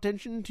draw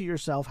attention to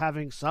yourself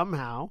having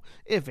somehow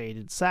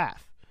evaded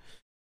Saf.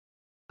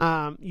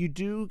 You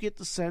do get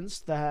the sense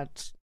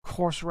that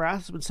Corserath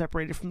has been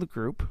separated from the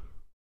group.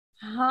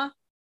 Uh-huh.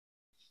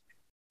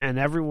 And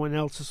everyone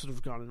else has sort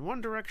of gone in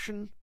one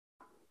direction.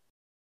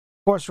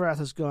 Corserath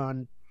has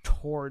gone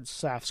towards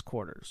Saf's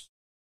quarters.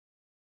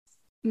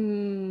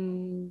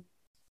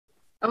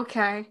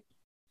 Okay.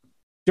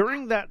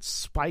 During that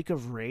spike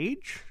of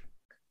rage,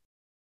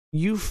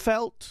 you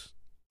felt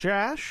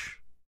Jash,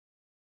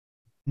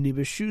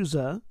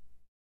 Nibishuza,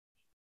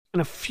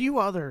 and a few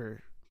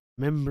other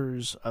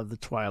members of the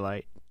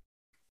Twilight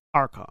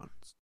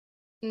Archons.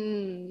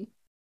 I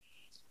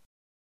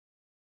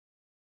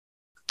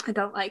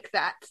don't like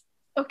that.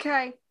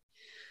 Okay.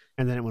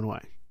 And then it went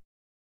away.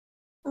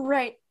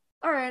 Right.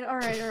 All right.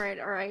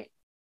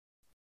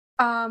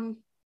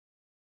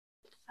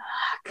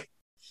 Fuck.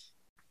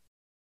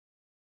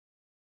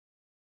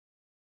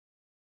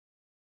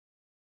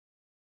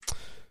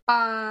 No,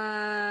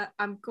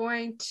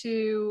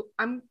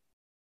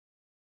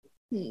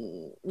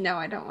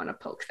 I don't want to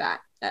poke that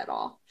at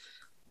all.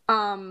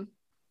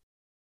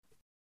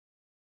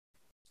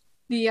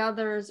 The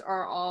others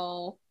are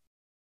all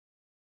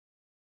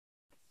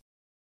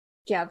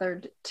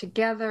gathered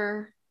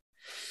together.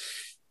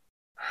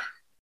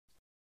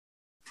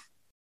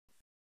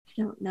 I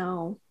don't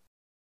know.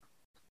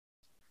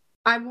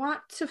 I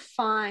want to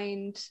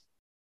find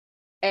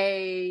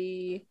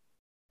another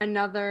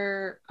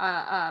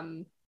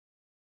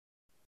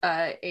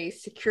a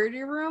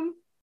security room,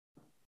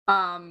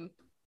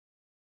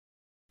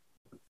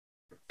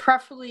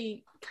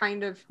 preferably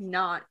kind of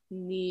not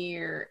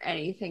near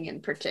anything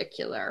in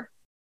particular.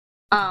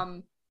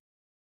 I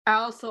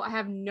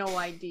have no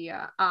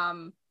idea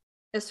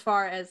as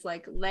far as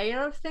like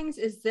layout of things.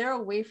 Is there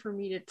a way for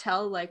me to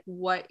tell like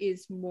what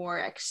is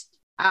more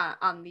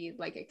on the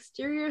like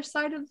exterior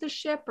side of the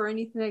ship or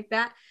anything like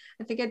that?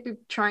 I think I'd be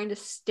trying to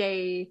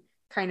stay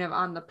kind of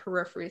on the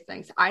periphery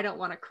things. I don't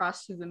want to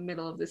cross through the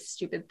middle of this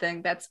stupid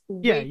thing. That's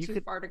way too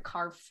far to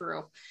carve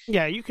through.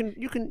 Yeah, you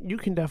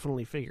can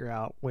definitely figure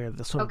out where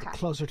the sort of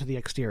closer to the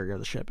exterior of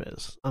the ship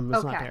is.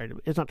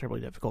 It's not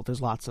terribly difficult.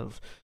 There's lots of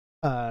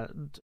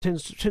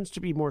tends to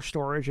be more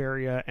storage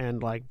area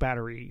and like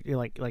battery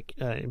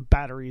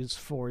batteries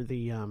for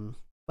the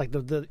like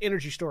the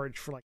energy storage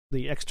for like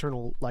the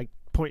external like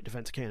point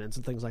defense cannons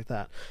and things like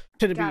that.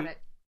 Tend to be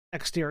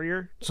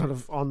exterior, sort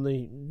of on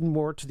the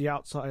more to the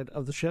outside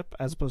of the ship,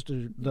 as opposed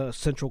to the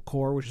central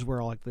core, which is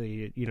where all like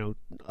the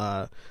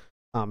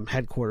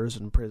headquarters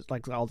and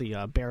like all the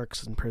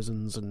barracks and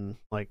prisons and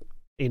like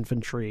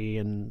infantry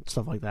and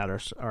stuff like that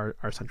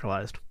are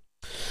centralized.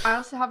 I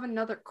also have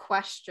another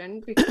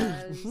question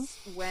because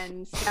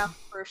when Saf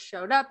first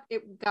showed up,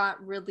 it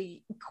got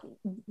really,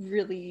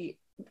 really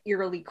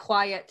eerily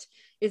quiet.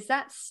 Is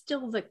that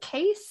still the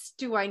case?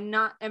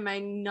 Am I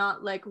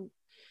not like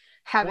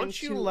having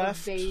to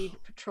evade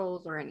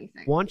patrols or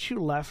anything? Once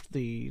you left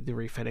the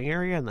refitting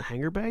area and the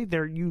hangar bay,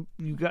 there you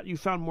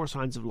found more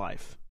signs of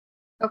life.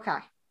 Okay.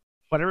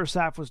 Whatever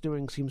Saf was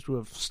doing seems to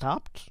have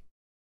stopped.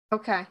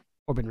 Okay.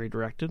 Or been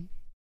redirected.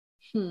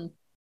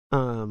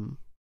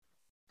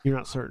 You're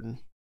not certain.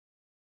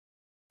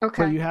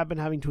 Okay. So you have been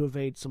having to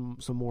evade some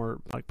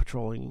more like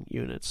patrolling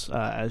units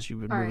as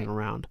you've been moving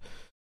around.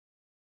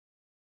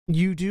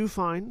 You do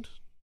find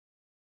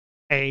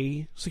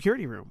a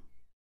security room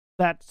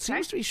that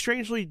seems to be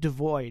strangely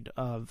devoid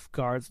of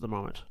guards at the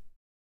moment.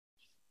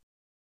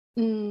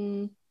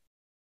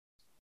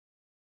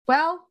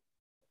 Well,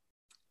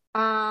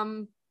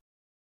 I'm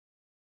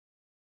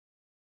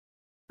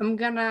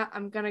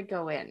gonna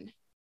go in.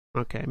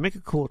 Okay, make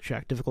a cool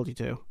check, difficulty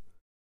 2.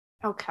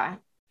 Okay.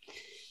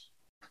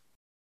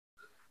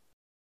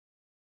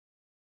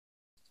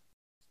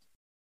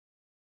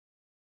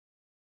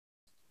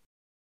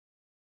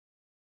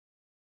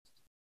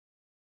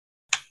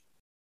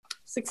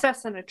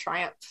 Success and a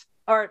triumph.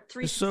 Or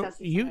 3 successes.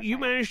 So you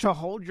managed to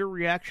hold your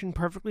reaction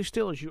perfectly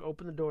still as you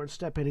open the door and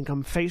step in and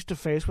come face to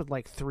face with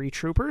like 3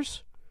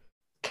 troopers.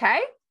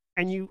 Okay.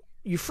 And you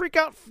freak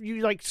out.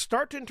 You like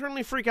start to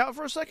internally freak out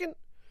for a second,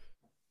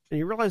 and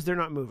you realize they're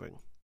not moving.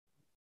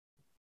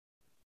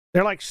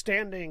 They're like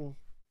standing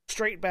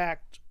straight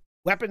back,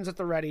 weapons at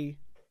the ready,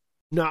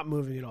 not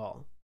moving at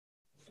all.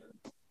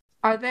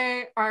 Are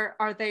they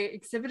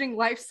exhibiting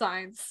life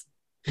signs?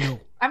 No.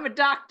 I'm a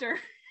doctor.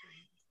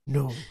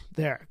 No,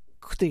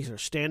 these are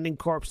standing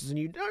corpses, and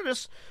you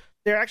notice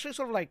they're actually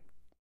sort of like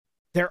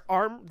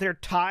they're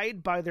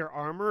tied by their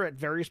armor at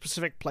very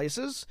specific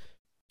places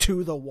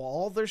to the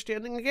wall they're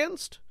standing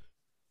against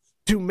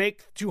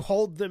to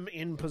hold them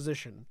in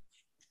position.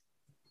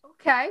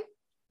 Okay.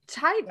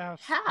 Tied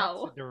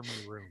how?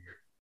 Taxidermy room.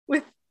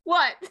 With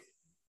what?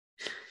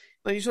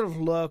 And you sort of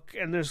look,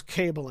 and there's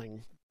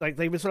cabling. Like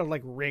they've been sort of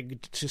like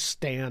rigged to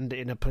stand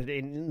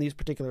in these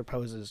particular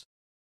poses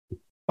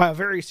by a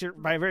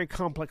very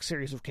complex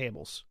series of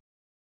cables.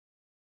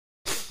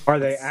 Are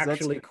they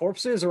actually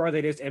corpses, or are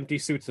they just empty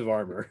suits of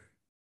armor?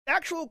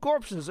 Actual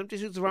corpses. Empty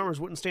suits of armor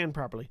wouldn't stand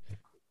properly.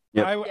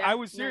 Yep. I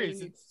was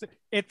serious.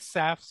 It's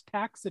Saf's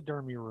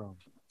taxidermy room.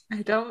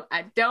 I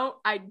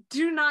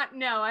do not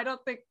know. I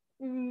don't think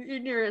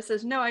Eurus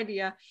has no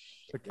idea.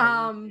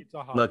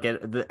 Look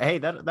hey,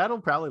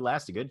 that'll probably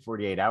last a good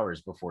 48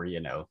 hours before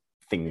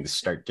things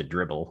start to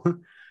dribble.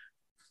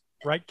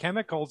 Right,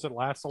 chemicals, it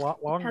lasts a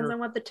lot longer. Depends on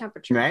what the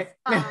temperature right?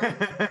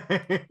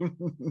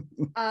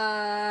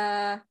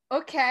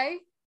 Okay.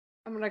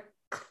 I'm gonna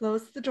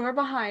close the door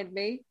behind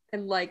me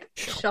and like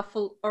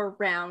shuffle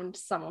around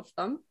some of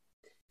them.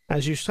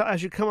 As you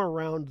come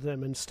around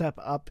them and step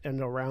up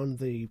and around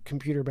the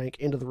computer bank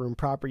into the room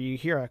proper, you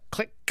hear a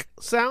click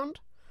sound.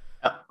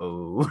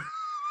 Uh-oh.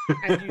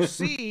 And you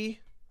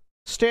see,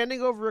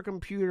 standing over a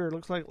computer,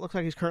 looks like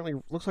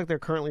they're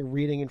currently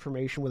reading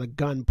information with a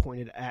gun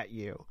pointed at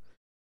you.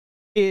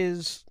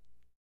 Is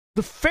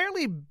a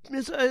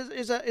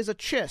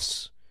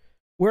chiss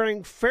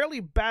wearing fairly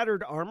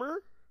battered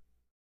armor,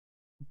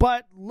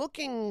 but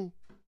looking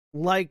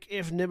like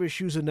if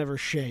Nibishu's had never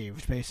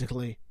shaved,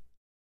 basically.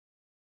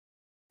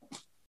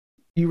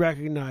 You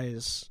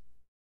recognize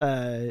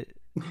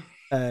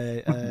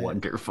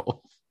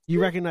wonderful. You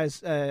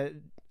recognize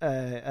Jinimaizo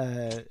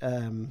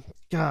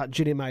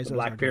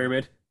Black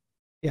Pyramid.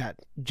 Yeah,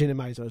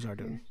 Jinimaizo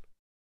Zardun.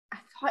 I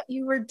thought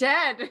you were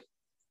dead.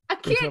 I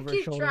can't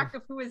keep track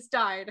of who has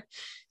died.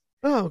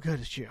 Oh,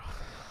 good, it's you.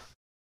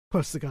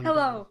 Puts the gun.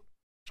 Hello.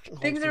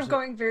 Things are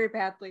going very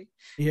badly.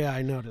 Yeah,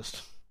 I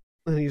noticed.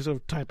 And he's sort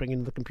of typing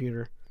into the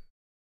computer.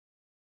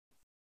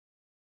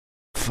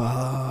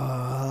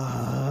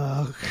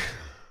 Fuck.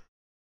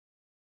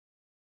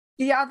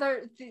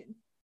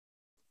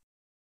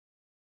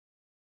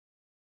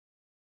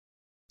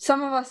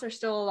 Some of us are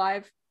still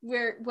alive.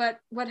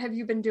 What have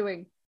you been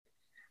doing?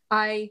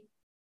 Saf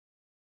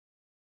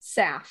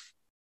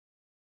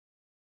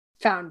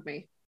found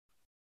me.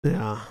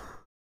 Yeah.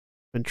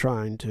 Been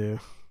trying to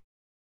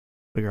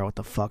figure out what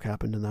the fuck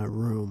happened in that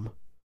room.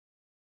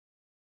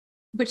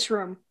 Which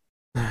room?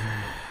 The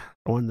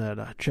one that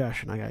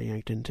Chesh and I got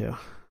yanked into.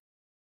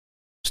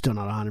 Still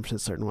not 100%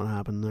 certain what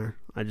happened there.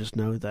 I just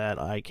know that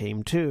I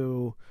came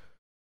to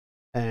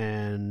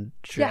and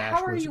Chesh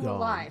how are was you gone.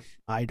 alive?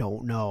 I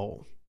don't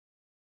know.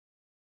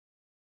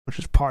 Which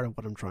is part of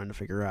what I'm trying to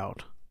figure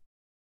out.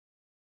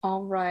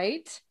 All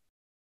right.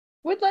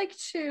 Would like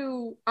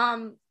to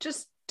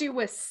just do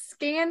a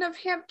scan of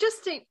him.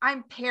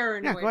 I'm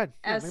paranoid. Yeah, go ahead.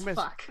 As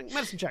fuck.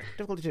 Medicine check.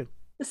 Difficulty 2.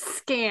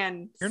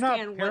 Scan. You're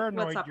scan not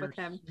paranoid. What's up you're with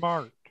him?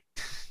 Smart.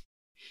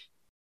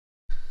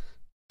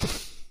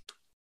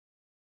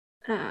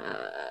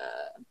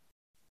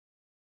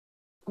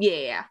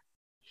 Yeah.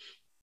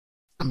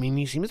 I mean,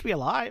 he seems to be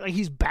alive. Like,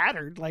 he's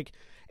battered. Like,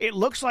 it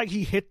looks like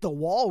he hit the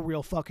wall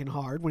real fucking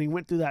hard when he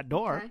went through that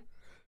door.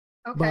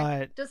 Okay.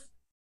 But Does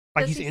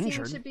he's he seem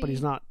injured, to be... but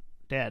he's not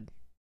dead.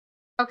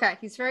 Okay,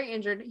 he's very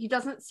injured. He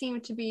doesn't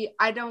seem to be...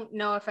 I don't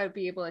know if I'd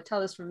be able to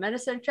tell this from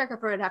medicine check,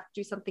 or I'd have to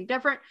do something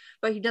different,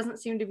 but he doesn't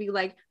seem to be,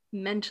 like,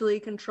 mentally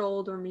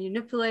controlled or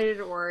manipulated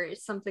or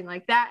something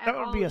like that. That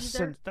would be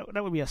sense.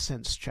 That would be a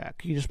sense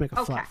check. You just make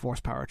a flat force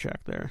power check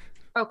there.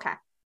 Okay.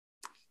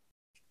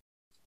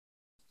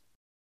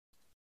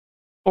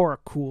 Or a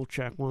cool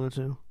check, one or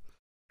two.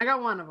 I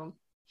got one of them.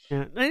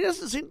 Yeah, there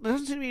doesn't seem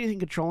to be anything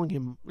controlling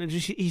him.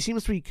 He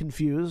seems to be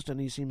confused, and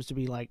he seems to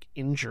be like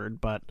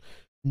injured, but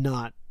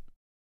not.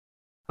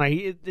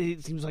 Like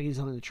it seems like he's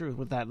telling the truth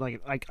with that.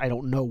 Like I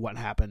don't know what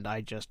happened.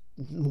 I just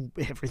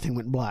everything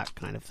went black,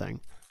 kind of thing.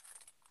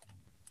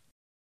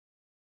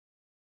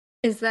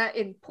 Is that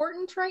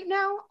important right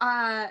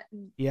now?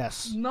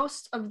 Yes.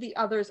 Most of the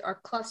others are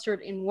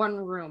clustered in one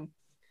room.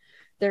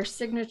 Their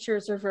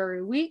signatures are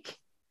very weak.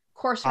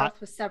 Corsair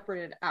was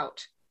separated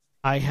out.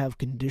 I have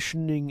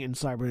conditioning and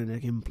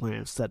cybernetic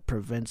implants that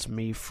prevents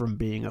me from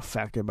being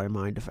affected by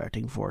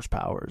mind-affecting force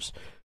powers.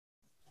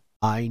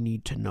 I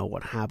need to know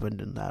what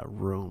happened in that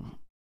room.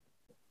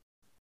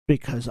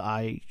 Because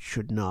I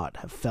should not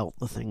have felt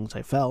the things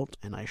I felt,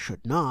 and I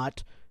should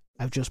not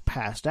have just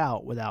passed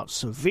out without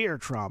severe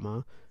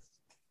trauma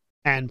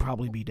and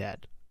probably be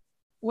dead.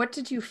 What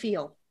did you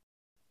feel?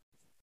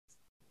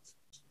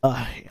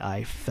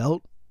 I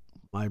felt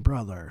my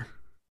brother.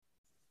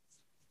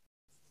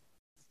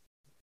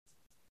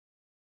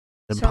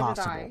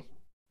 Impossible. So did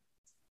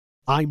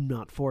I'm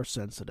not force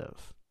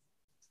sensitive.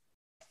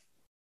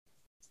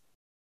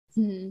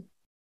 You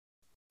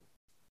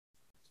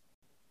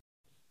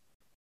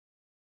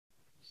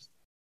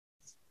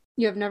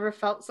have never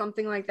felt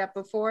something like that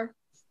before?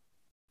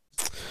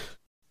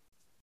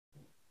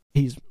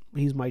 He's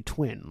my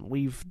twin.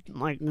 We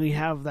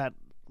have that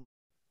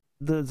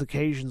those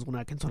occasions when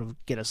I can sort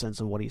of get a sense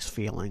of what he's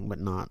feeling, but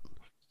not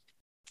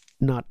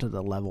to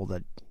the level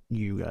that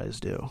you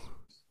guys do.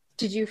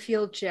 Did you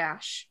feel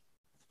Jash?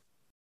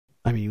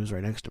 I mean, he was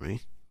right next to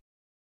me.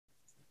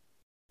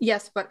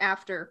 Yes, but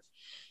after.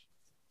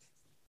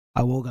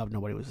 I woke up,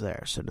 nobody was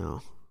there, so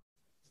no.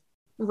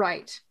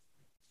 Right.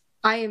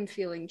 I am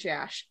feeling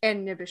Jash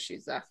and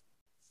Nibishuza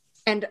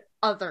and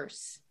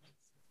others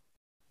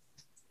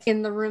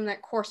in the room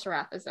that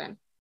Corsair is in.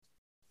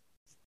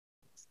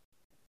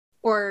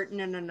 Or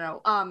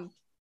no.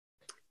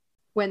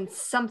 When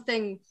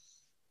something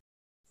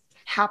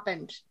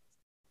happened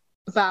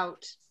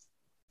about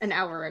an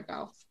hour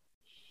ago.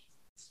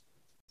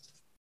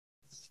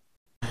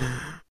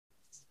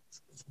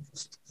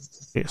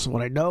 Yeah, so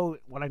what I know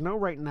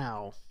right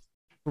now,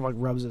 like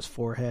rubs his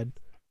forehead.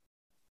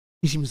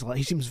 He seems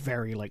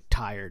very like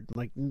tired,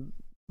 like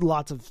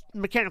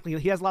mechanically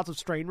he has lots of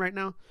strain right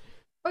now.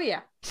 Oh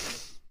yeah.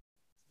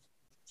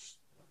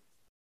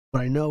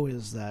 What I know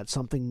is that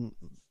something,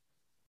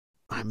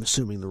 I'm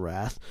assuming the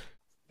Wrath,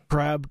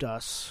 grabbed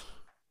us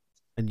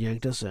and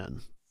yanked us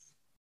in.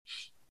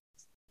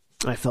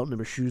 I felt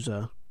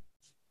Nibishuza.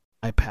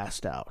 I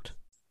passed out.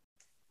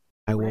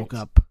 I woke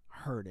up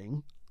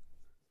hurting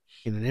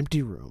in an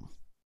empty room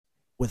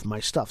with my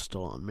stuff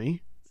still on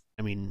me.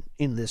 I mean,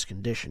 in this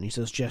condition. He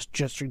says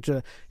gesturing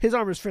to his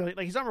armor is fairly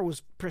his armor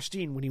was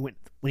pristine when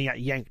he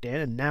got yanked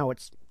in, and now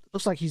it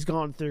looks like he's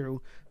gone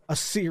through a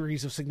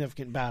series of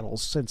significant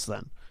battles since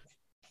then.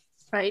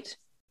 Right.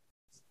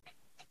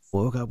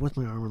 Woke up with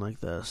my armor like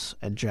this,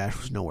 and Jash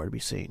was nowhere to be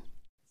seen.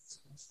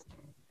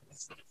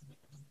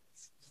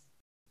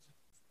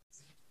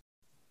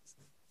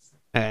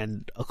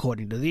 And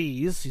according to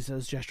these, he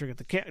says, gesturing at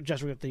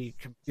the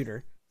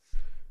computer,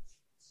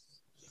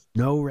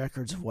 no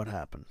records of what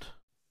happened.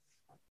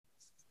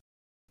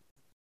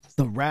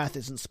 The Wrath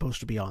isn't supposed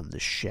to be on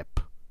this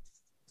ship.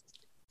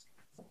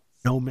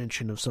 No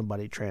mention of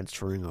somebody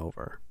transferring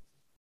over.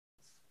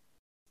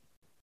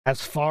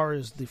 As far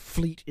as the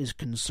fleet is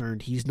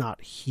concerned, he's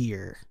not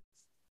here.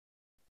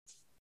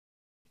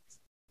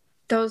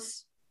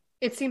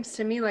 It seems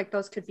to me like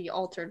those could be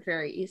altered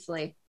very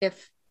easily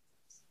if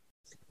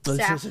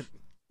staff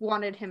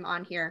wanted him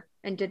on here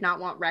and did not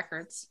want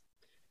records.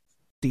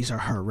 These are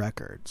her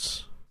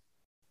records.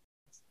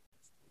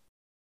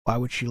 Why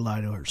would she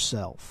lie to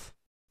herself?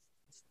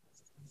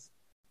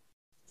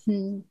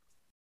 It's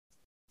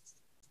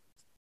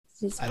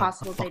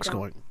possible they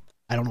don't.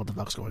 I don't know what the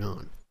fuck's going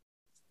on.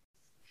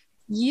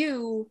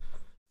 You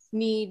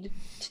need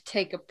to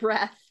take a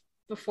breath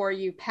before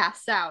you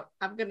pass out.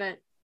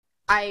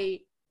 I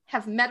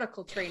have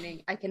medical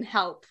training. I can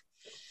help.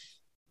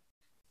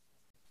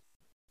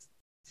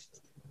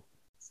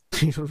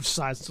 He sort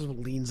of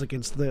leans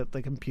against the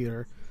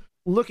computer,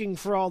 looking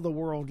for all the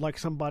world like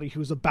somebody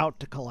who's about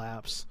to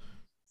collapse.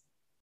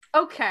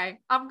 Okay,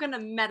 I'm gonna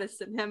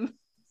medicine him.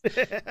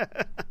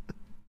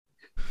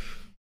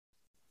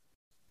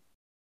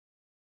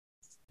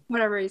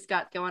 Whatever he's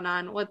got going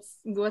on. What's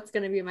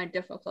gonna be my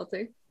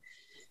difficulty?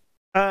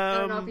 I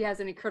don't know if he has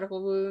any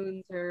critical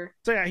wounds or.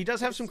 So yeah, he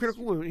does have some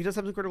critical wounds. He does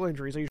have some critical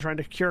injuries. Are you trying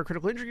to cure a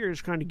critical injury, or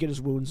just trying to get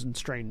his wounds and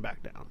strain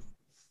back down?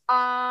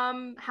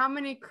 How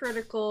many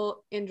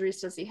critical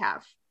injuries does he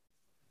have?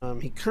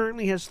 He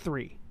currently has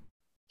 3.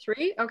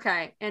 3?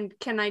 Okay. And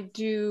can I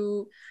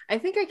do... I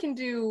think I can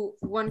do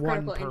one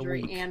critical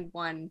injury week. And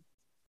one...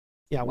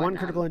 Yeah, one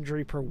critical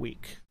injury per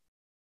week.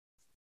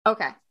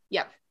 Okay.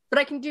 Yep. But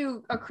I can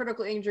do a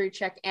critical injury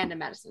check and a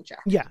medicine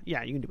check. Yeah, you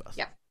can do both.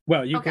 Yeah.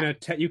 Well, you can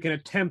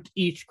attempt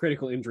each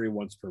critical injury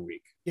once per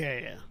week.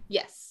 Yeah.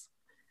 Yes.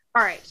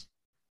 All right.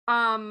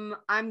 I'm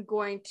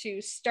going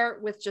to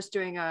start with just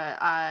doing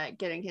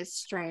getting his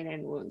strain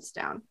and wounds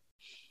down.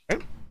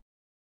 Okay.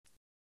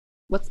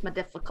 What's my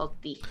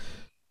difficulty?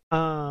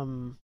 I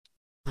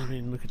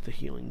mean, look at the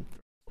healing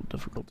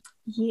difficulty.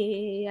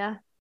 Yeah.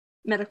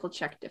 Medical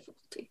check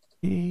difficulty.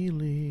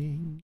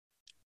 Healing.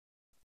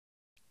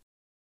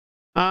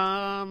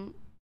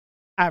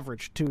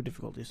 Average 2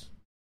 difficulties.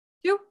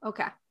 2?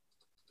 Okay.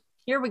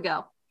 Here we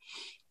go.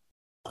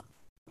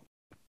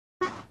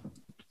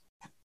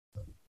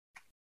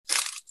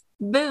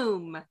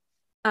 Boom.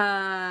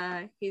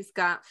 He's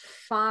got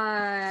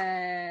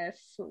 5.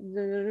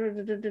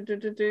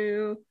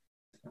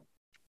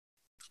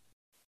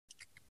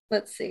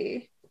 Let's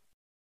see.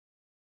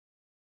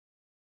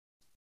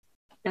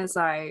 As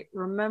I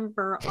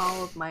remember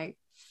all of my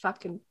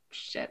fucking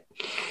shit.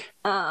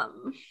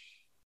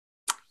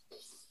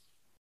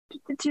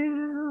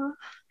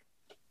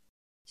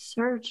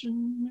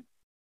 Surgeon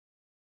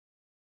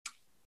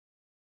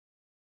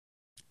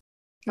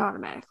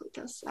automatically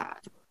does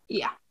that.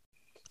 Yeah.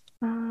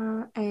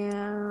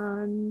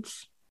 And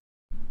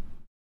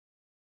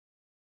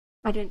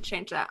I didn't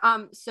change that.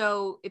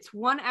 So it's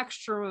 1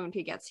 extra wound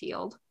he gets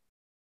healed.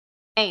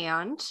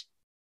 And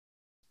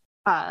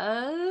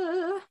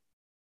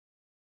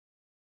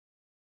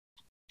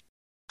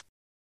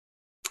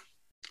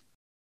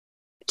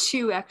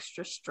 2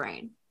 extra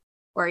strain.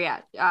 Or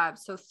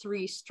so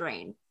 3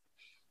 strain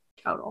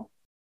total.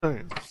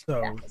 Okay,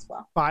 so as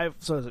well. 5.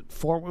 So is it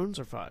 4 wounds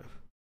or 5?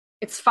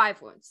 It's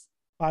 5 wounds.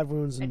 5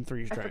 wounds and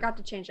 3 strain. I forgot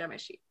to change that on my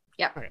sheet.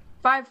 Yep. Okay.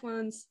 5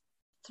 wounds,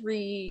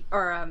 3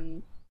 or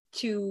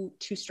 2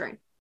 strain.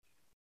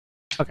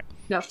 Okay.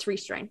 No, 3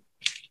 strain.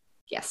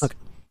 Yes. Okay.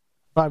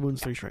 5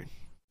 wounds, 3 strain.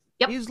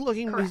 Yep. He's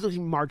looking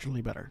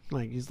marginally better.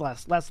 Like he's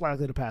less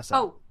likely to pass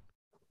out. Oh,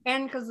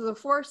 and because of the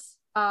force,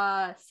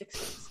 6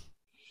 wounds.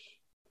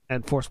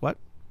 And force what?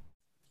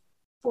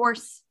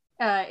 Force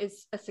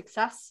is a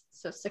success,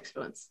 so 6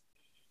 wounds.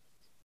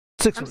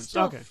 6 wounds.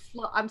 Okay.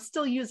 I'm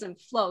still using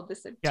flow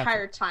this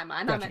entire time.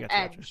 I'm on an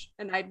edge,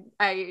 and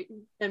I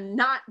am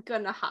not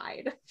gonna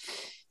hide.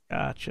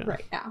 Gotcha.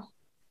 Right now,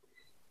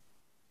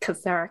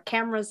 because there are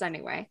cameras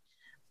anyway.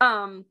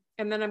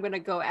 And then I'm gonna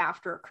go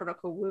after a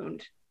critical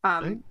wound.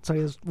 Right. So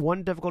he has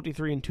 1 difficulty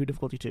 3 and 2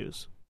 difficulty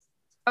 2s.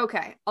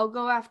 Okay, I'll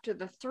go after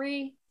the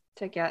 3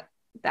 to get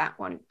that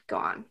one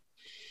gone.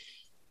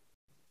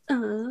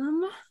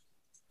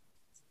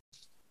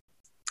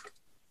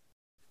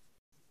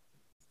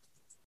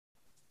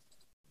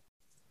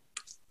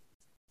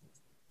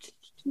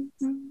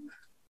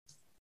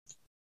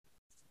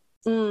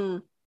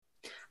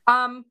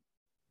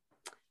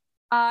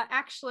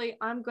 Actually,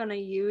 I'm gonna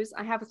use.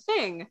 I have a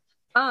thing.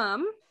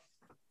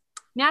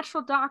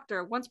 Natural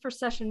Doctor. Once per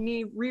session,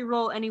 me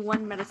re-roll any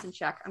 1 medicine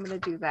check. I'm gonna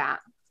do that.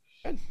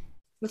 Good.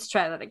 Let's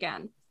try that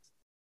again.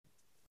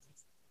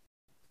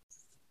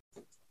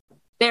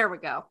 There we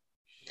go.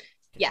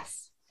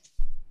 Yes.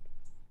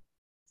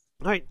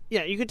 All right.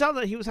 Yeah, you could tell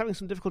that he was having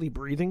some difficulty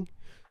breathing.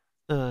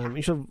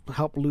 You should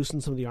help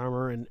loosen some of the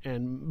armor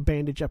and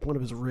bandage up one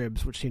of his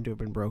ribs, which seemed to have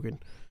been broken.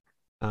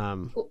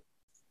 Cool.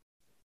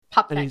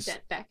 Pop that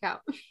dent back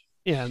out.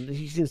 Yeah,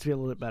 he seems to be a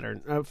little bit better.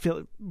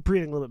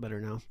 Breathing a little bit better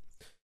now.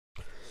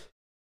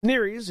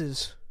 Neres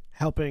is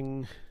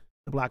helping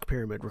the Black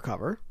Pyramid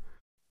recover.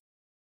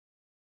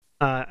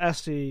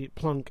 Esty,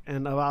 Plunk,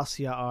 and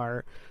Avasia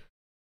are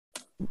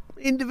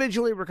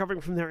individually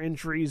recovering from their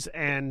injuries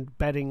and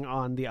betting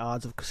on the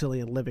odds of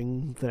Caecilian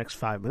living the next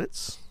 5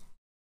 minutes.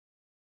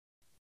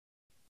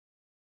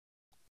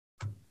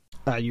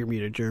 You're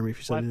muted, Jeremy, if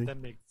you said anything. Let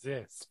them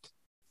exist.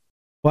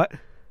 What?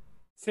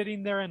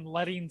 Sitting there and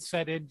letting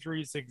said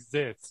injuries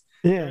exist.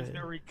 Yeah. There's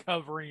no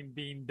recovering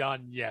being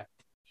done yet.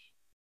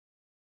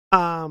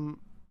 Meanwhile,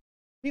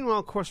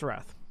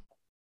 Corserath.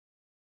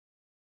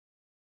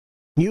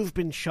 You've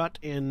been shut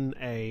in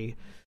a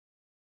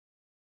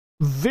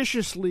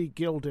viciously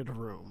gilded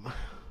room.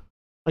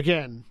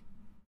 Again,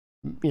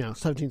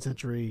 17th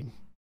century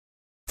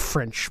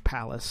French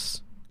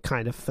palace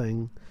kind of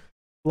thing.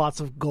 Lots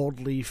of gold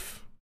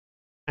leaf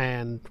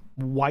and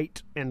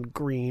white and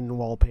green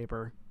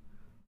wallpaper.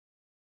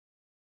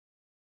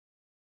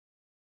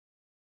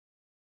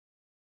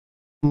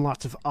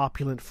 Lots of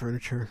opulent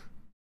furniture.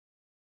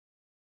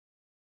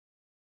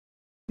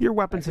 Your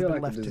weapons have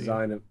been left to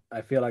you.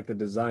 I feel like the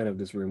design of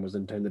this room was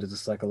intended as a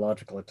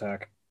psychological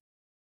attack.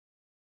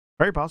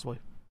 Very possibly.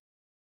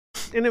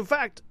 And in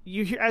fact,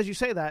 you hear, as you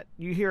say that,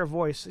 you hear a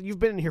voice. You've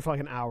been in here for like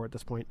an hour at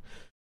this point.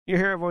 You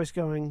hear a voice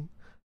going,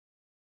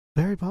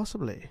 very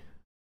possibly.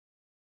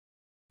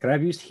 Could I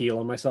have used heal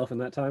on myself in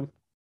that time?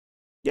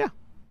 Yeah.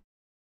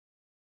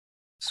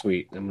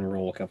 Sweet. I'm going to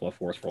roll a couple of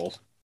force rolls.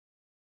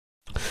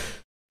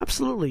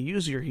 Absolutely.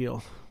 Use your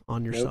heal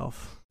on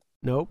yourself.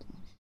 Nope.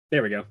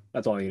 There we go.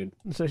 That's all I needed.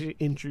 So you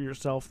injure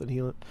yourself, then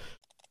heal it.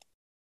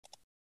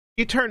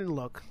 You turn and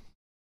look.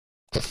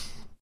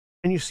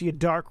 And you see a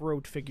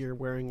dark-robed figure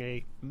wearing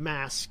a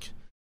mask.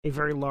 A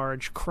very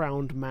large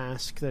crowned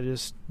mask that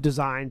is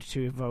designed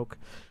to evoke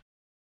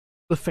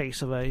the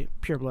face of a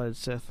pure-blooded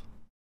Sith.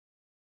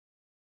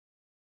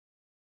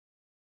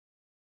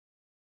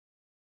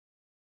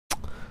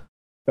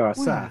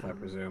 Seth, I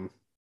presume.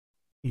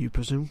 You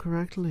presume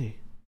correctly.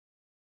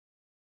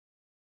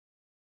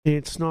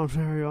 It's not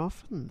very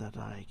often that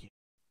I get...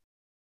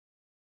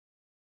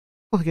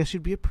 Well, I guess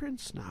you'd be a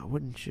prince now,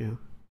 wouldn't you?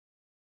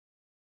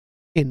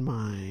 In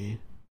my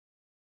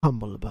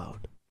humble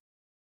abode.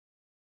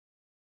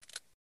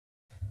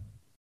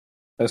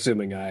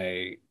 Assuming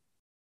I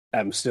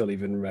am still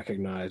even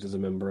recognized as a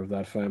member of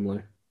that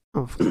family.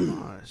 Of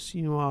course,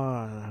 you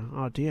are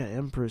our dear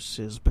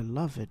Empress's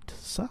beloved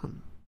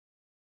son.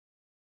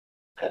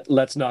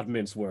 Let's not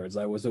mince words.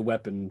 I was a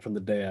weapon from the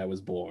day I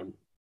was born.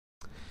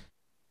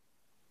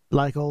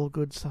 Like all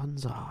good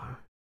sons are.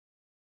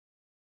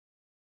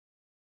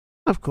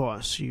 Of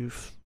course,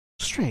 you've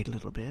strayed a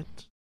little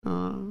bit.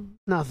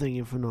 Nothing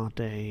if we're not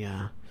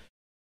a,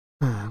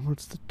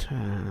 what's the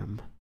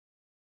term?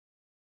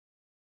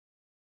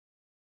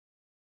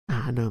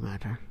 No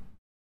matter.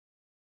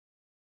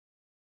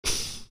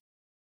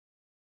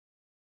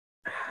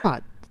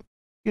 But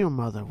your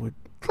mother would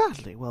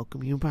gladly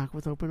welcome you back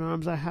with open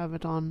arms. I have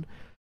it on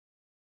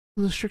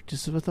the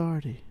strictest of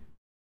authority.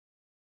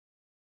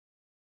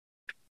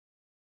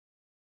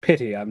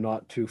 Pity I'm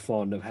not too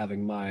fond of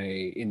having my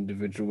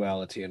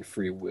individuality and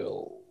free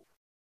will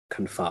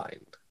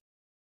confined.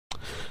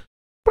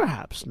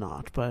 Perhaps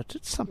not, but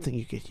it's something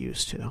you get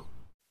used to.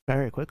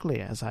 Very quickly,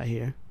 as I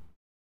hear.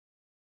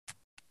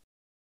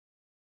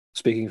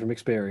 Speaking from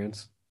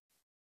experience.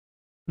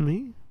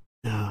 Me?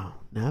 No,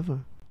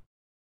 never.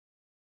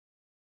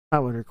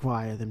 That would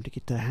require them to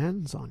get their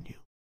hands on you.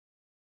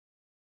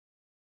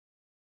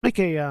 Make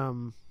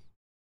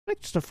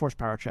just a force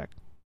power check.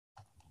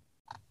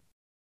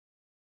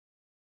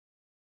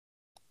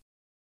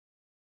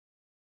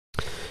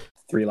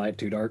 3 light,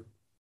 2 dark.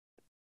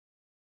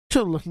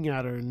 Still looking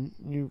at her, and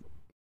you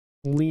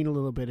lean a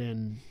little bit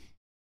in,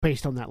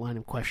 based on that line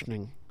of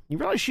questioning. You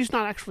realize she's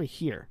not actually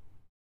here.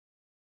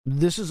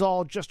 This is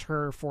all just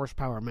her force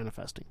power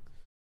manifesting.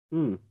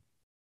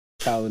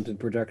 Talented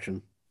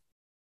projection.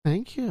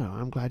 Thank you.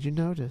 I'm glad you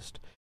noticed.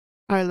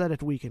 I let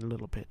it weaken a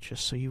little bit,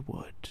 just so you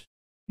would.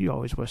 You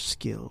always were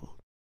skilled.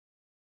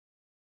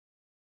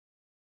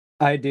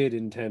 I did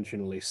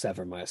intentionally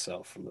sever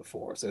myself from the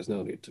Force. There's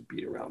no need to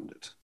beat around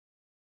it.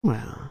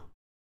 Well,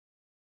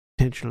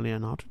 intentionally or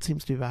not, it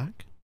seems to be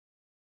back.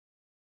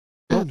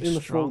 Not And in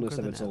the stronger fullness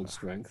of than its ever. old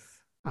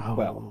strength. Oh,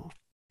 Well.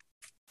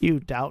 You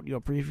doubt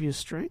your previous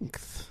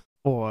strength,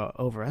 or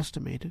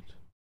overestimate it.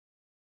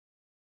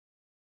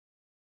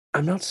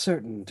 I'm not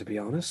certain, to be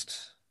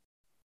honest.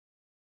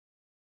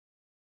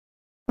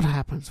 What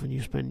happens when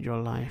you spend your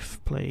life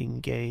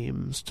playing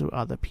games to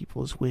other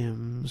people's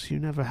whims? You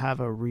never have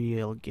a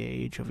real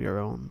gauge of your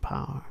own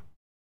power.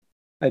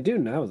 I do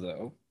now,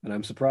 though, and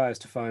I'm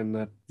surprised to find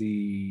that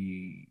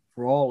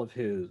for all of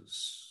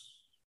his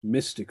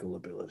mystical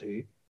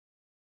ability,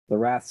 the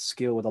Wrath's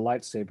skill with a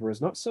lightsaber is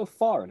not so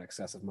far in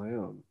excess of my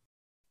own.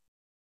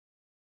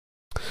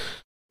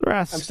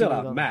 I'm still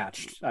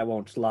outmatched, I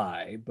won't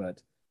lie,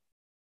 but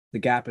the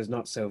gap is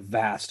not so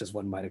vast as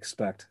one might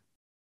expect.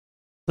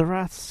 The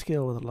Wrath's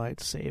skill with a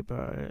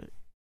lightsaber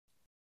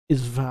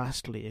is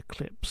vastly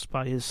eclipsed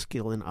by his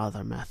skill in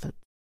other methods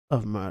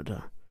of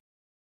murder.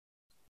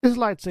 His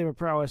lightsaber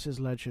prowess is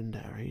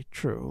legendary,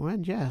 true,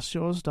 and yes,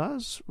 yours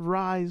does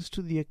rise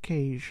to the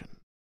occasion.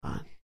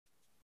 But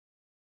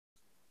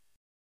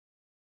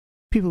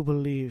people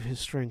believe his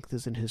strength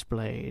is in his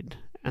blade,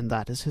 and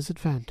that is his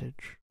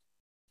advantage.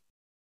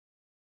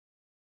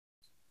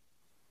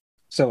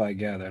 So I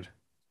gathered.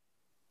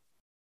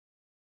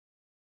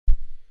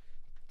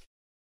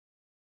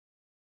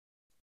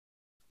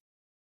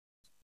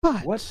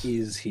 But What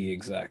is he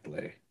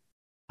exactly?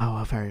 oh,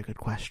 a very good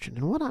question,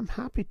 and one I'm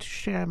happy to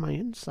share my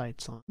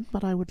insights on,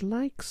 but I would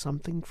like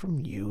something from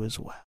you as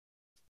well.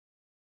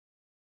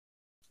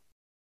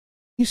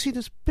 You see,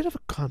 there's a bit of a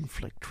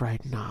conflict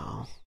right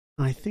now.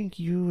 I think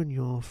you and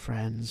your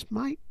friends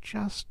might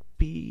just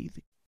be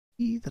the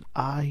key that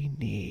I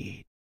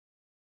need.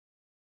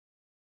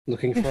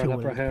 Looking If for an you're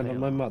upper willing to hand play on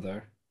my along.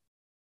 mother?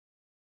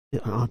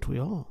 Aren't we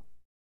all?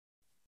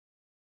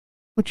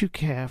 Would you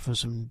care for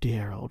some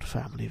dear old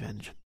family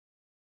vengeance?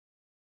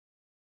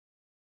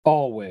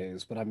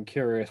 Always, but I'm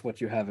curious what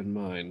you have in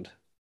mind.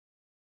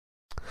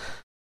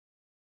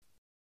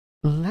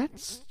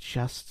 Let's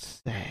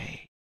just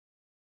say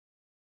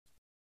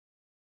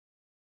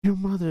your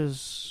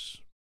mother's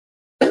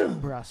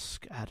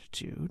brusque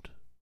attitude,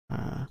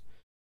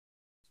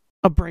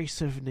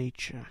 abrasive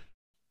nature,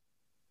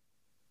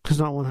 does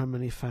not want her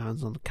many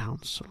fans on the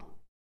council.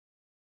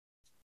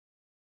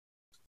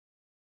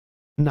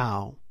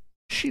 Now,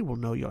 she will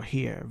know you're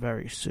here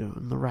very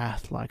soon. The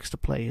Wrath likes to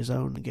play his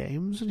own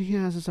games, and he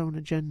has his own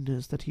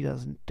agendas that he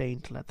doesn't deign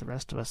to let the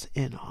rest of us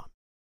in on.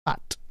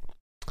 But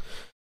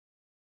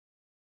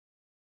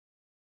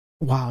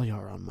while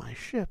you're on my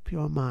ship,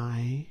 you're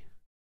my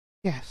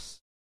guest,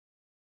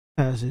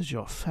 as is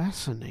your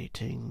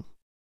fascinating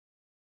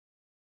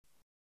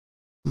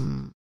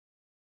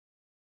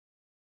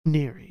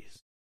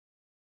Nereis.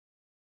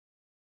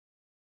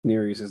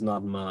 Nereis is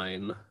not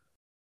mine,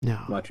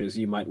 No, much as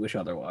you might wish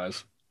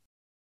otherwise.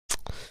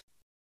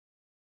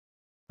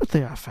 but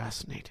they are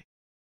fascinating.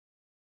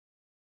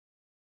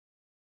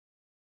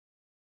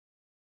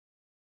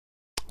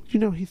 You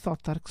know, he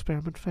thought that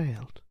experiment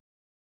failed.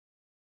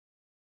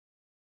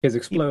 His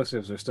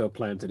explosives are still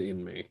planted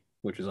in me,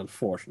 which is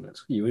unfortunate.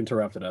 You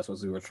interrupted us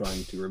as we were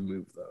trying to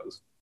remove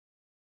those.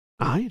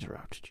 I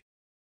interrupted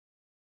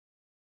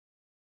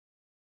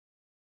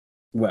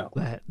you. Well,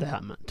 The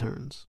helmet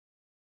turns.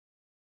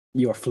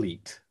 your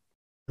fleet.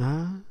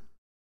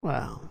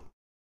 Well,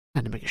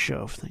 had to make a show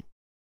of things.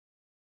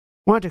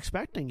 Weren't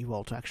expecting you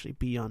all to actually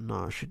be on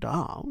Nar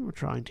Shaddaa. We were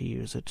trying to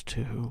use it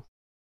to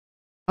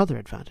other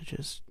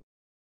advantages.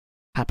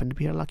 Happened to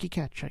be a lucky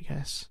catch, I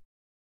guess.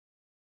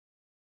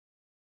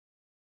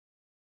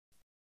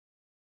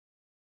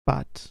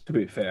 But To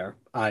be fair,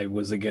 I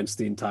was against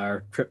the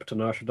entire trip to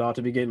Nar Shaddaa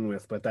to begin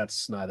with, but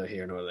that's neither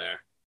here nor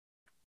there.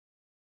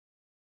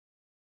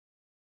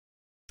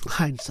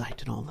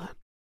 hindsight and all that.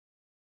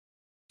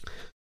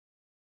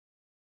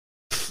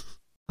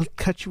 I'll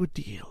cut you a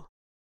deal.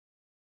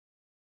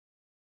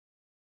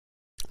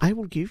 I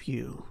will give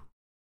you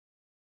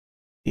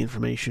the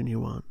information you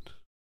want.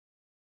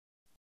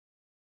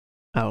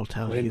 I'll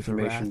tell What you the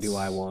information Wrath's... do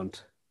I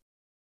want?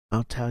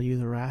 I'll tell you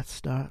the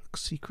Wrath's dark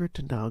secret,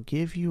 and I'll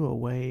give you a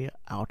way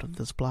out of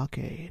this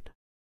blockade.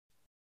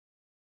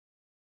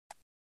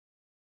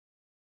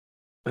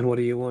 And what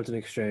do you want in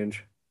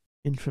exchange?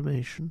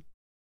 Information.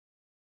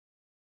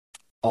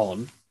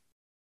 On?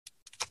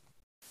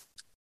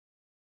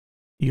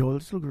 Your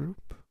little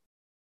group,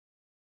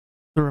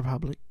 the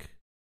Republic,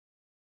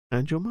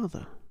 and your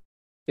mother.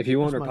 If you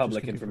want As much as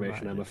Republic can be information,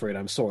 I'm provided. afraid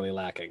I'm sorely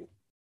lacking.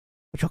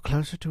 But you're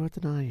closer to it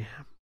than I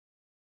am.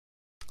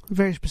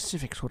 Very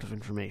specific sort of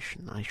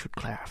information, I should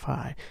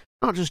clarify.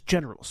 Not just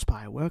general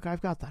spy work,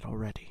 I've got that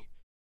already.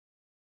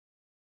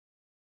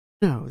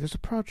 No, there's a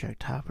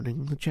project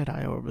happening the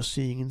Jedi are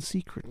overseeing in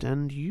secret,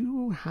 and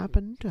you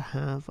happen to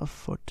have a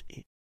foot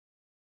in.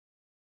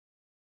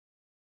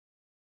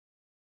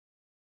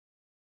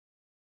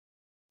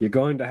 You're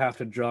going to have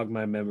to jog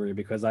my memory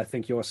because I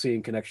think you're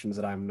seeing connections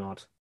that I'm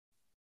not.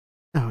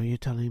 Oh, are you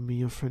telling me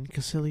your friend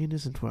Cassilian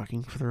isn't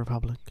working for the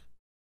Republic?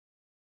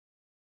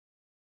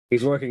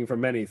 He's working for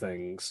many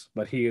things,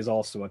 but he is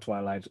also a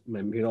Twilight.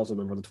 He's also a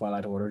member of the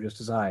Twilight Order,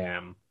 just as I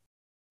am.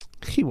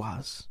 He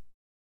was.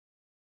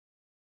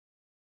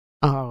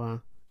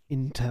 Our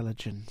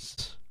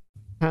intelligence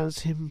has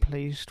him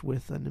placed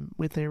with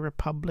a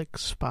Republic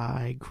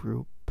spy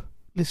group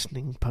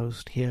listening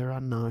post here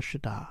on Nar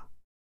Shaddaa.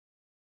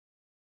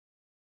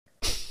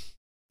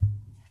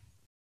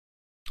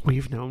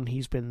 We've known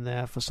he's been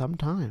there for some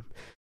time,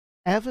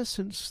 ever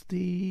since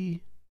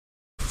the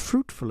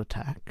fruitful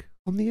attack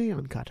on the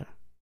Aeon Cutter.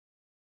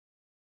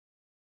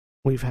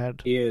 We've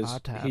had He our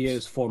tabs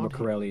is former on him.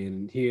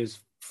 Corellian. He is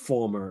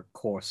former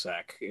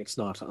Corsac. It's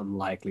not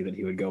unlikely that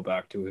he would go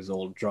back to his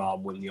old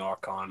job when the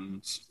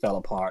Archons fell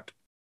apart.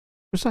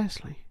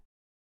 Precisely.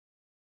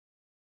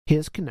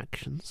 His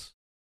connections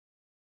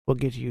will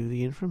get you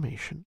the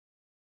information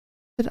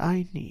that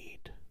I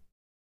need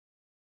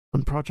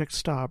on Project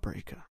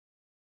Starbreaker.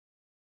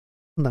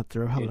 Let the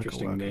Republic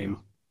Interesting work name.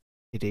 out.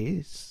 It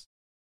is.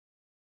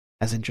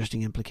 Has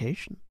interesting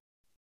implication.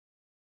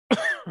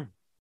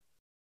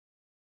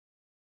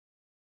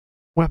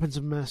 Weapons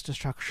of mass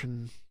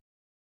destruction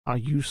are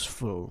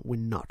useful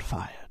when not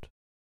fired.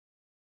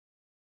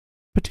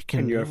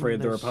 Particularly And you're afraid when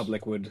the there's-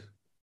 Republic would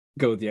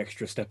go the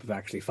extra step of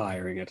actually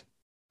firing it.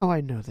 Oh,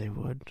 I know they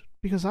would.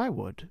 Because I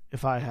would.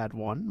 If I had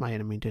one, my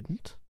enemy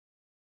didn't.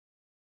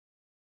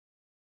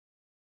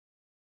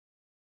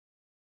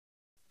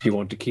 If you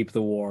want to keep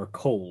the war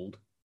cold,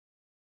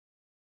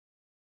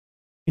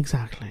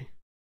 Exactly.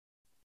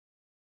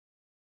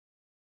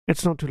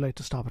 It's not too late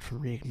to stop it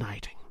from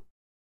reigniting.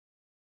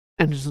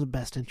 And it's in the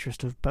best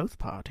interest of both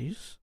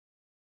parties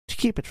to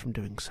keep it from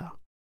doing so.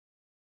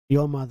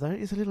 Your mother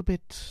is a little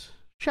bit,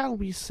 shall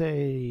we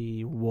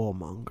say,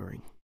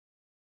 warmongering.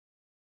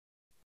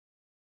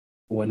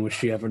 when was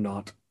she ever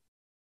not?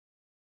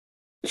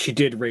 She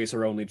did raise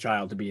her only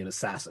child to be an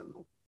assassin.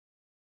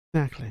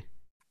 Exactly.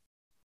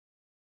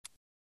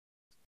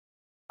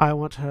 I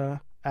want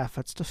her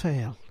efforts to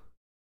fail.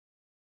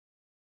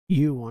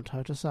 You want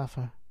her to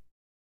suffer.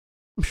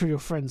 I'm sure your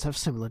friends have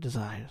similar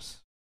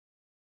desires.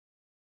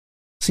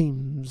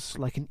 Seems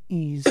like an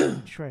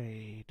easy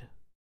trade,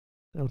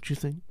 don't you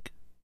think?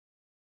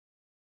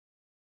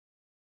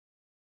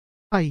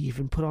 I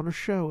even put on a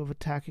show of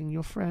attacking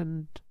your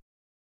friend,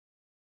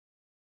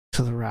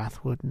 so the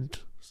Wrath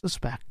wouldn't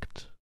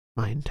suspect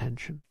my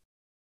intention.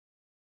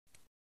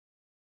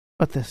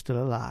 But they're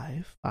still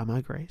alive, by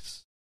my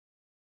grace.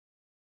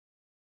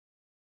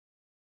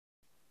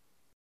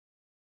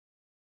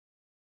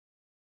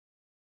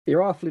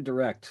 You're awfully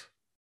direct.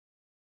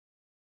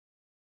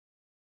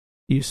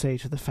 You say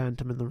to the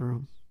phantom in the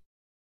room.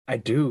 I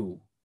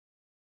do.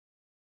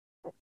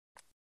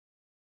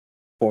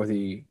 For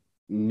the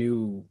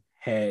new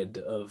head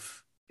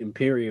of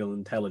Imperial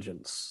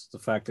intelligence, the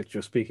fact that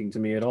you're speaking to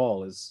me at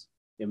all is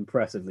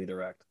impressively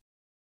direct.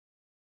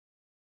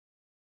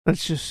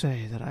 Let's just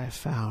say that I have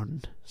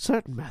found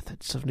certain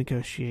methods of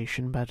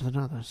negotiation better than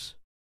others.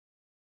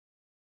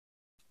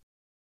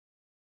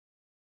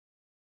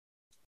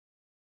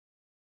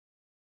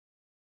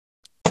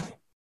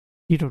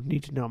 You don't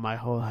need to know my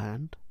whole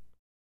hand.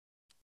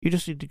 You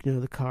just need to know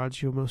the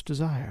cards you most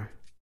desire.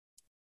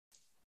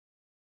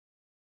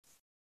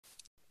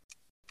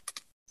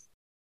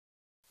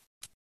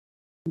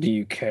 Do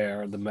you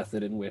care the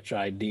method in which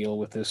I deal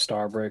with this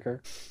Starbreaker?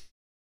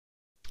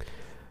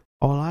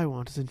 All I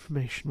want is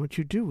information. What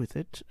you do with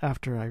it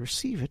after I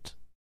receive it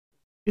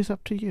is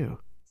up to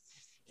you.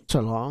 So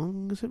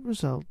long as it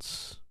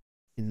results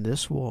in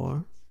this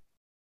war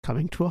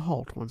coming to a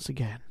halt once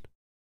again.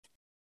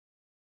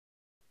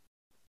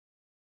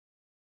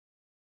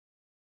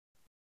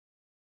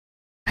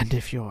 And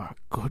if you're a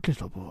good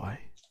little boy,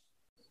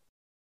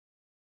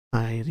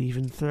 I'd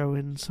even throw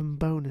in some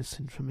bonus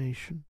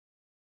information.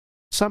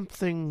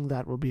 Something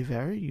that will be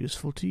very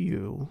useful to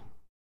you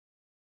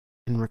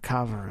in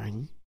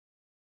recovering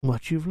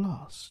what you've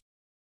lost.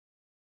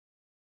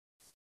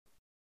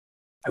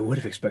 I would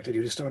have expected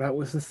you to start out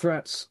with the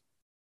threats.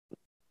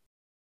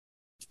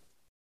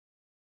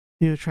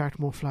 You attract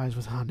more flies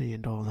with honey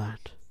and all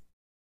that.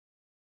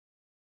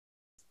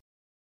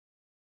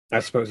 I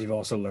suppose you've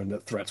also learned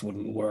that threats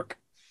wouldn't work.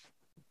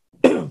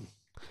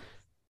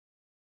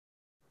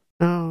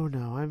 Oh,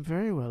 no, I'm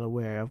very well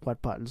aware of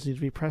what buttons need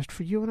to be pressed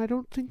for you, and I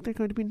don't think they're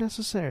going to be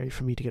necessary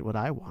for me to get what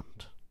I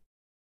want.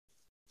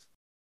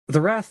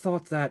 The Wrath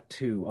thought that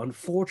too.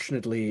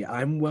 Unfortunately,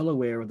 I'm well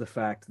aware of the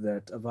fact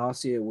that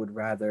Avasia would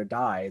rather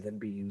die than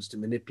be used to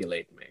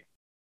manipulate me.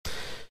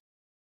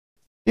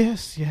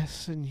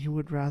 Yes, and you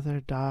would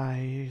rather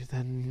die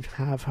than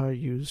have her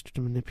used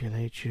to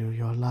manipulate you.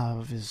 Your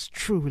love is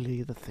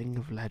truly the thing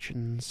of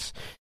legends.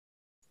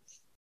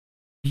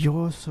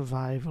 Your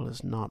survival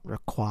is not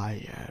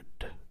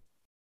required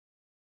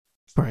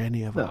for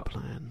any of our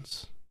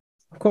plans.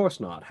 Of course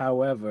not.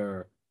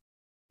 However,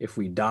 if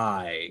we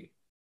die,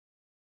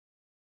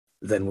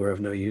 then we're of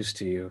no use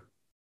to you.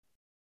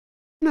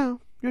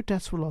 No, your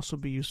deaths will also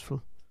be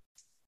useful,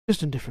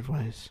 just in different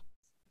ways.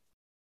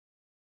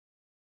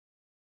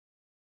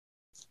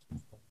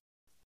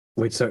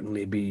 We'd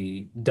certainly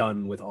be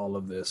done with all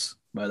of this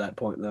by that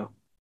point, though.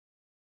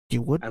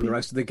 You would and be. The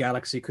rest of the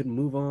galaxy could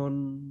move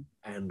on,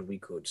 and we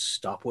could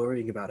stop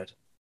worrying about it.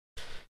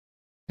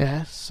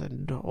 Yes,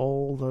 and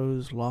all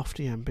those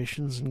lofty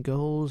ambitions and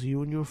goals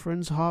you and your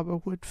friends harbor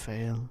would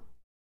fail.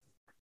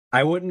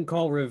 I wouldn't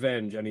call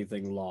revenge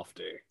anything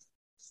lofty.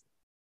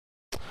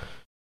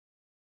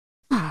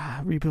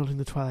 Rebuilding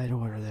the Twilight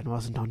Order then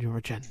wasn't on your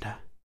agenda.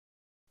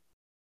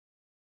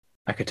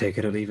 I could take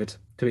it or leave it,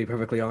 to be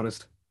perfectly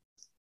honest.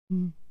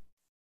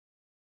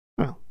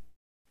 Well,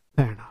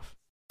 fair enough.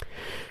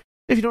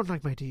 If you don't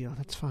like my deal,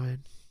 that's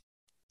fine.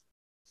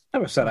 I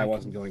never said I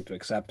wasn't going to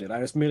accept it. I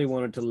just merely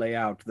wanted to lay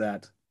out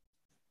that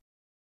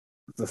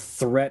the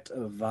threat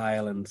of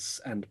violence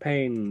and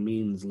pain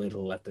means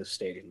little at this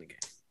stage in the game.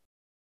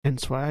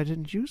 Hence why I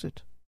didn't use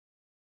it.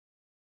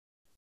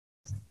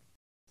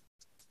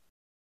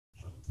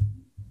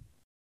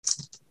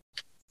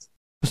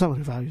 For someone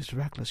who values the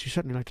reckless, you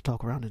certainly like to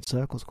talk around in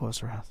circles,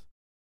 Corserath.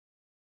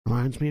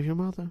 Reminds me of your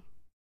mother.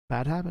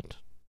 Bad habit.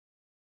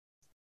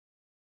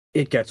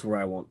 It gets where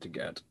I want to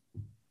get.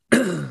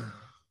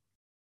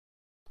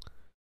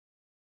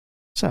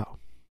 So,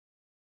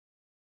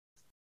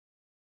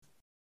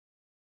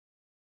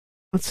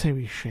 let's say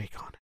we shake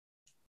on it.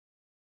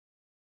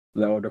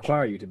 That would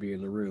require you to be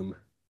in the room.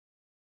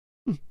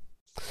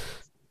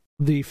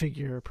 The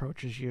figure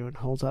approaches you and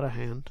holds out a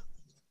hand.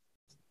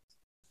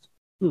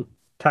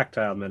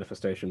 Tactile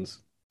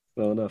manifestations.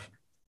 Well enough.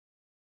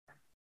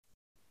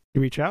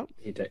 You reach out.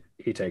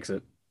 He takes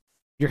it.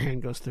 Your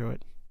hand goes through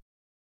it.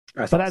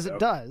 But as it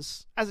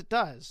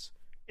does,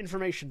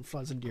 information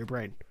floods into your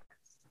brain.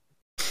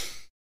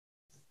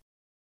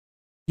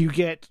 You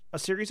get a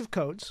series of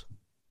codes,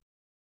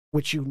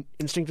 which you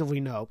instinctively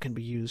know can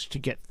be used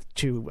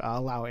to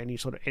allow any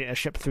sort of a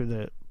ship through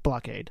the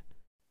blockade.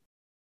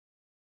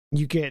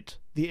 You get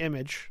the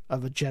image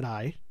of a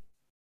Jedi,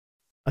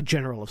 a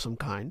general of some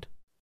kind,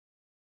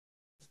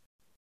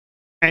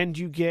 and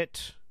you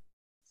get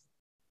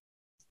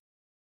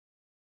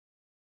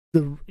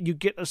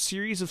a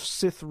series of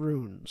Sith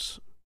runes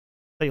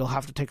that you'll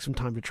have to take some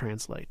time to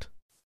translate.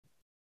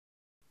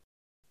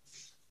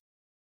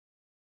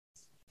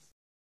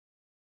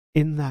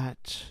 In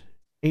that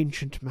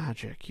ancient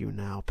magic you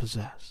now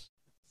possess,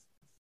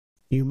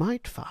 you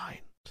might find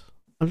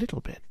a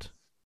little bit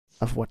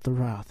of what the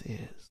Wrath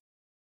is.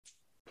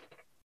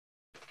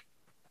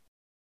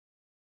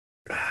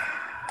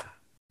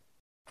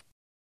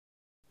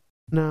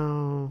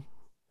 Now,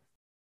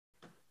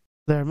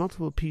 there are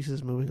multiple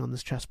pieces moving on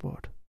this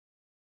chessboard.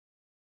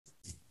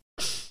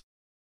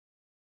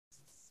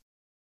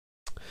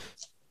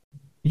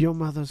 Your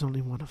mother's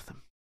only one of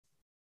them.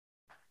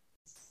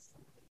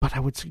 But I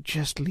would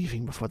suggest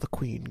leaving before the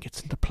Queen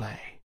gets into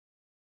play.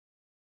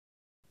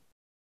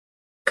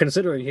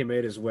 Considering he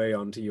made his way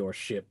onto your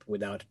ship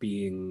without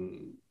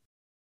being,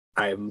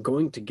 I'm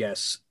going to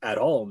guess, at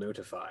all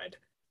notified,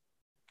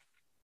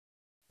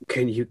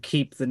 can you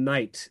keep the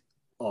night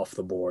off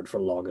the board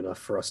for long enough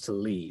for us to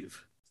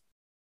leave?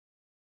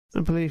 I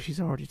believe he's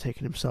already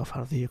taken himself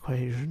out of the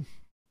equation.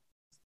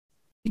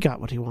 He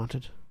got what he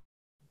wanted.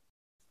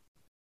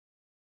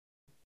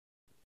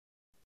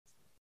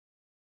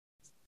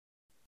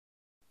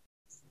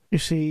 You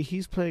see,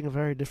 he's playing a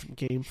very different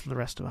game from the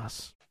rest of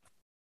us.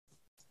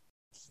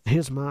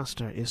 His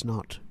master is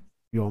not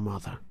your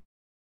mother.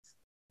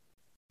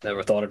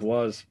 Never thought it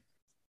was.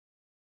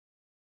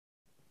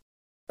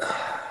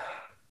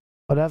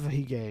 Whatever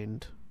he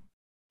gained,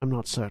 I'm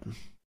not certain.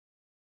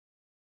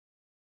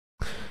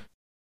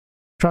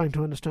 Trying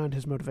to understand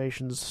his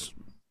motivations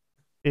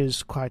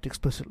is quite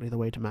explicitly the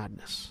way to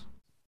madness.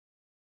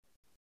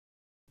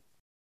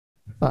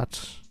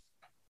 But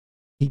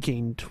he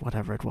gained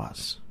whatever it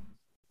was.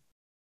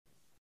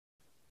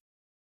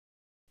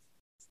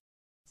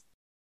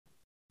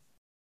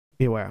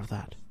 Be aware of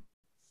that.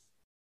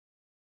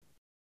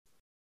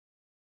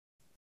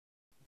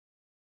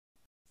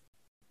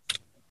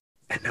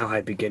 And now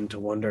I begin to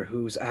wonder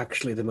who's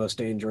actually the most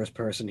dangerous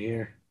person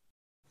here.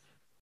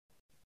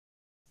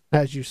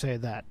 As you say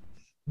that,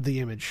 the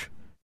image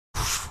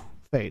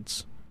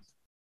fades.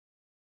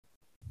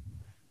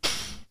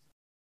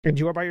 And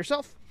you are by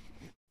yourself.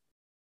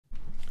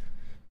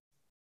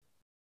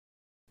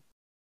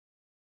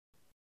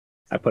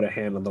 I put a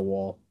hand on the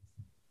wall.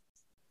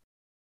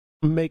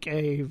 Make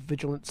a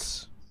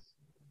vigilance.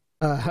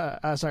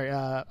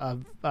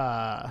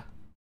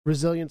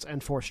 Resilience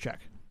and force check.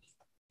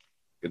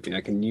 Good thing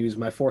I can use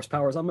my force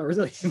powers on my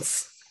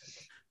resilience.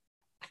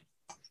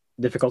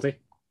 Difficulty?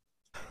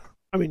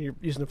 I mean, you're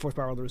using the force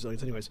power on the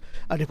resilience anyways.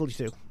 Difficulty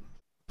 2.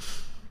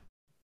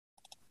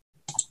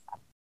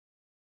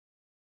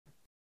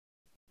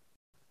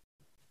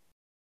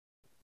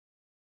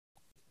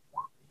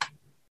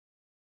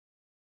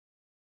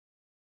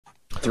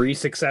 Three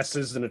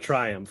successes and a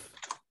triumph.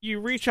 You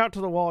reach out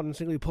to the wall and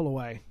simply pull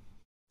away.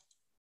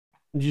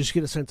 You just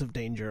get a sense of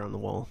danger on the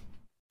wall.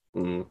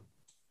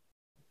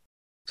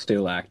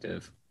 Still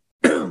active.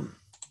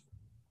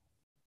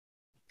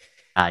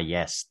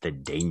 Yes, the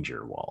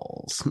danger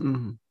walls.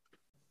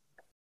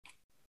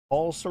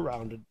 All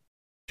surrounded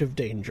of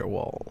danger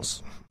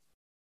walls.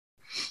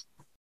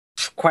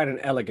 Quite an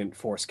elegant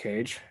force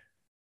cage.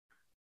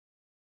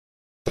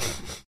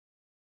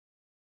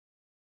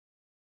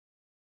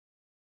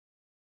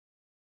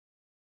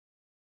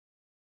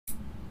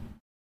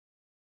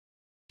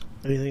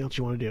 Anything else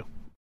you want to do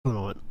for the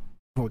moment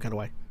before we cut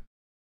away?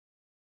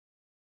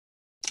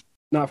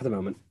 Not for the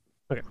moment.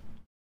 Okay.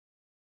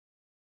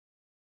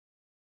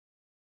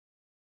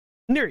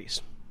 Nereis.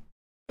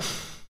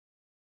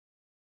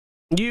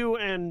 You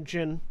and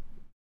Jin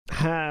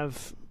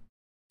have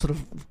sort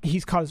of...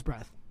 He's caught his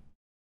breath.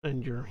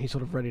 And he's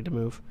sort of ready to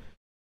move.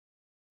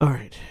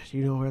 Alright. Do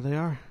you know where they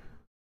are?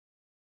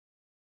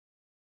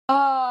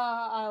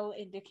 I'll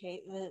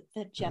indicate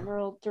the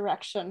general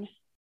direction.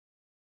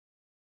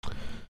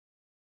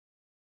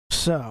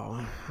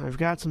 So, I've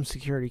got some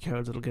security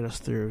codes that'll get us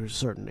through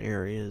certain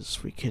areas.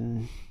 We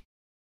can...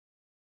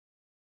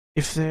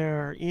 If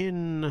they're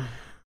in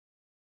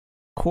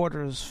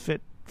quarters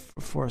fit for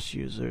force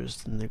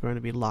users, then they're going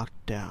to be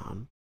locked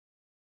down.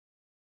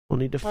 We'll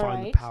need to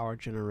find the power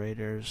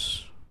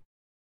generators.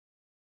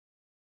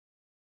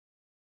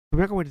 If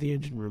we're not going to the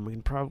engine room, we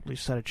can probably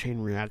set a chain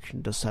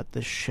reaction to set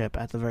this ship,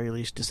 at the very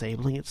least,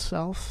 disabling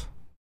itself.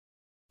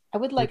 I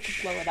would like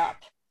to blow it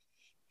up.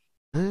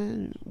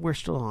 We're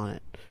still on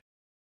it.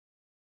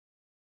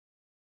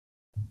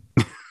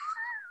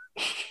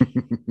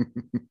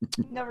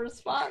 No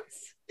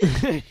response.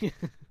 It's a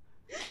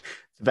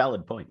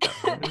valid point,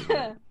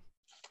 though.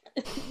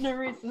 No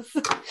reason.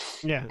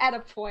 Yeah. At a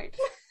point.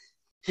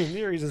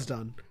 Nereis is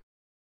done.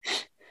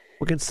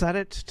 We can set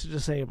it to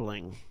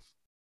disabling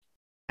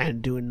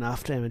and do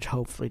enough damage,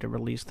 hopefully, to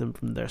release them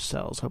from their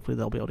cells. Hopefully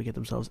they'll be able to get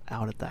themselves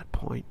out at that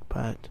point,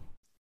 but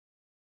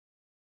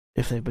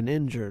if they've been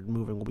injured,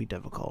 moving will be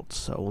difficult,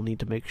 so we'll need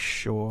to make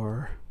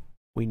sure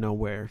we know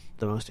where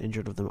the most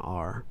injured of them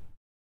are.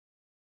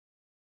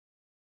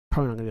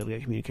 Probably not going to be able to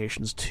get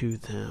communications to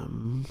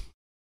them.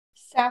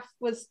 Saf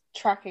was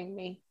tracking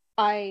me.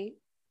 I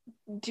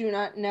do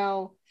not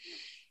know.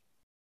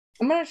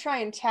 I'm going to try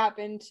and tap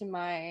into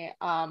my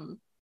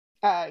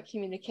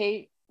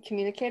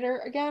communicator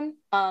again,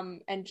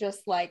 and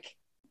just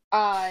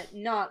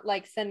not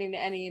like sending to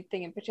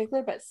anything in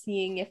particular, but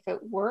seeing if it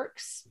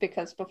works,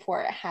 because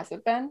before it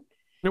hasn't been.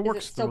 It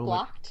works. Is it still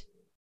blocked?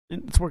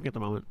 It's working at the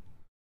moment.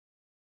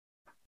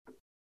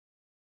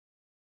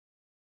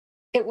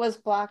 It was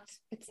blocked.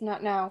 It's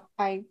not now.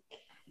 I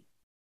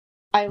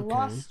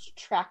lost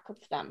track of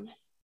them.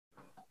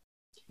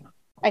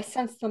 I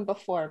sensed them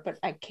before, but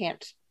I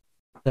can't.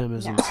 Them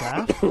as in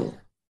Saf?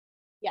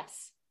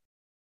 Yes.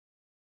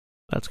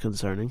 That's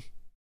concerning.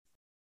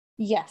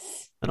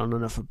 Yes. I don't know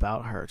enough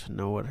about her to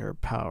know what her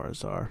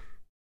powers are.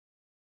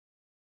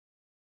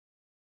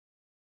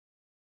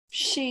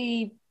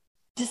 She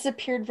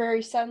disappeared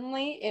very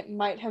suddenly. It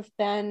might have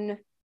been...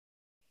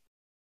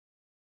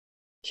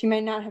 She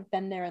may not have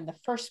been there in the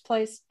first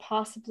place,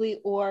 possibly,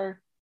 or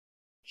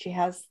she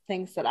has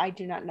things that I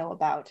do not know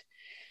about.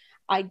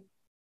 I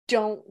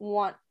don't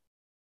want...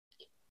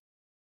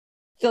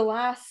 The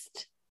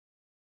last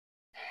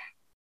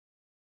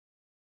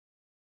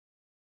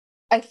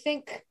I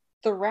think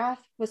the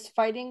Wrath was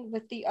fighting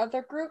with the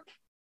other group.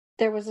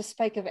 There was a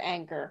spike of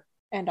anger,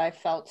 and I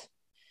felt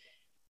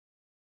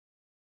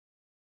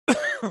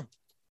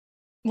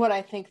what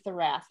I think the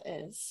Wrath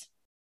is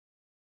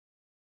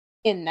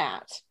in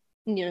that,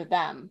 near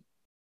them.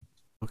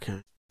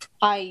 Okay.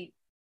 I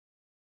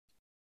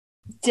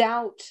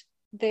doubt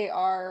they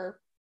are.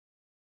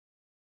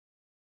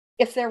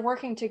 If they're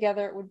working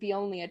together, it would be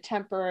only a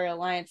temporary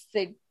alliance.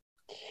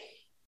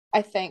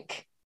 I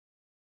think.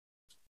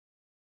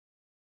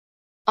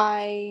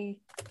 I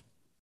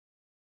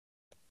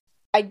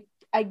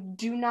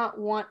do not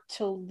want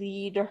to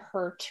lead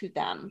her to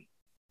them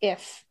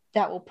if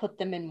that will put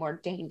them in more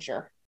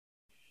danger.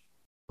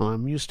 Well,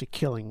 I'm used to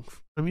killing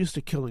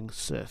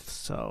Sith,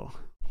 so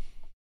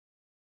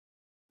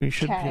we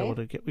should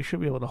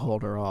be able to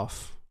hold her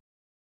off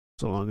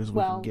so long as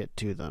we can get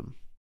to them.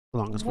 As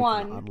long as we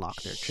can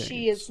unlock their chains.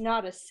 She is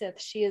not a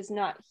Sith. She is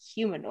not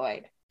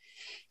humanoid.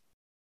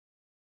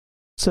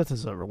 Sith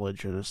is a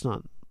religion. It's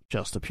not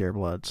just the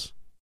purebloods.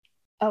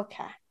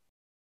 Okay.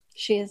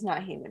 She is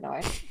not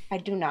humanoid. I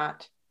do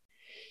not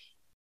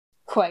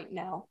quite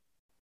know.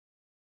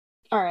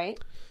 All right.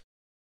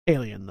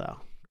 Alien,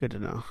 though. Good to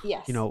know.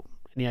 Yes.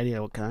 Any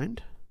idea what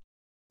kind?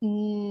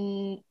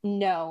 No.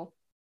 Any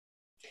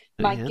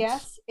My hints?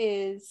 guess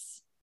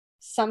is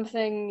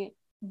something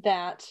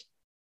that...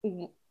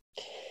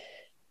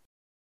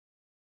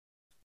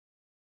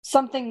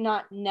 something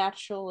not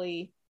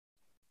naturally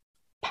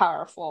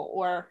powerful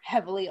or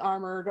heavily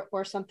armored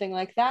or something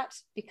like that,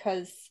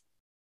 because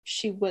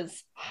she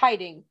was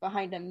hiding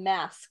behind a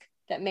mask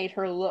that made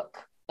her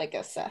look like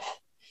a Sith.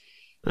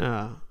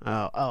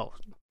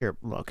 Here,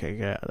 okay,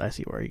 yeah, I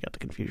see where you got the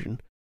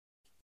confusion.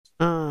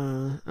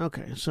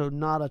 Okay, so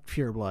not a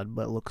pureblood,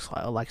 but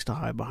likes to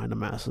hide behind a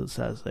mask that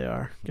says they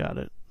are. Got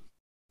it.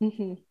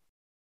 Mm-hmm.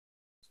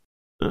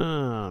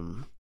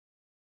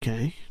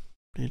 Okay,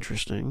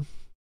 interesting.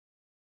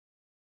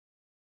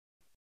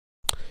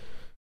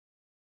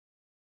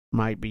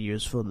 Might be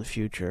useful in the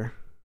future.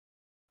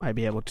 Might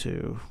be able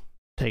to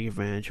take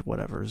advantage of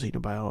whatever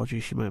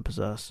xenobiology she might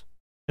possess,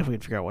 if we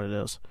can figure out what it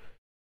is.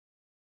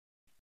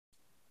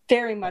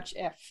 Very much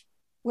if.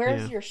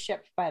 Where's your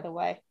ship, by the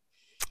way?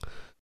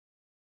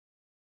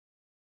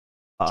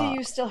 Do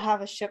you still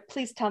have a ship?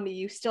 Please tell me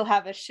you still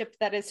have a ship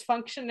that is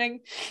functioning.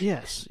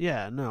 Yes,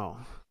 no.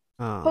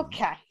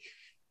 Okay.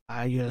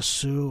 I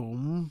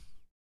assume,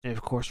 if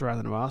of course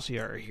rather than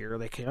Vasi are here,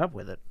 they came up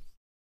with it.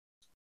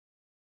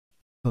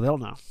 So they'll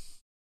know.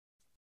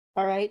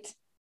 All right.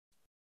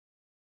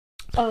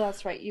 Oh,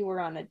 that's right. You were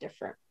on a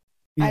different...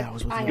 Yeah, I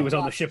was with you. He was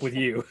on the ship with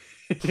you.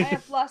 I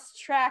have lost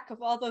track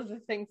of all of the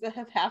things that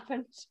have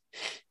happened.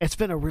 It's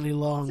been a really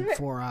long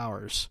 4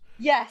 hours.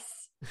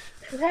 Yes.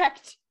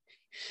 Correct.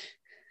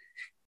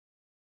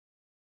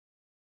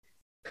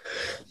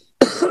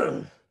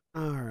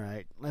 All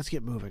right, let's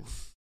get moving.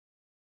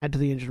 Head to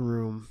the engine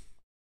room.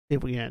 See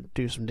if we can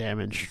do some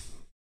damage.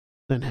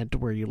 Then head to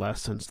where you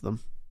last sensed them.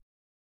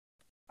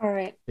 All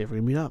right. See if we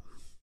can meet up.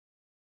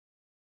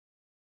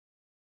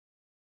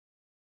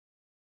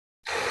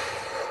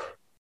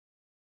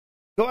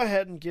 Go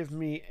ahead and give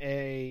me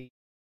a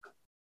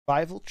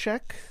survival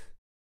check.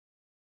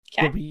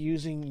 Okay. You'll be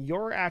using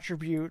your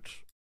attribute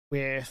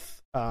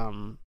with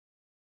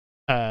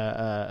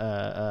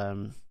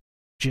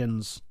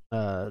Jin's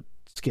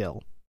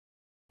skill.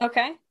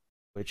 Okay.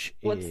 What's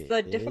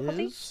the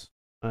difficulty? It's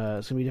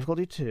going to be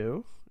difficulty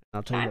 2.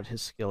 I'll tell you what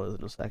his skill is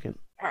in a second.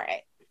 All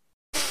right.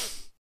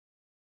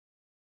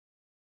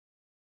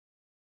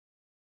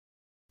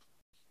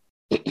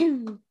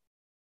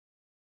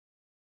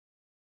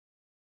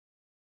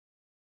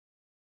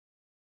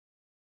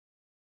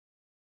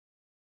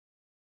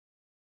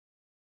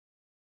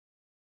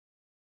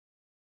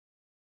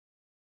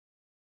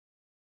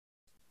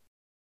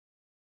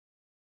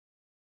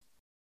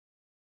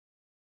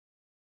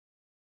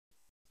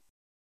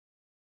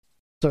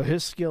 So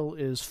his skill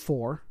is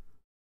 4.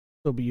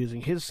 He'll be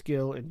using his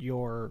skill and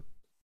your...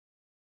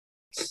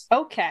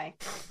 Okay.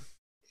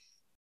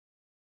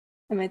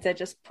 That means I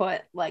just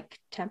put, like,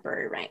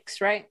 temporary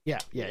ranks, right? Yeah.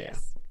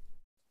 Yes.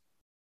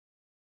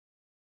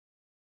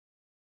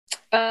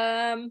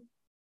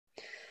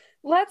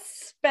 Let's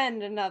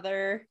spend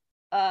another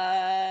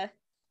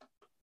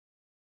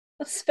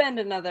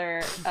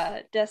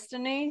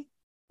destiny.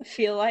 I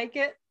feel like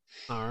it.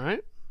 All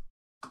right.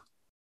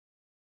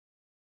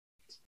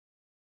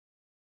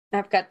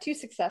 I've got 2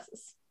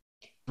 successes.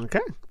 Okay.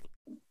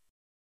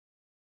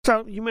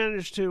 So you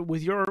managed to,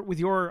 with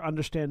your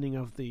understanding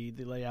of the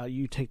layout,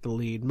 you take the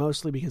lead,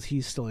 mostly because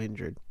he's still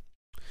injured.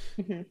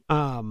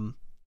 Mm-hmm.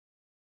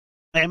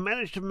 And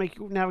managed to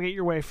navigate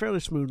your way fairly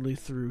smoothly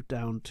through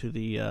down to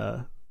the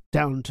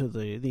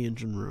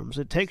engine rooms.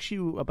 It takes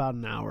you about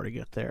an hour to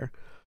get there,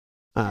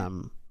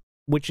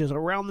 which is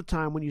around the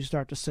time when you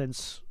start to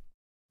sense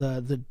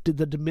the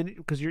diminish.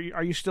 Because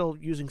are you still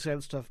using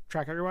sense to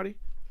track everybody?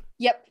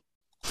 Yep.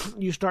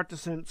 You start to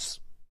sense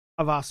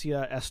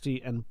Avasia,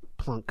 Esty, and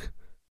Plunk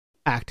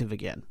active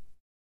again.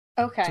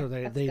 Okay. So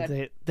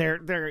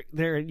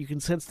they're you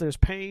can sense there's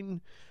pain.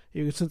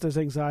 You can sense there's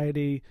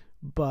anxiety,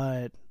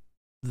 but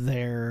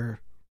they're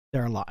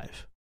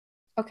alive.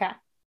 Okay.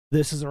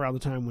 This is around the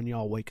time when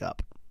y'all wake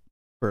up.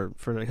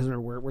 Because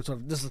we're sort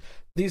of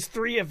these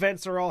three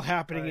events are all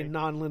happening in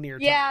non-linear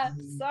time. Yeah,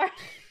 sorry.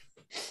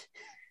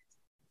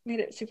 Made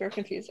it super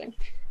confusing.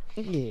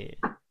 Yeah.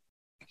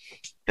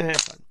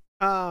 That's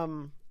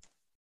fun.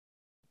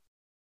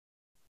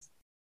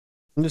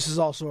 This is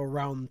also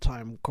around the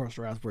time, of course,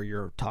 Wrath, where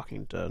you're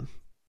talking to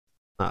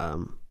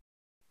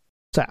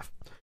Saf.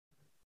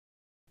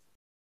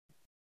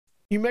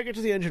 You make it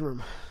to the engine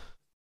room.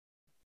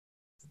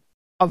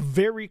 A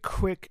very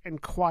quick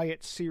and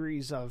quiet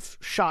series of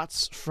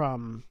shots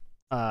from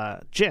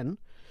Jin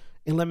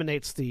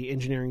eliminates the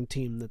engineering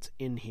team that's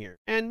in here.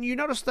 And you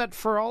notice that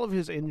for all of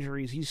his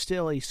injuries, he's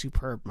still a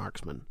superb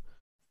marksman.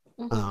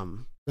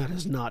 That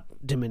has not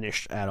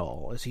diminished at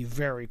all, as he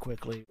very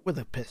quickly, with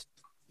a pistol,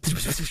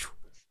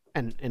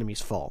 and enemies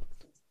fall.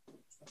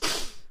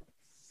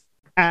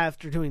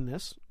 After doing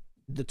this,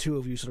 the two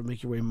of you sort of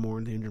make your way more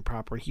into the engine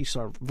proper. He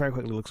sort of very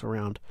quickly looks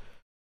around.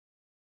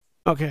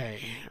 Okay,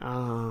 you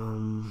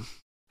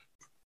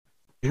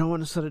don't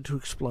want to set it to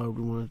explode.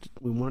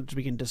 We want it to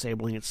begin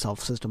disabling itself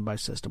system by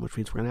system, which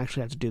means we're going to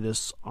actually have to do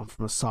this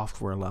from a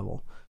software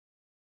level.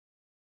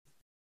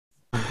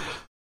 Do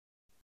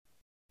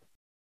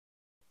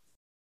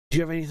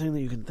you have anything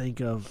that you can think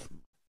of?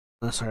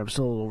 Sorry, I'm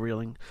still a little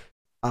reeling.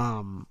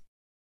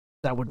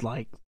 That would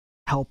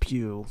help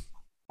you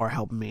or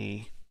help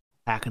me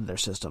hack into their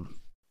system.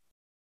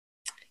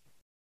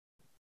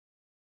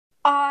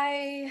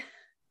 I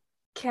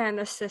can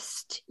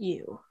assist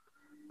you.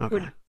 Okay.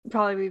 Would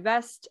probably be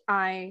best.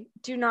 I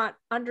do not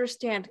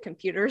understand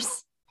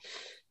computers.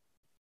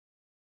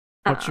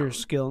 What's your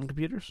skill in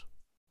computers?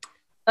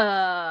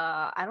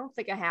 I don't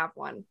think I have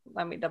one.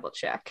 Let me double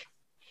check.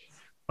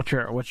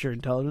 What's your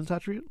intelligence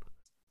attribute?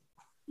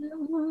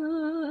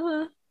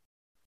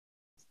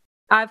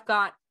 I've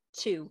got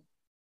 2.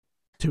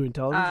 2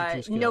 intelligence. Or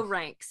 2 skills? No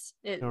ranks.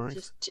 No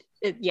ranks?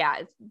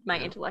 My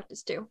intellect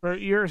is 2.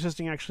 Your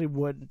assisting actually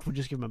would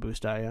just give him a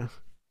boost die, yeah.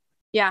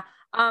 Yeah.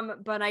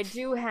 But I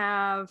do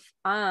have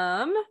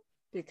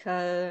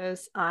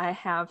because I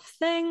have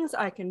things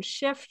I can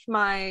shift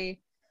my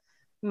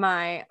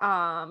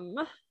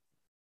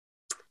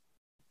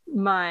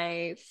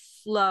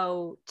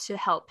flow to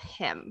help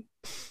him.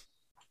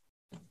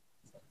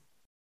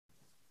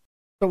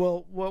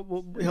 So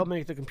he'll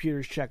make the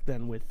computers check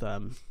then with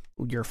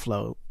your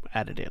flow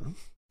added in.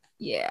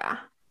 Yeah.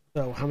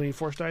 So how many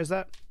force die is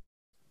that?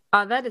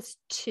 That is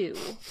 2.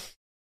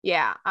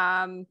 Yeah.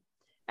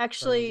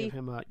 Actually, so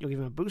you'll give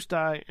him a boost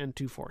die and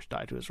 2 force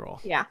die to his roll.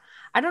 Yeah.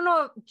 I don't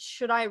know.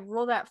 Should I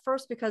roll that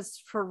first? Because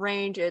for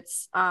range,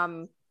 it's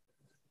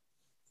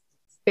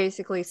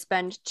basically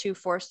spend 2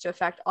 force to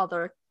affect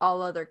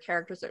all other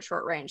characters at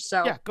short range.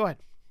 So yeah, go ahead.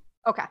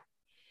 Okay.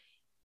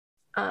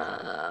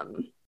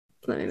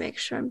 Let me make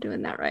sure I'm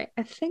doing that right.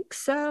 I think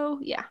so.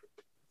 Yeah.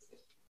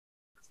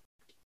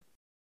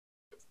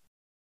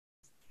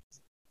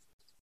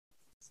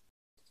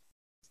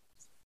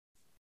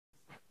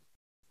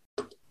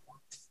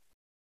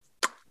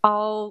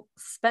 I'll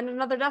spend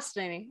another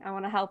destiny. I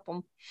want to help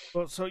him.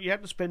 Well, so you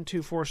have to spend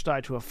 2 force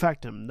die to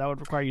affect him. That would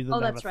require you to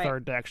have a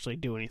third to actually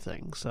do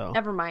anything. So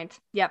never mind.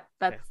 Yep.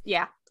 That's okay.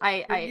 Yeah.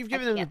 You've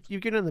given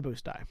him the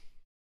boost die.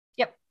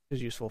 Yep.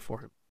 Is useful for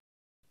him.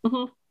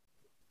 Mm-hmm.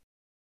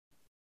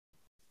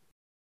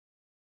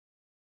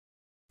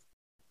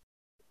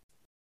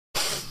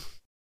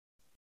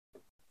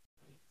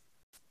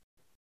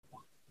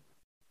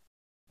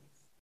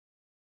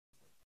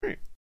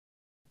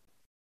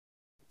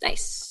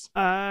 Nice.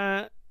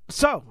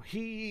 So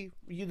the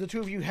two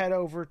of you head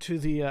over to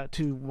the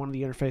to one of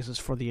the interfaces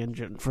for the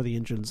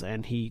engines,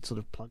 and he sort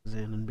of plugs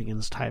in and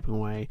begins typing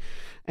away.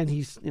 And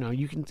he's,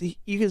 you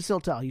can still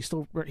tell he's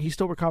still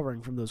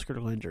recovering from those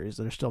critical injuries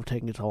that are still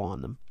taking a toll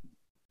on them.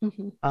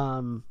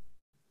 Mm-hmm.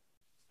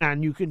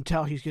 And you can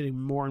tell he's getting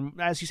more, and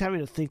as he's having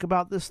to think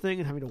about this thing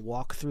and having to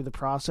walk through the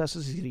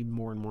processes, he's getting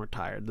more and more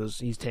tired.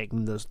 He's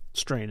taking the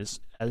strain as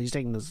he's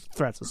taking those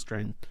threats as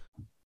strain.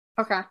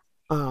 Okay.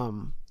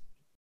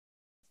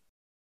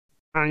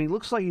 And he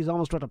looks like he's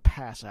almost about to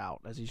pass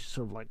out as he's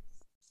sort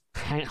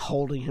of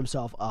holding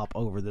himself up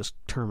over this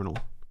terminal.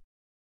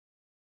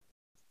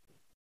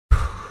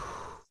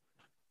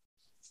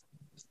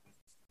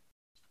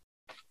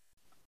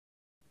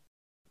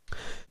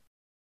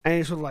 And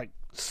he sort of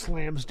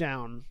slams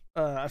down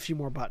a few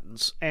more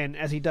buttons. And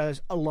as he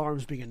does,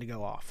 alarms begin to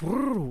go off.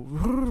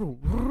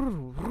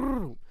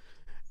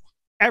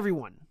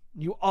 Everyone,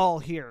 you all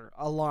hear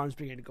alarms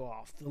begin to go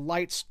off. The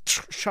lights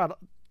shut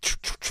up.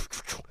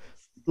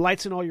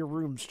 Lights in all your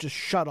rooms just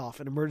shut off,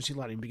 and emergency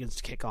lighting begins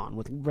to kick on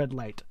with red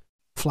light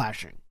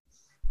flashing.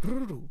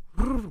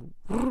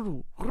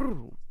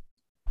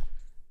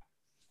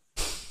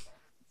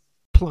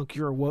 Plunk,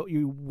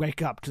 you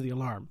wake up to the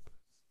alarm.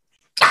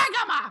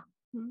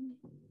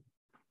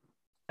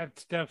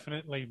 That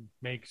definitely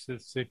makes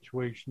this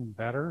situation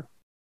better.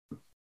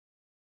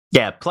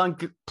 Yeah,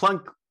 Plunk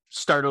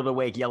startled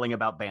awake yelling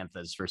about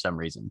banthas for some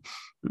reason.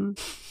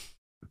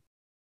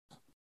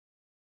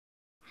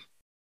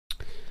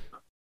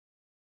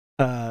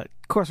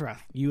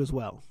 Corserath, you as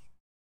well.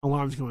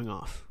 Alarms going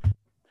off.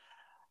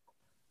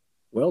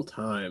 Well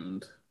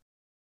timed.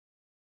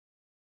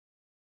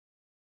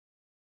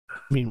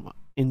 Meanwhile,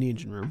 in the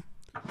engine room.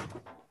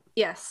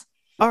 Yes.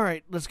 All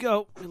right, let's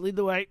go. Lead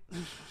the way.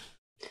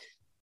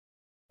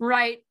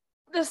 Right.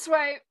 This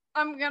way.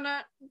 I'm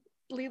gonna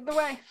lead the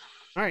way.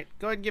 All right,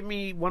 go ahead and give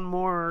me one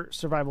more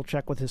survival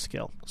check with his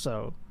skill.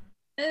 So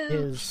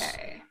his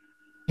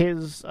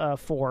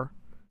 4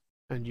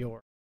 and your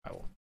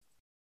survival.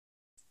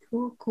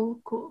 Cool.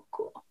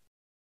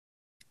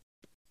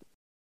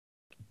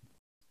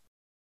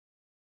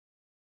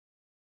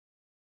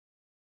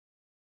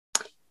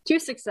 2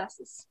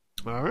 successes.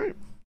 All right.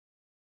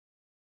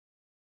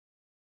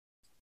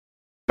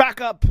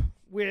 Back up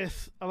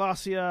with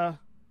Alasia,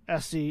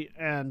 Essie,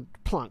 and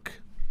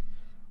Plunk.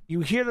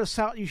 You hear the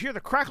sound. You hear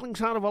the crackling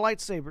sound of a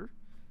lightsaber.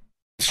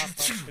 Top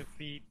of the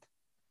feet.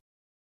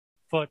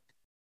 Foot.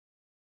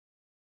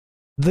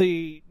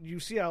 You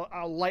see a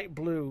light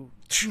blue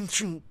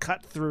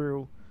cut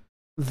through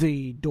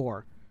the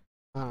door.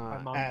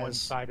 I'm on one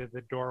side of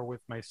the door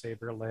with my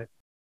saber lit.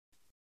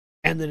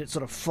 And then it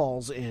sort of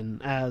falls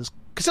in as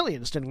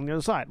Caecilian is standing on the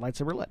other side,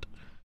 lightsaber lit.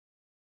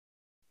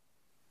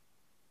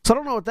 So I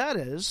don't know what that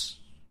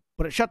is,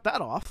 but it shut that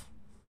off.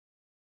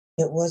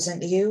 It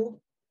wasn't you?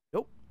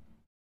 Nope.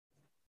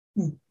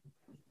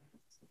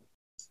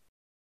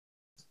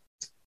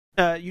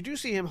 You do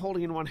see him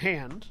holding in one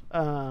hand.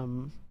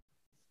 One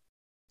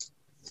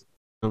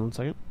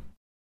second.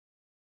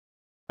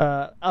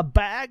 A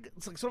bag.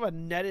 It's like sort of a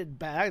netted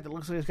bag that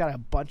looks like it's got a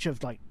bunch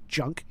of like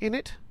junk in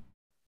it.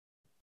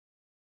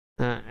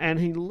 And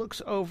he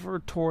looks over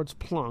towards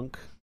Plunk,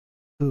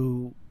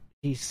 who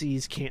he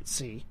sees can't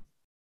see.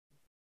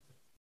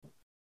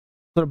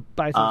 Sort of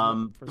bites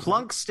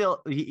Plunk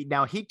still.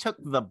 He took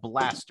the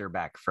blaster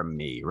back from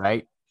me,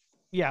 right?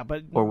 Yeah,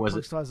 but or was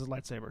Plunk it still has his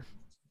lightsaber?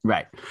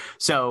 Right.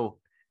 So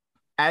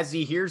as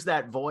he hears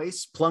that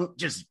voice, Plunk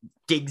just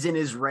digs in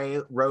his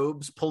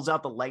robes, pulls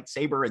out the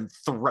lightsaber, and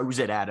throws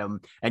it at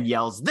him, and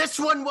yells, "This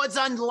one was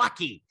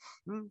unlucky."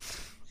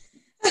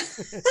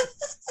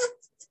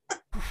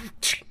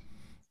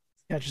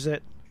 Catches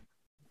it.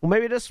 Well,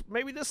 maybe this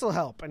will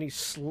help. And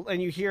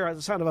and you hear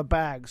the sound of a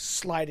bag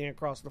sliding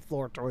across the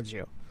floor towards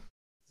you.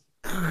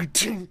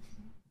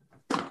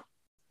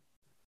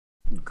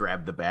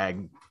 Grab the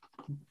bag,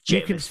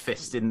 jam his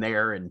fist in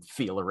there, and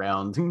feel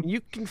around. You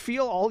can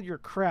feel all your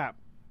crap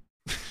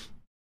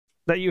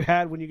that you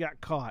had when you got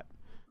caught.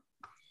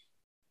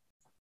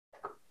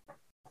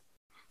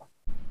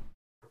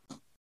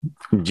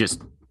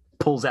 Just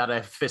pulls out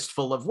a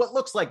fistful of what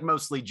looks like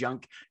mostly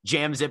junk,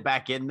 jams it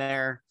back in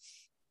there.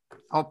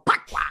 And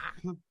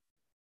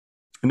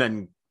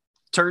then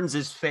turns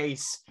his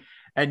face,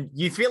 and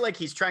you feel like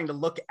he's trying to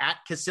look at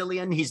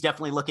Caecilian. He's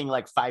definitely looking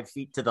like 5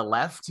 feet to the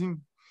left.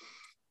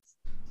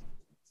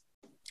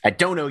 I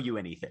don't owe you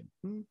anything.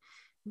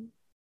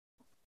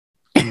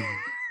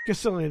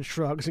 Caecilian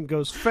shrugs and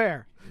goes,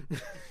 "Fair."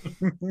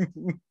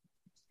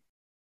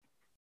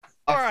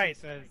 All right.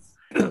 Says,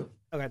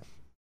 okay.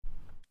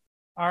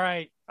 All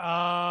right.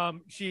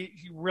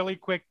 She really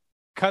quick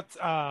cuts.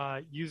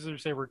 Uses her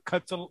saber,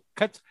 cuts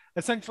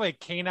essentially a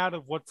cane out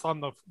of what's on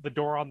the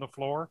door on the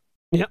floor.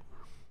 Yep.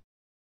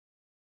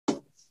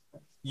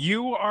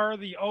 You are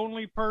the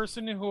only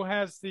person who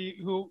has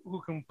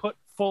who can put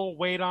full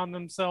weight on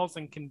themselves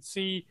and can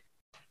see.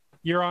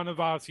 You're on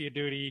Avasia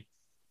duty.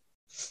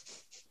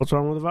 What's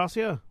wrong with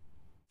Avasia?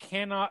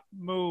 Cannot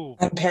move.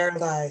 I'm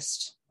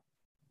paralyzed.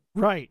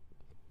 Right.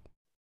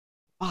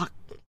 Fuck.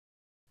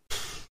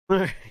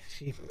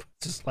 He puts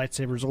his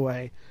lightsabers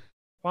away.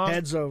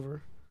 Heads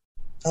over.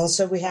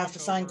 Also, we have to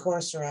find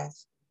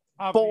Corserath.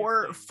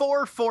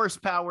 4 force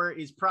power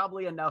is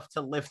probably enough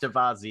to lift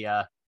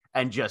Avasia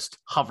and just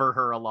hover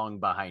her along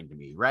behind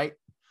me, right?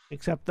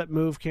 Except that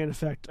move can't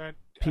affect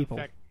people.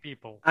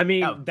 I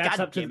mean, that's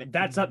up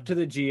to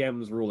the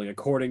GM's ruling.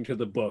 According to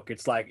the book,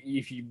 it's like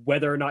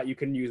whether or not you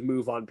can use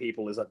move on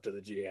people is up to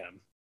the GM.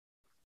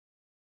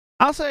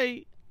 I'll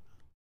say.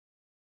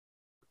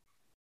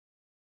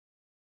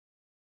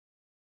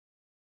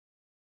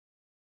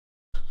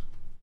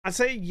 I'd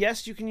say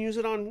yes. You can use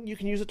it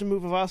to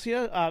move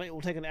Avasia. It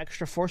will take an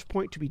extra force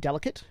point to be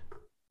delicate.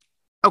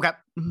 Okay.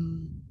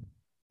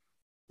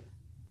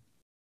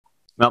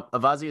 Well,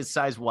 Avasia is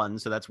size 1,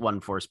 so that's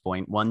 1 force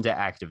point, 1 to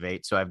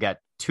activate. So I've got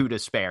 2 to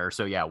spare.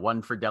 So yeah,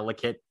 1 for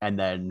delicate, and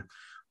then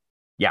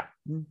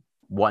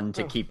 1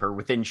 to keep her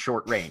within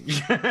short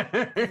range.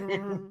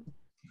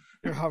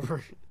 You're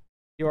hovering.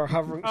 You are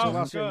hovering. So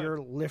Avasia, you're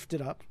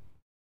lifted up.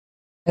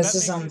 This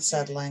is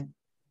unsettling.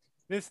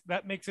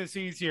 That makes this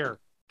easier.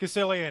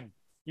 Caecilian,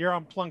 you're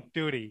on Plunk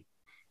duty.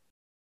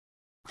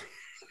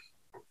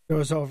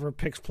 Goes over,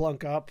 picks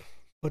Plunk up,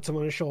 puts him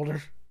on his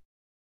shoulder.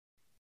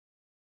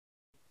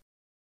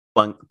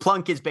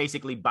 Plunk is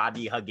basically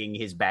body hugging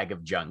his bag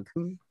of junk.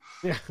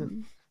 Yeah.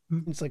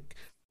 It's like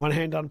one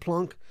hand on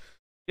Plunk,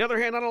 the other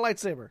hand on a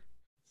lightsaber.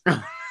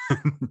 All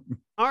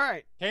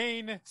right.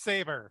 Cane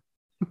saber.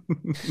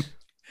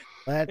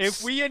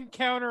 If we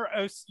encounter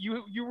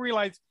you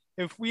realize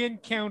if we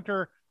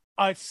encounter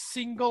a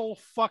single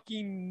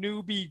fucking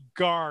newbie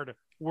guard,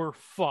 we're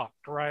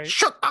fucked, right?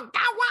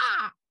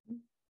 Shutagawa!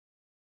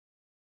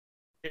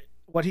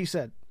 What he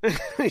said.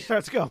 He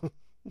starts going.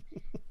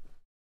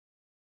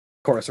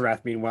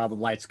 Corsorath, meanwhile, the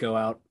lights go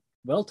out.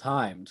 Well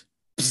timed.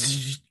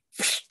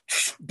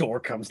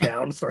 Door comes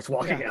down, starts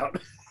walking out.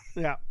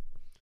 Yeah.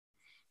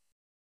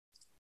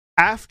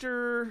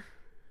 After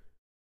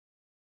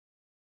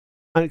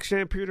an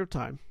extended period of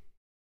time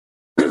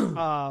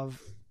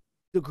of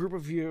the group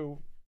of you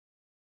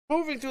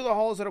moving through the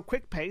halls at a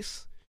quick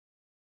pace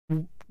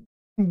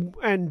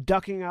and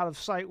ducking out of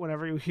sight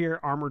whenever you hear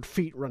armored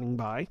feet running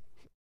by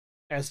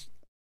as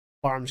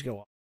alarms go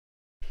off.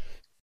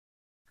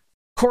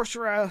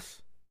 Corsorath,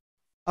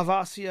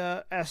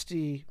 Avasia,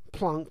 Esti,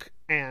 Plunk,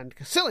 and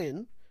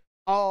Cassilian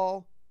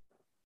all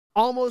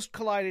almost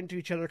collide into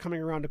each other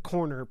coming around a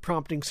corner,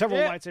 prompting several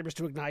lightsabers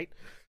to ignite.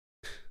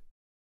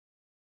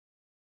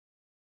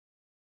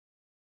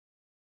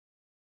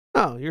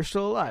 Oh, you're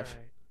still alive.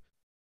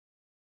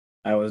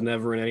 I was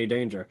never in any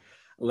danger.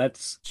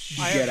 Let's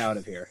get out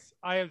of here.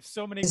 I have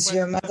so many Is questions.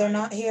 your mother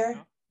not here?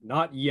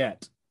 Not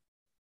yet.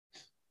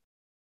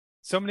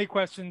 So many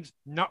questions,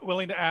 not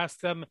willing to ask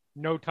them,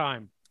 no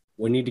time.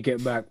 We need to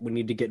get back. We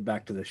need to get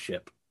back to the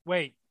ship.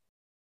 Wait.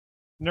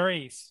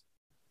 Nerys.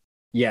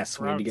 Yes,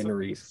 we need to get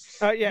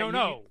Nerys.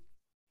 No.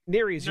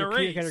 Nerees, your Nerys.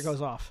 communicator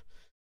goes off.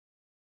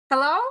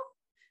 Hello?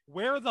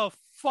 Where the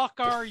fuck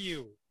are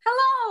you?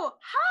 Hello.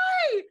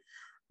 Hi.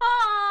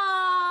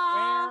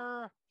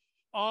 Where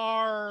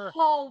are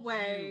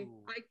Hallway. you?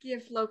 I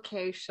give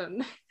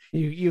location.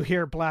 You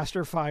hear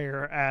blaster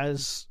fire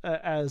as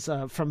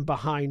from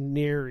behind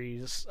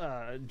Nerees,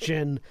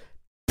 Jin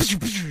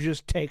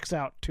just takes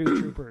out two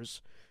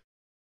troopers.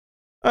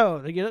 Oh,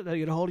 they get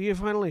a hold of you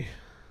finally.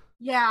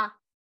 Yeah.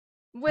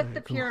 With Alright,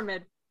 the cool.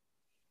 pyramid.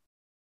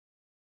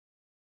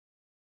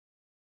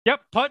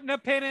 Yep, putting a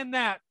pin in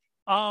that.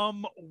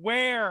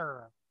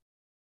 Where?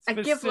 I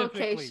give Specifically?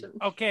 location.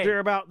 Okay. They're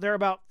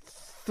about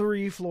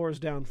 3 floors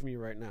down from you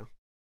right now.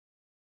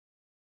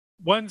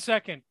 1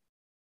 second.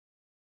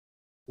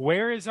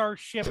 Where is our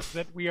ship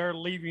that we are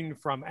leaving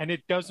from? And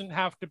it doesn't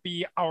have to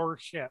be our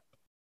ship.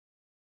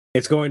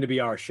 It's going to be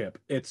our ship.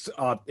 It's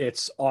docked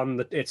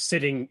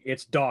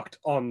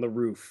on the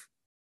roof,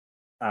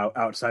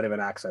 outside of an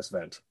access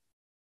vent.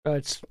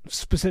 It's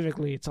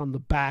on the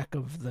back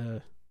of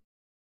the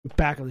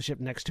ship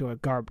next to a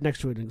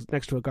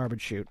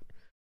garbage chute.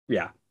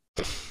 Yeah,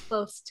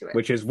 Close to it.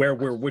 which is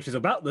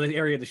about the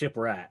area of the ship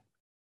we're at.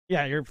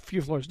 Yeah, you're a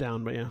few floors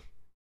down, but yeah.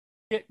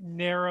 Get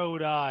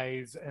narrowed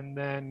eyes and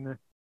then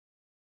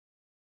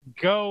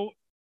go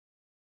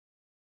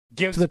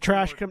give To the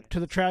trash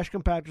coordinates.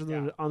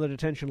 compactor on the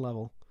detention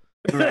level.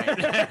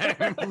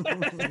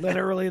 Right.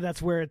 Literally,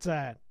 that's where it's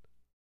at.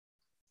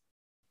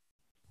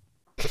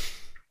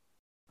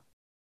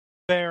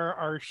 There,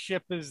 our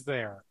ship is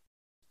there.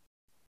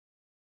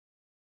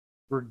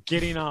 We're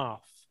getting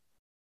off.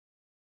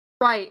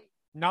 Right.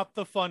 Not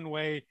the fun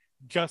way,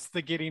 just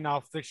the getting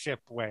off the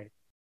ship way.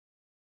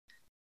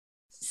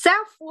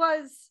 Seth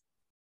was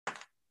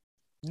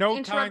No time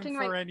Interrupting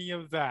for my- any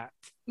of that.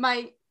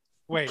 my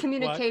Wait, what?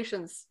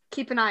 communications.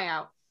 Keep an eye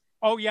out.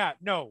 Oh yeah,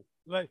 no.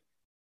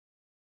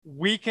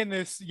 We can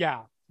this.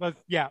 Yeah.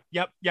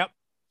 Yep.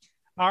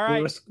 All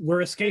right.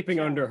 We're escaping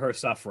under her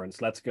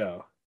sufferance. Let's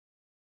go.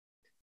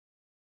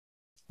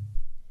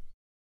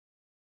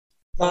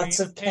 Lots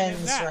of Pin in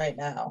pins that. right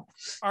now.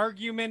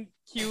 Argument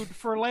queued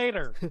for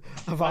later.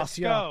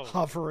 Avasia go.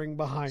 hovering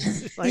behind.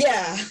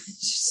 Yeah,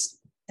 just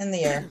in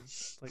the air.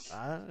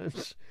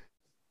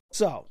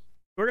 So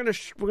we're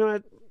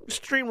gonna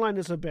streamline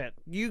this a bit.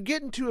 You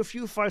get into a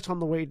few fights on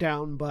the way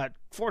down, but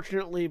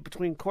fortunately,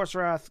 between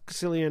Corsorath,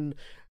 Cassilian,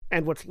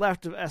 and what's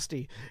left of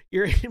Esti,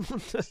 you're able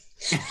to.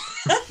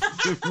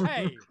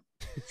 Hey,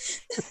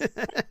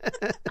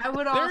 I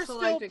would there's also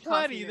still like to plenty.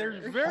 copy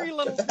There's her. very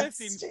little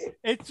missing.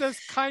 It's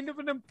just kind of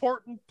an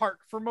important part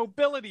for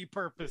mobility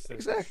purposes.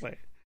 Exactly.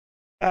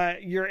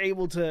 You're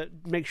able to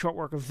make short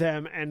work of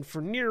them, and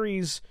for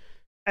Nerees,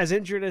 as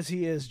injured as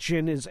he is,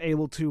 Jin is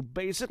able to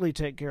basically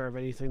take care of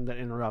anything that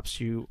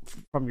interrupts you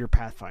from your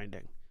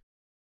pathfinding.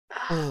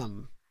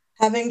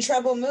 Having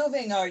trouble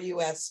moving, are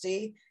you,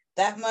 Esty?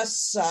 That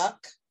must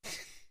suck.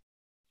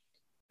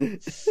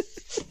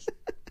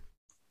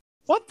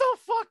 What the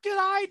fuck did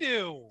I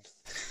do?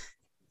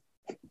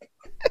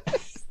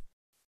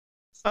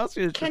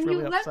 Can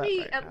you let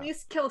me at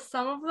least kill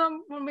some of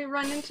them when we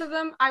run into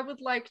them? I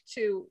would like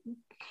to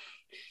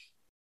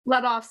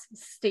let off some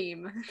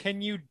steam.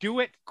 Can you do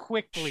it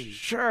quickly?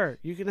 Sure,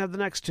 you can have the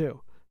next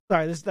two.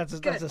 Sorry, that's a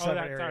Good. separate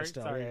area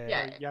still. Sorry.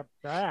 Yeah. Yep.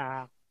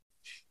 Ah.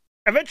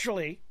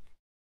 Eventually,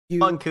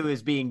 Monk, who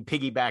is being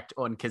piggybacked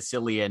on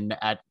Cassilian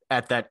at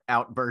that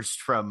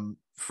outburst from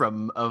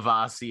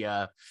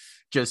Avasia,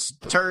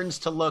 just turns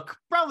to look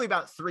probably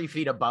about 3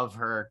 feet above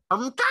her.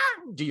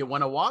 Do you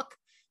want to walk?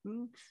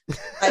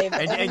 I've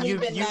And only you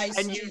been nice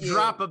to you.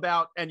 drop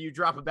about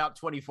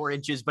 24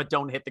 inches, but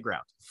don't hit the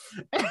ground.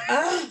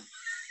 Ah,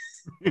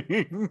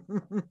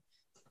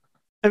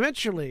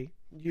 eventually,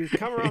 you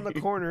come around the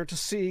corner to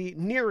see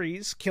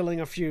Nerees killing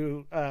a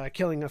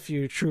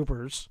few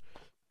troopers,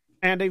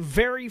 and a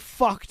very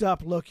fucked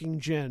up looking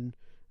Jin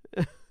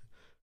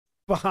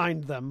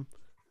behind them,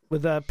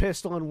 with a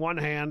pistol in one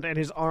hand and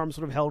his arm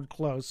sort of held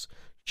close,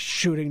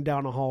 shooting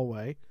down a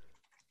hallway.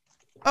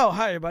 Oh,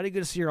 hi everybody! Good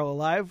to see you're all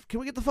alive. Can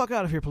we get the fuck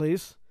out of here,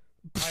 please?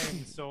 I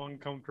am so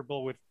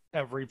uncomfortable with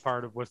every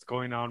part of what's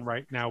going on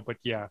right now, but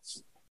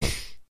yes.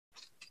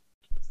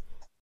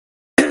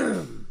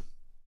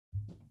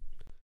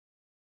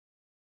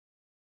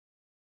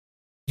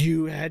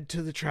 You head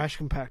to the trash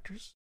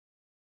compactors.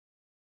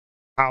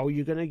 How are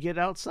you going to get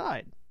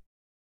outside?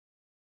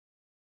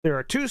 There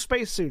are 2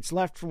 spacesuits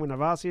left from when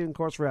Avasia and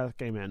Korsrath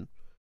came in.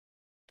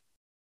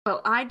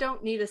 Well, I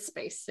don't need a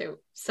spacesuit, I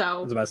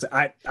so was about to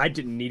say, I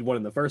didn't need one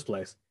in the first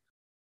place.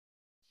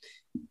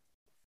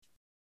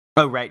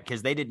 Oh, right,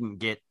 because they didn't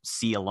get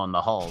seal on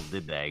the hull,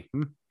 did they?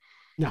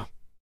 No.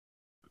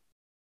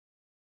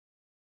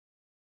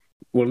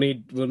 We'll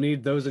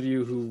need those of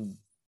you who.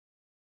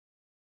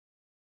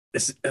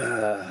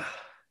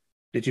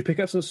 Did you pick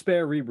up some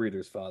spare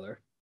rebreathers, Father?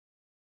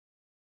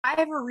 I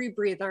have a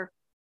rebreather.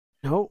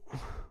 No.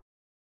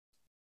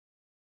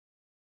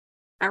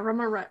 I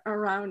roam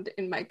around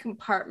in my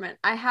compartment.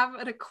 I have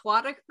an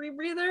aquatic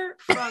rebreather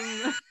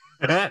from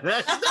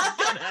That's not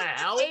gonna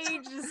help.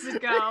 ages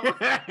ago.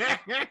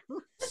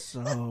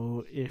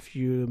 So, if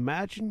you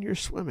imagine you're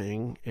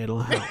swimming,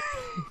 it'll help.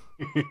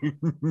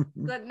 Does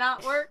that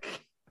not work?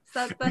 Is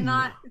that the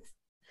not?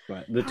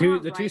 But the two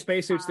Right,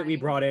 spacesuits that we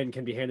fine. brought in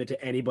can be handed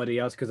to anybody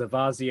else because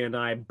Avasia and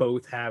I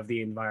both have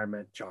the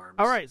environment charms.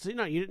 All right, so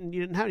you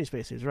didn't have any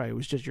spacesuits, right? It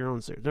was just your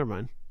own suit. Never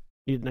mind.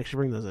 You didn't actually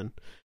bring those in.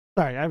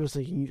 Sorry, I was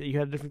thinking you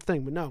had a different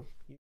thing, but no,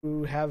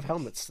 you have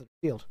helmets that are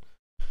sealed.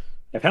 I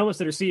have helmets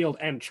that are sealed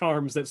and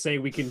charms that say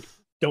we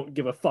don't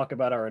give a fuck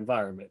about our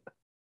environment, No,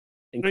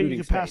 including you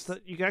could space.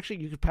 you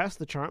could pass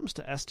the charms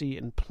to Esty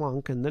and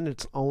Plunk, and then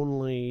it's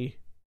only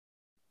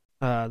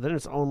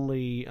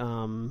Caecilian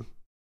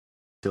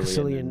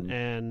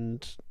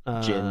and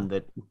Jin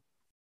that.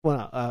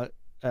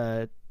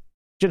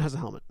 Jin has a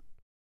helmet.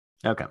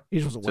 Okay, He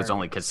just wasn't so it's wearing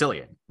only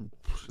Caecilian.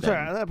 Sorry,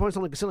 at that point it's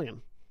only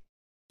Caecilian.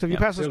 So if you Yeah,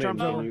 pass those Caecilian,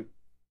 charms over, you- go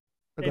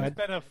It's ahead.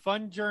 been a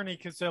fun journey,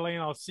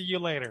 Caecilian. I'll see you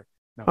later.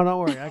 No. Oh, don't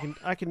worry.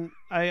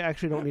 I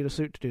actually don't need a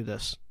suit to do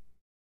this.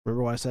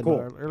 Remember what I said Cool.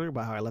 earlier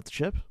about how I left the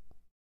ship?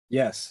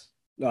 Yes.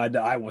 No,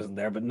 I wasn't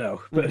there, but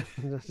no. But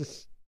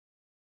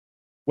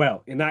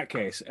well, in that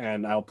case,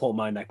 and I'll pull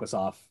my necklace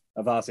off.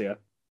 Avasia,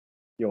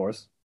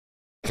 yours.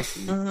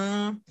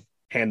 Mm-hmm.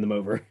 Hand them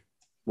over.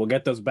 We'll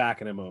get those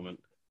back in a moment.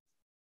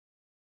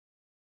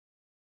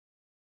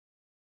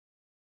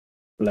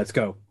 Let's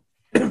go.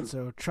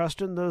 So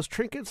trust in those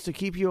trinkets to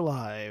keep you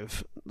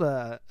alive.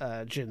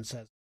 Jin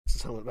says.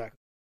 His helmet back.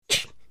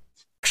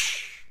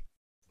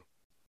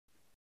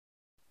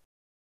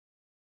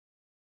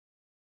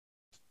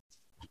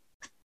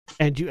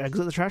 And you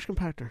exit the trash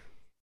compactor.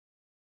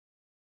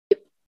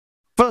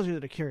 For those of you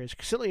that are curious,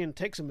 Caecilian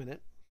takes a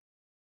minute,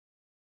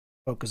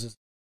 focuses,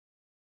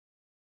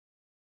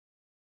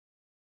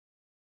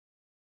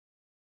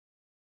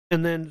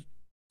 and then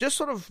just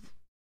sort of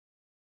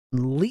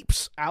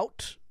leaps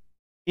out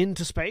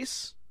into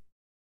space.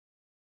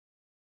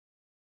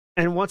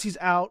 And once he's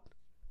out,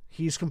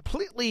 he's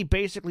completely,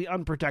 basically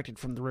unprotected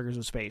from the rigors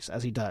of space,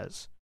 as he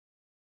does.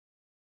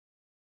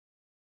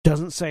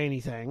 Doesn't say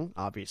anything,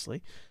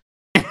 obviously.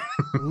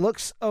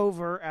 Looks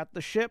over at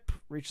the ship,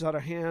 reaches out a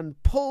hand,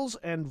 pulls,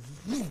 and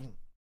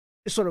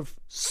sort of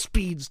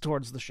speeds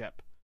towards the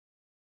ship.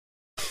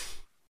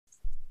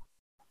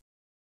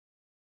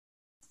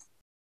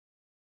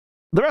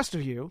 The rest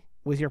of you,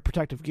 with your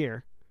protective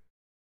gear,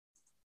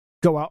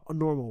 go out a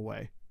normal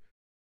way.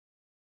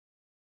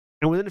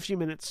 And within a few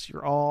minutes,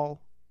 you're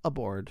all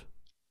aboard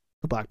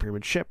the Black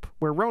Pyramid ship,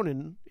 where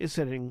Ronan is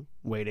sitting,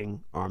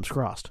 waiting, arms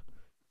crossed.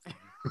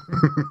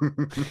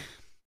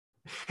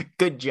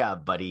 Good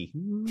job, buddy.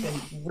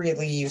 Been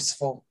really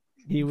useful.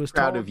 He was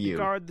Proud told of you. to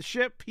guard the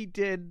ship. He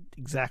did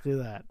exactly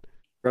that.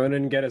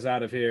 Ronan, get us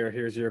out of here.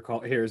 Here's your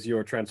call. Here's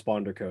your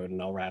transponder code,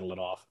 and I'll rattle it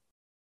off.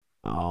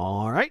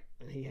 All right.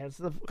 He heads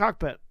to the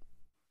cockpit.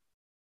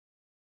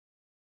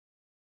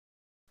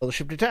 Will the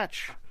ship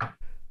detach?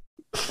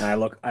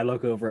 And I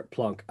look over at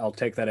Plunk. I'll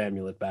take that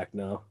amulet back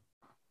now.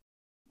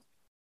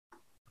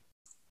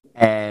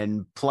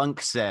 And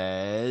Plunk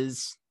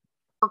says,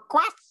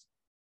 "Across,"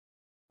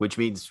 which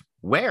means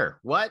where?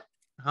 What?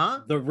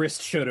 Huh? The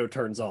wrist shoto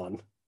turns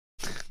on.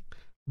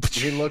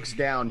 He looks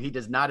down. He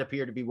does not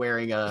appear to be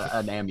wearing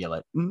an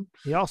amulet.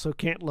 He also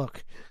can't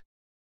look.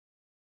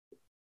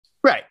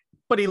 Right.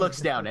 But he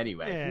looks down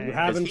anyway. Yeah. You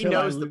have Because he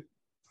until knows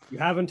you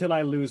have until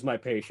I lose my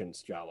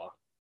patience, Jawa.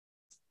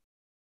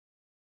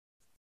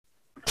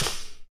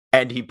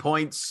 And he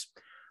points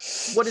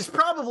what is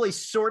probably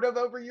sort of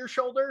over your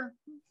shoulder.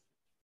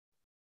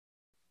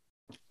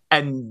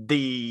 And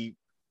the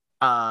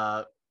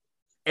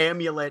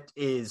amulet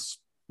is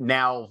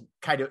now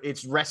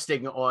it's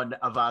resting on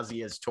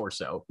Avasia's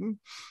torso.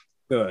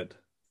 Good.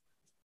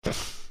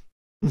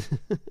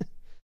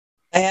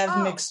 I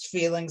have mixed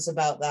feelings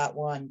about that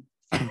one.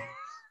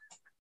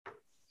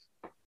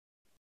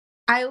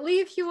 I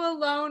leave you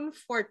alone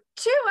for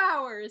 2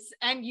 hours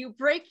and you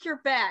break your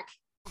back.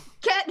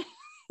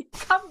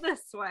 Come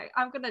this way.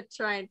 I'm gonna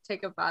try and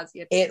take a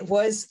Vazia. It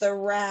was the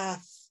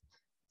wrath.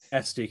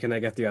 SD, can I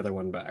get the other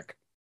one back?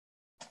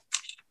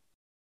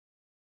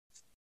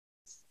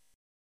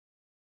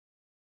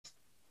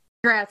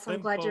 Congrats, I'm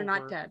Limp glad you're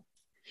not over. dead.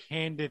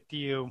 Hand it to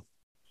you.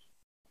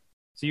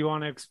 So you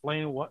want to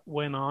explain what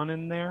went on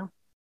in there?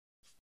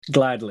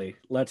 Gladly.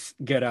 Let's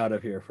get out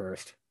of here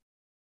first.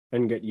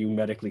 And get you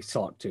medically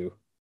sought to.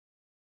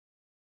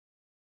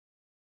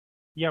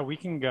 Yeah, we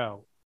can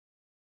go.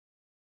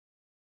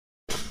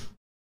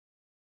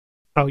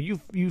 Oh,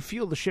 you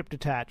feel the ship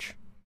detach.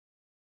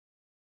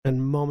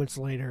 And moments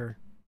later,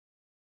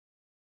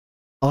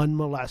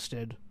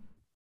 unmolested,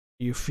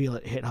 you feel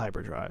it hit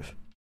hyperdrive.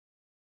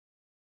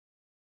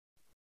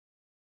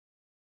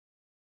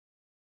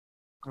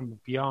 I'm gonna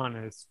be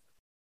honest.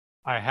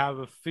 I have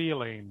a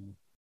feeling.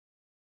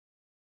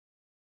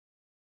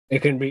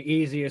 It can be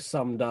easiest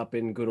summed up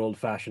in good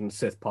old-fashioned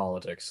Sith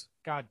politics.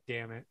 God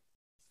damn it.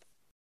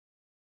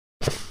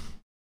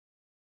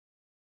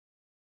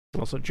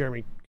 Also,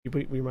 Jeremy, you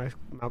put your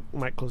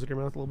mic closer to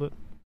your mouth a little bit?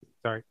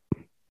 Sorry.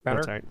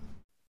 Better? That's all right.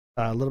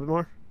 A little bit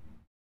more?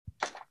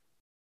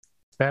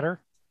 Better?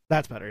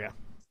 That's better, yeah.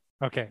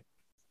 Okay.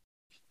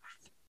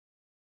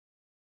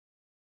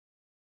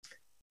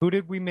 Who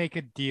did we make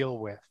a deal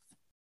with?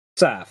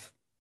 Saf.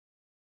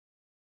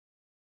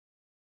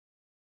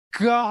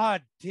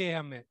 God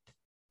damn it.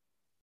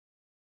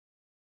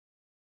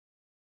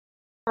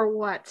 For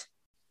what?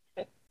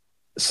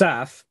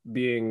 Saf,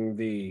 being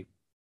the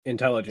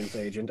intelligence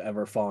agent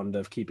ever fond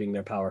of keeping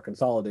their power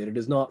consolidated,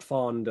 is not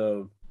fond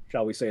of,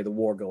 shall we say, the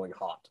war going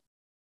hot.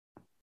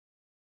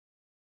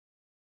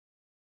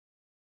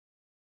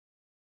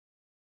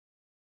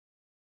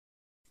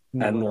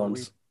 And What are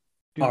wants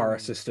we our doing?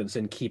 assistance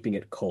in keeping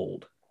it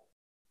cold.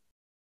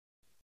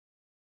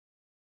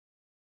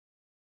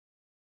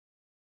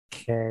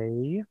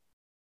 Okay.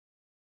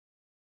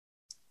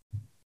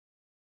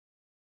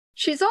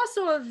 She's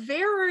also a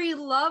very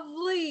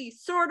lovely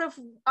sort of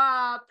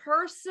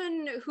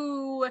person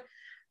who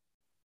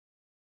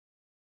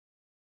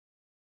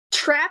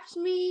trapped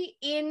me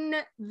in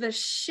the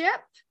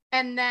ship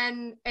and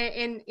then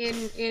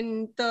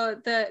in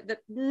the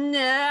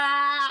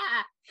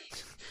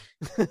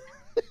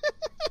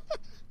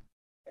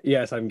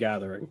Yes, I'm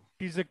gathering.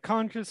 She's a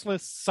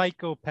conscienceless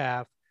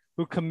psychopath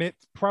who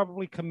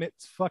probably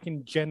commits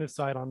fucking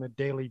genocide on a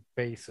daily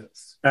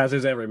basis. As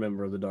is every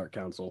member of the Dark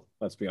Council,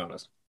 let's be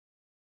honest.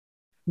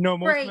 No,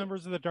 most Right.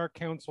 members of the Dark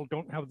Council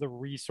don't have the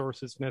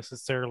resources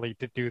necessarily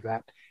to do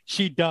that.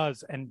 She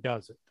does and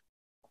does it.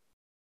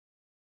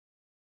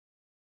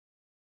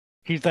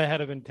 She's the head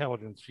of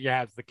intelligence. She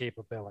has the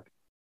capability.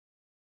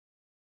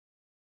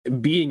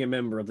 Being a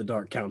member of the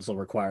Dark Council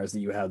requires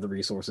that you have the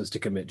resources to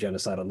commit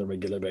genocide on a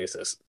regular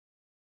basis.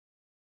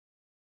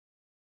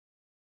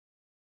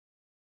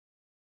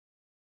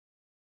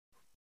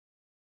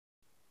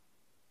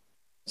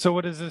 So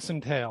what does this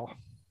entail?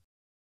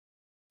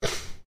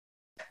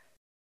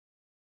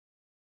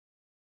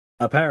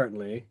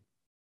 Apparently,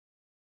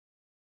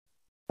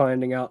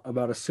 finding out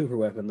about a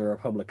superweapon the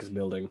Republic is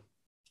building.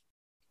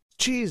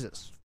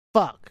 Jesus.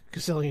 Fuck,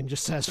 Cassilian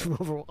just says from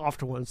off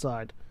to one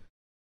side.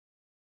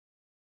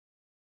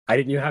 I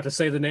didn't even have to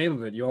say the name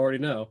of it. You already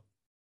know.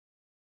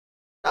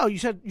 Oh, you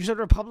said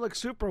Republic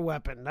super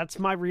weapon. That's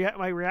my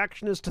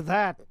reaction is to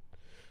that.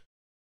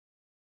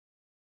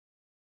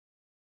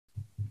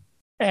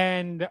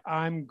 And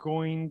I'm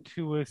going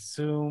to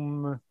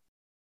assume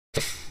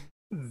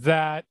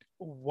that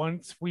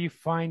once we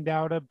find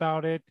out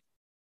about it,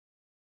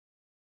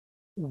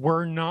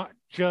 we're not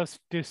just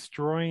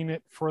destroying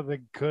it for the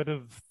good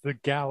of the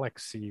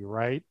galaxy,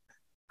 right?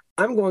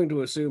 I'm going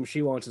to assume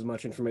she wants as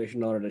much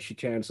information on it as she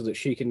can so that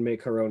she can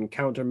make her own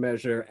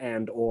countermeasure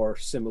and or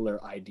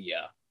similar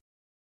idea.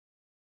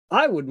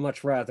 I would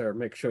much rather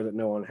make sure that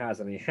no one has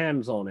any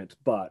hands on it,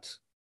 but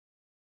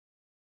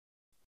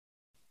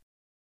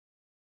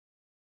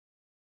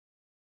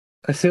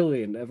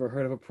Cassilian, ever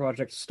heard of a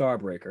Project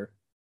Starbreaker?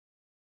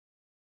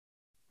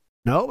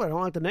 No, but I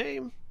don't like the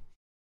name.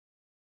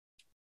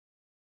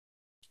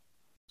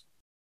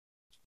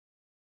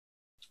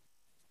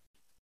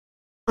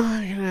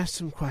 I'm gonna ask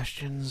some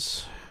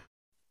questions.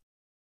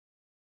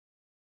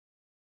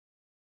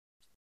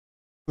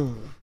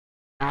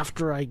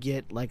 After I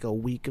get like a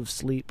week of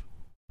sleep.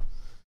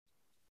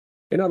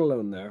 You're not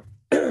alone there.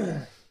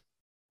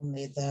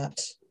 Need that.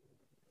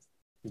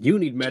 You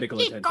need medical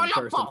attention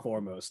first and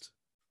foremost.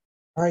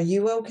 Are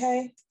you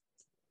okay?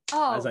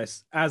 Oh,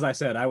 As I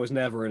said, I was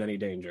never in any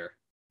danger.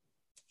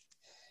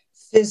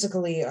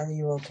 Physically, are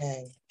you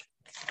okay?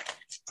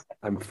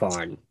 I'm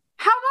fine.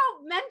 how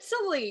about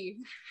mentally?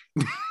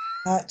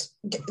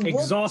 We'll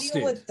Exhausted.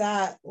 deal with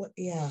that.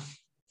 Yeah.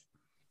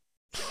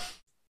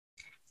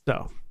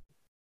 So,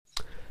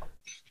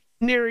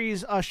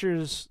 Neres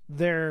ushers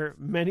their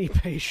many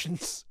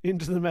patients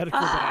into the medical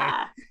bay.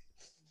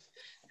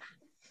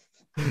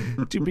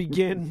 to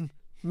begin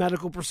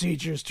medical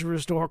procedures to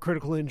restore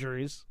critical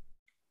injuries.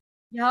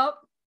 Yep.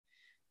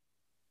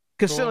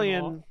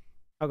 Caecilian.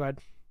 Oh, God.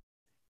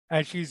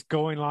 As she's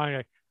going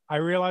along, I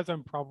realize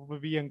I'm probably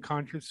be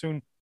unconscious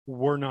soon.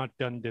 We're not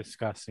done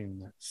discussing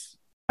this.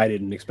 I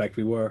didn't expect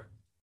we were.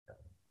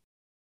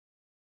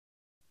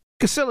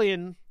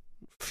 Caecilian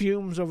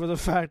fumes over the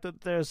fact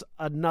that there's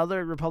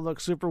another Republic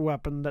super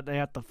weapon that they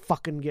have to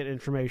fucking get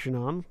information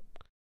on.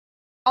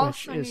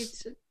 Also is... need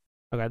to...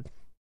 Oh, God.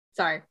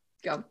 Sorry,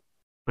 go.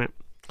 Right.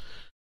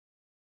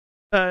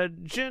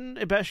 Jin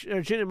and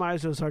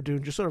Maizo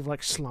Zardoon just sort of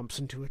like slumps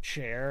into a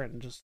chair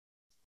and just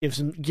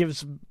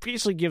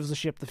basically gives the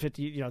ship the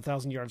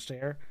 1,000-yard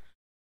stare.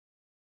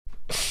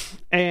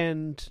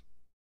 And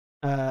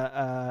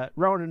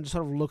Ronan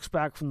sort of looks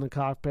back from the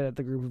cockpit at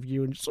the group of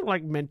you and just sort of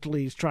like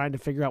mentally is trying to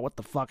figure out what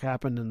the fuck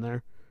happened in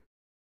there.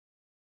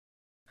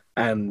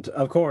 And,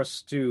 of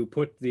course, to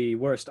put the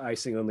worst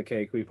icing on the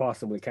cake we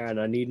possibly can,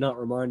 I need not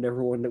remind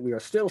everyone that we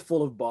are still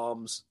full of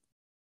bombs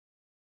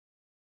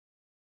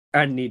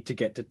and need to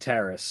get to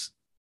Terrace.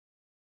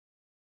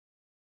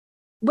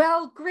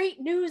 Well,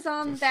 great news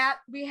on that.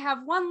 We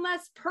have one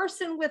less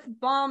person with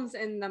bombs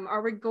in them.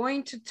 Are we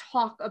going to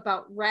talk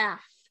about Wrath?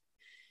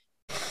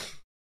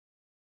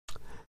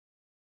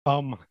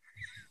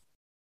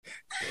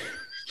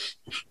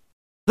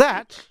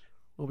 That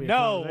will be a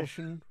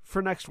conversation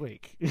for next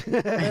week.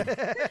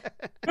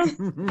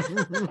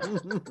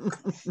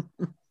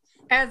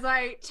 As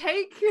I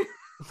take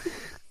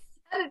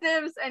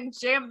sedatives and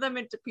jam them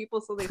into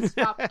people so they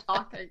stop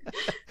talking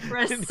for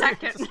a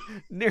second.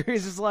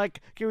 Nereus is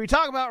like, can we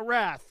talk about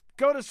Wrath?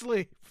 Go to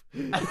sleep.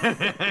 And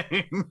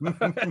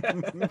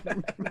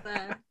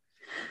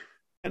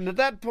at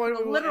that point,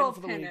 we will literal end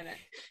for the pin week. in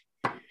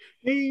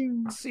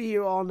it. See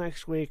you all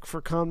next week for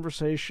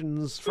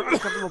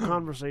uncomfortable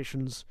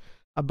conversations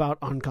about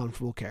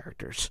uncomfortable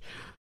characters.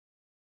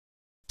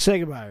 Say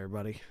goodbye,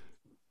 everybody.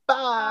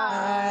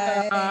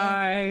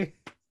 Bye.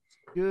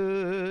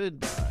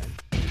 Goodbye.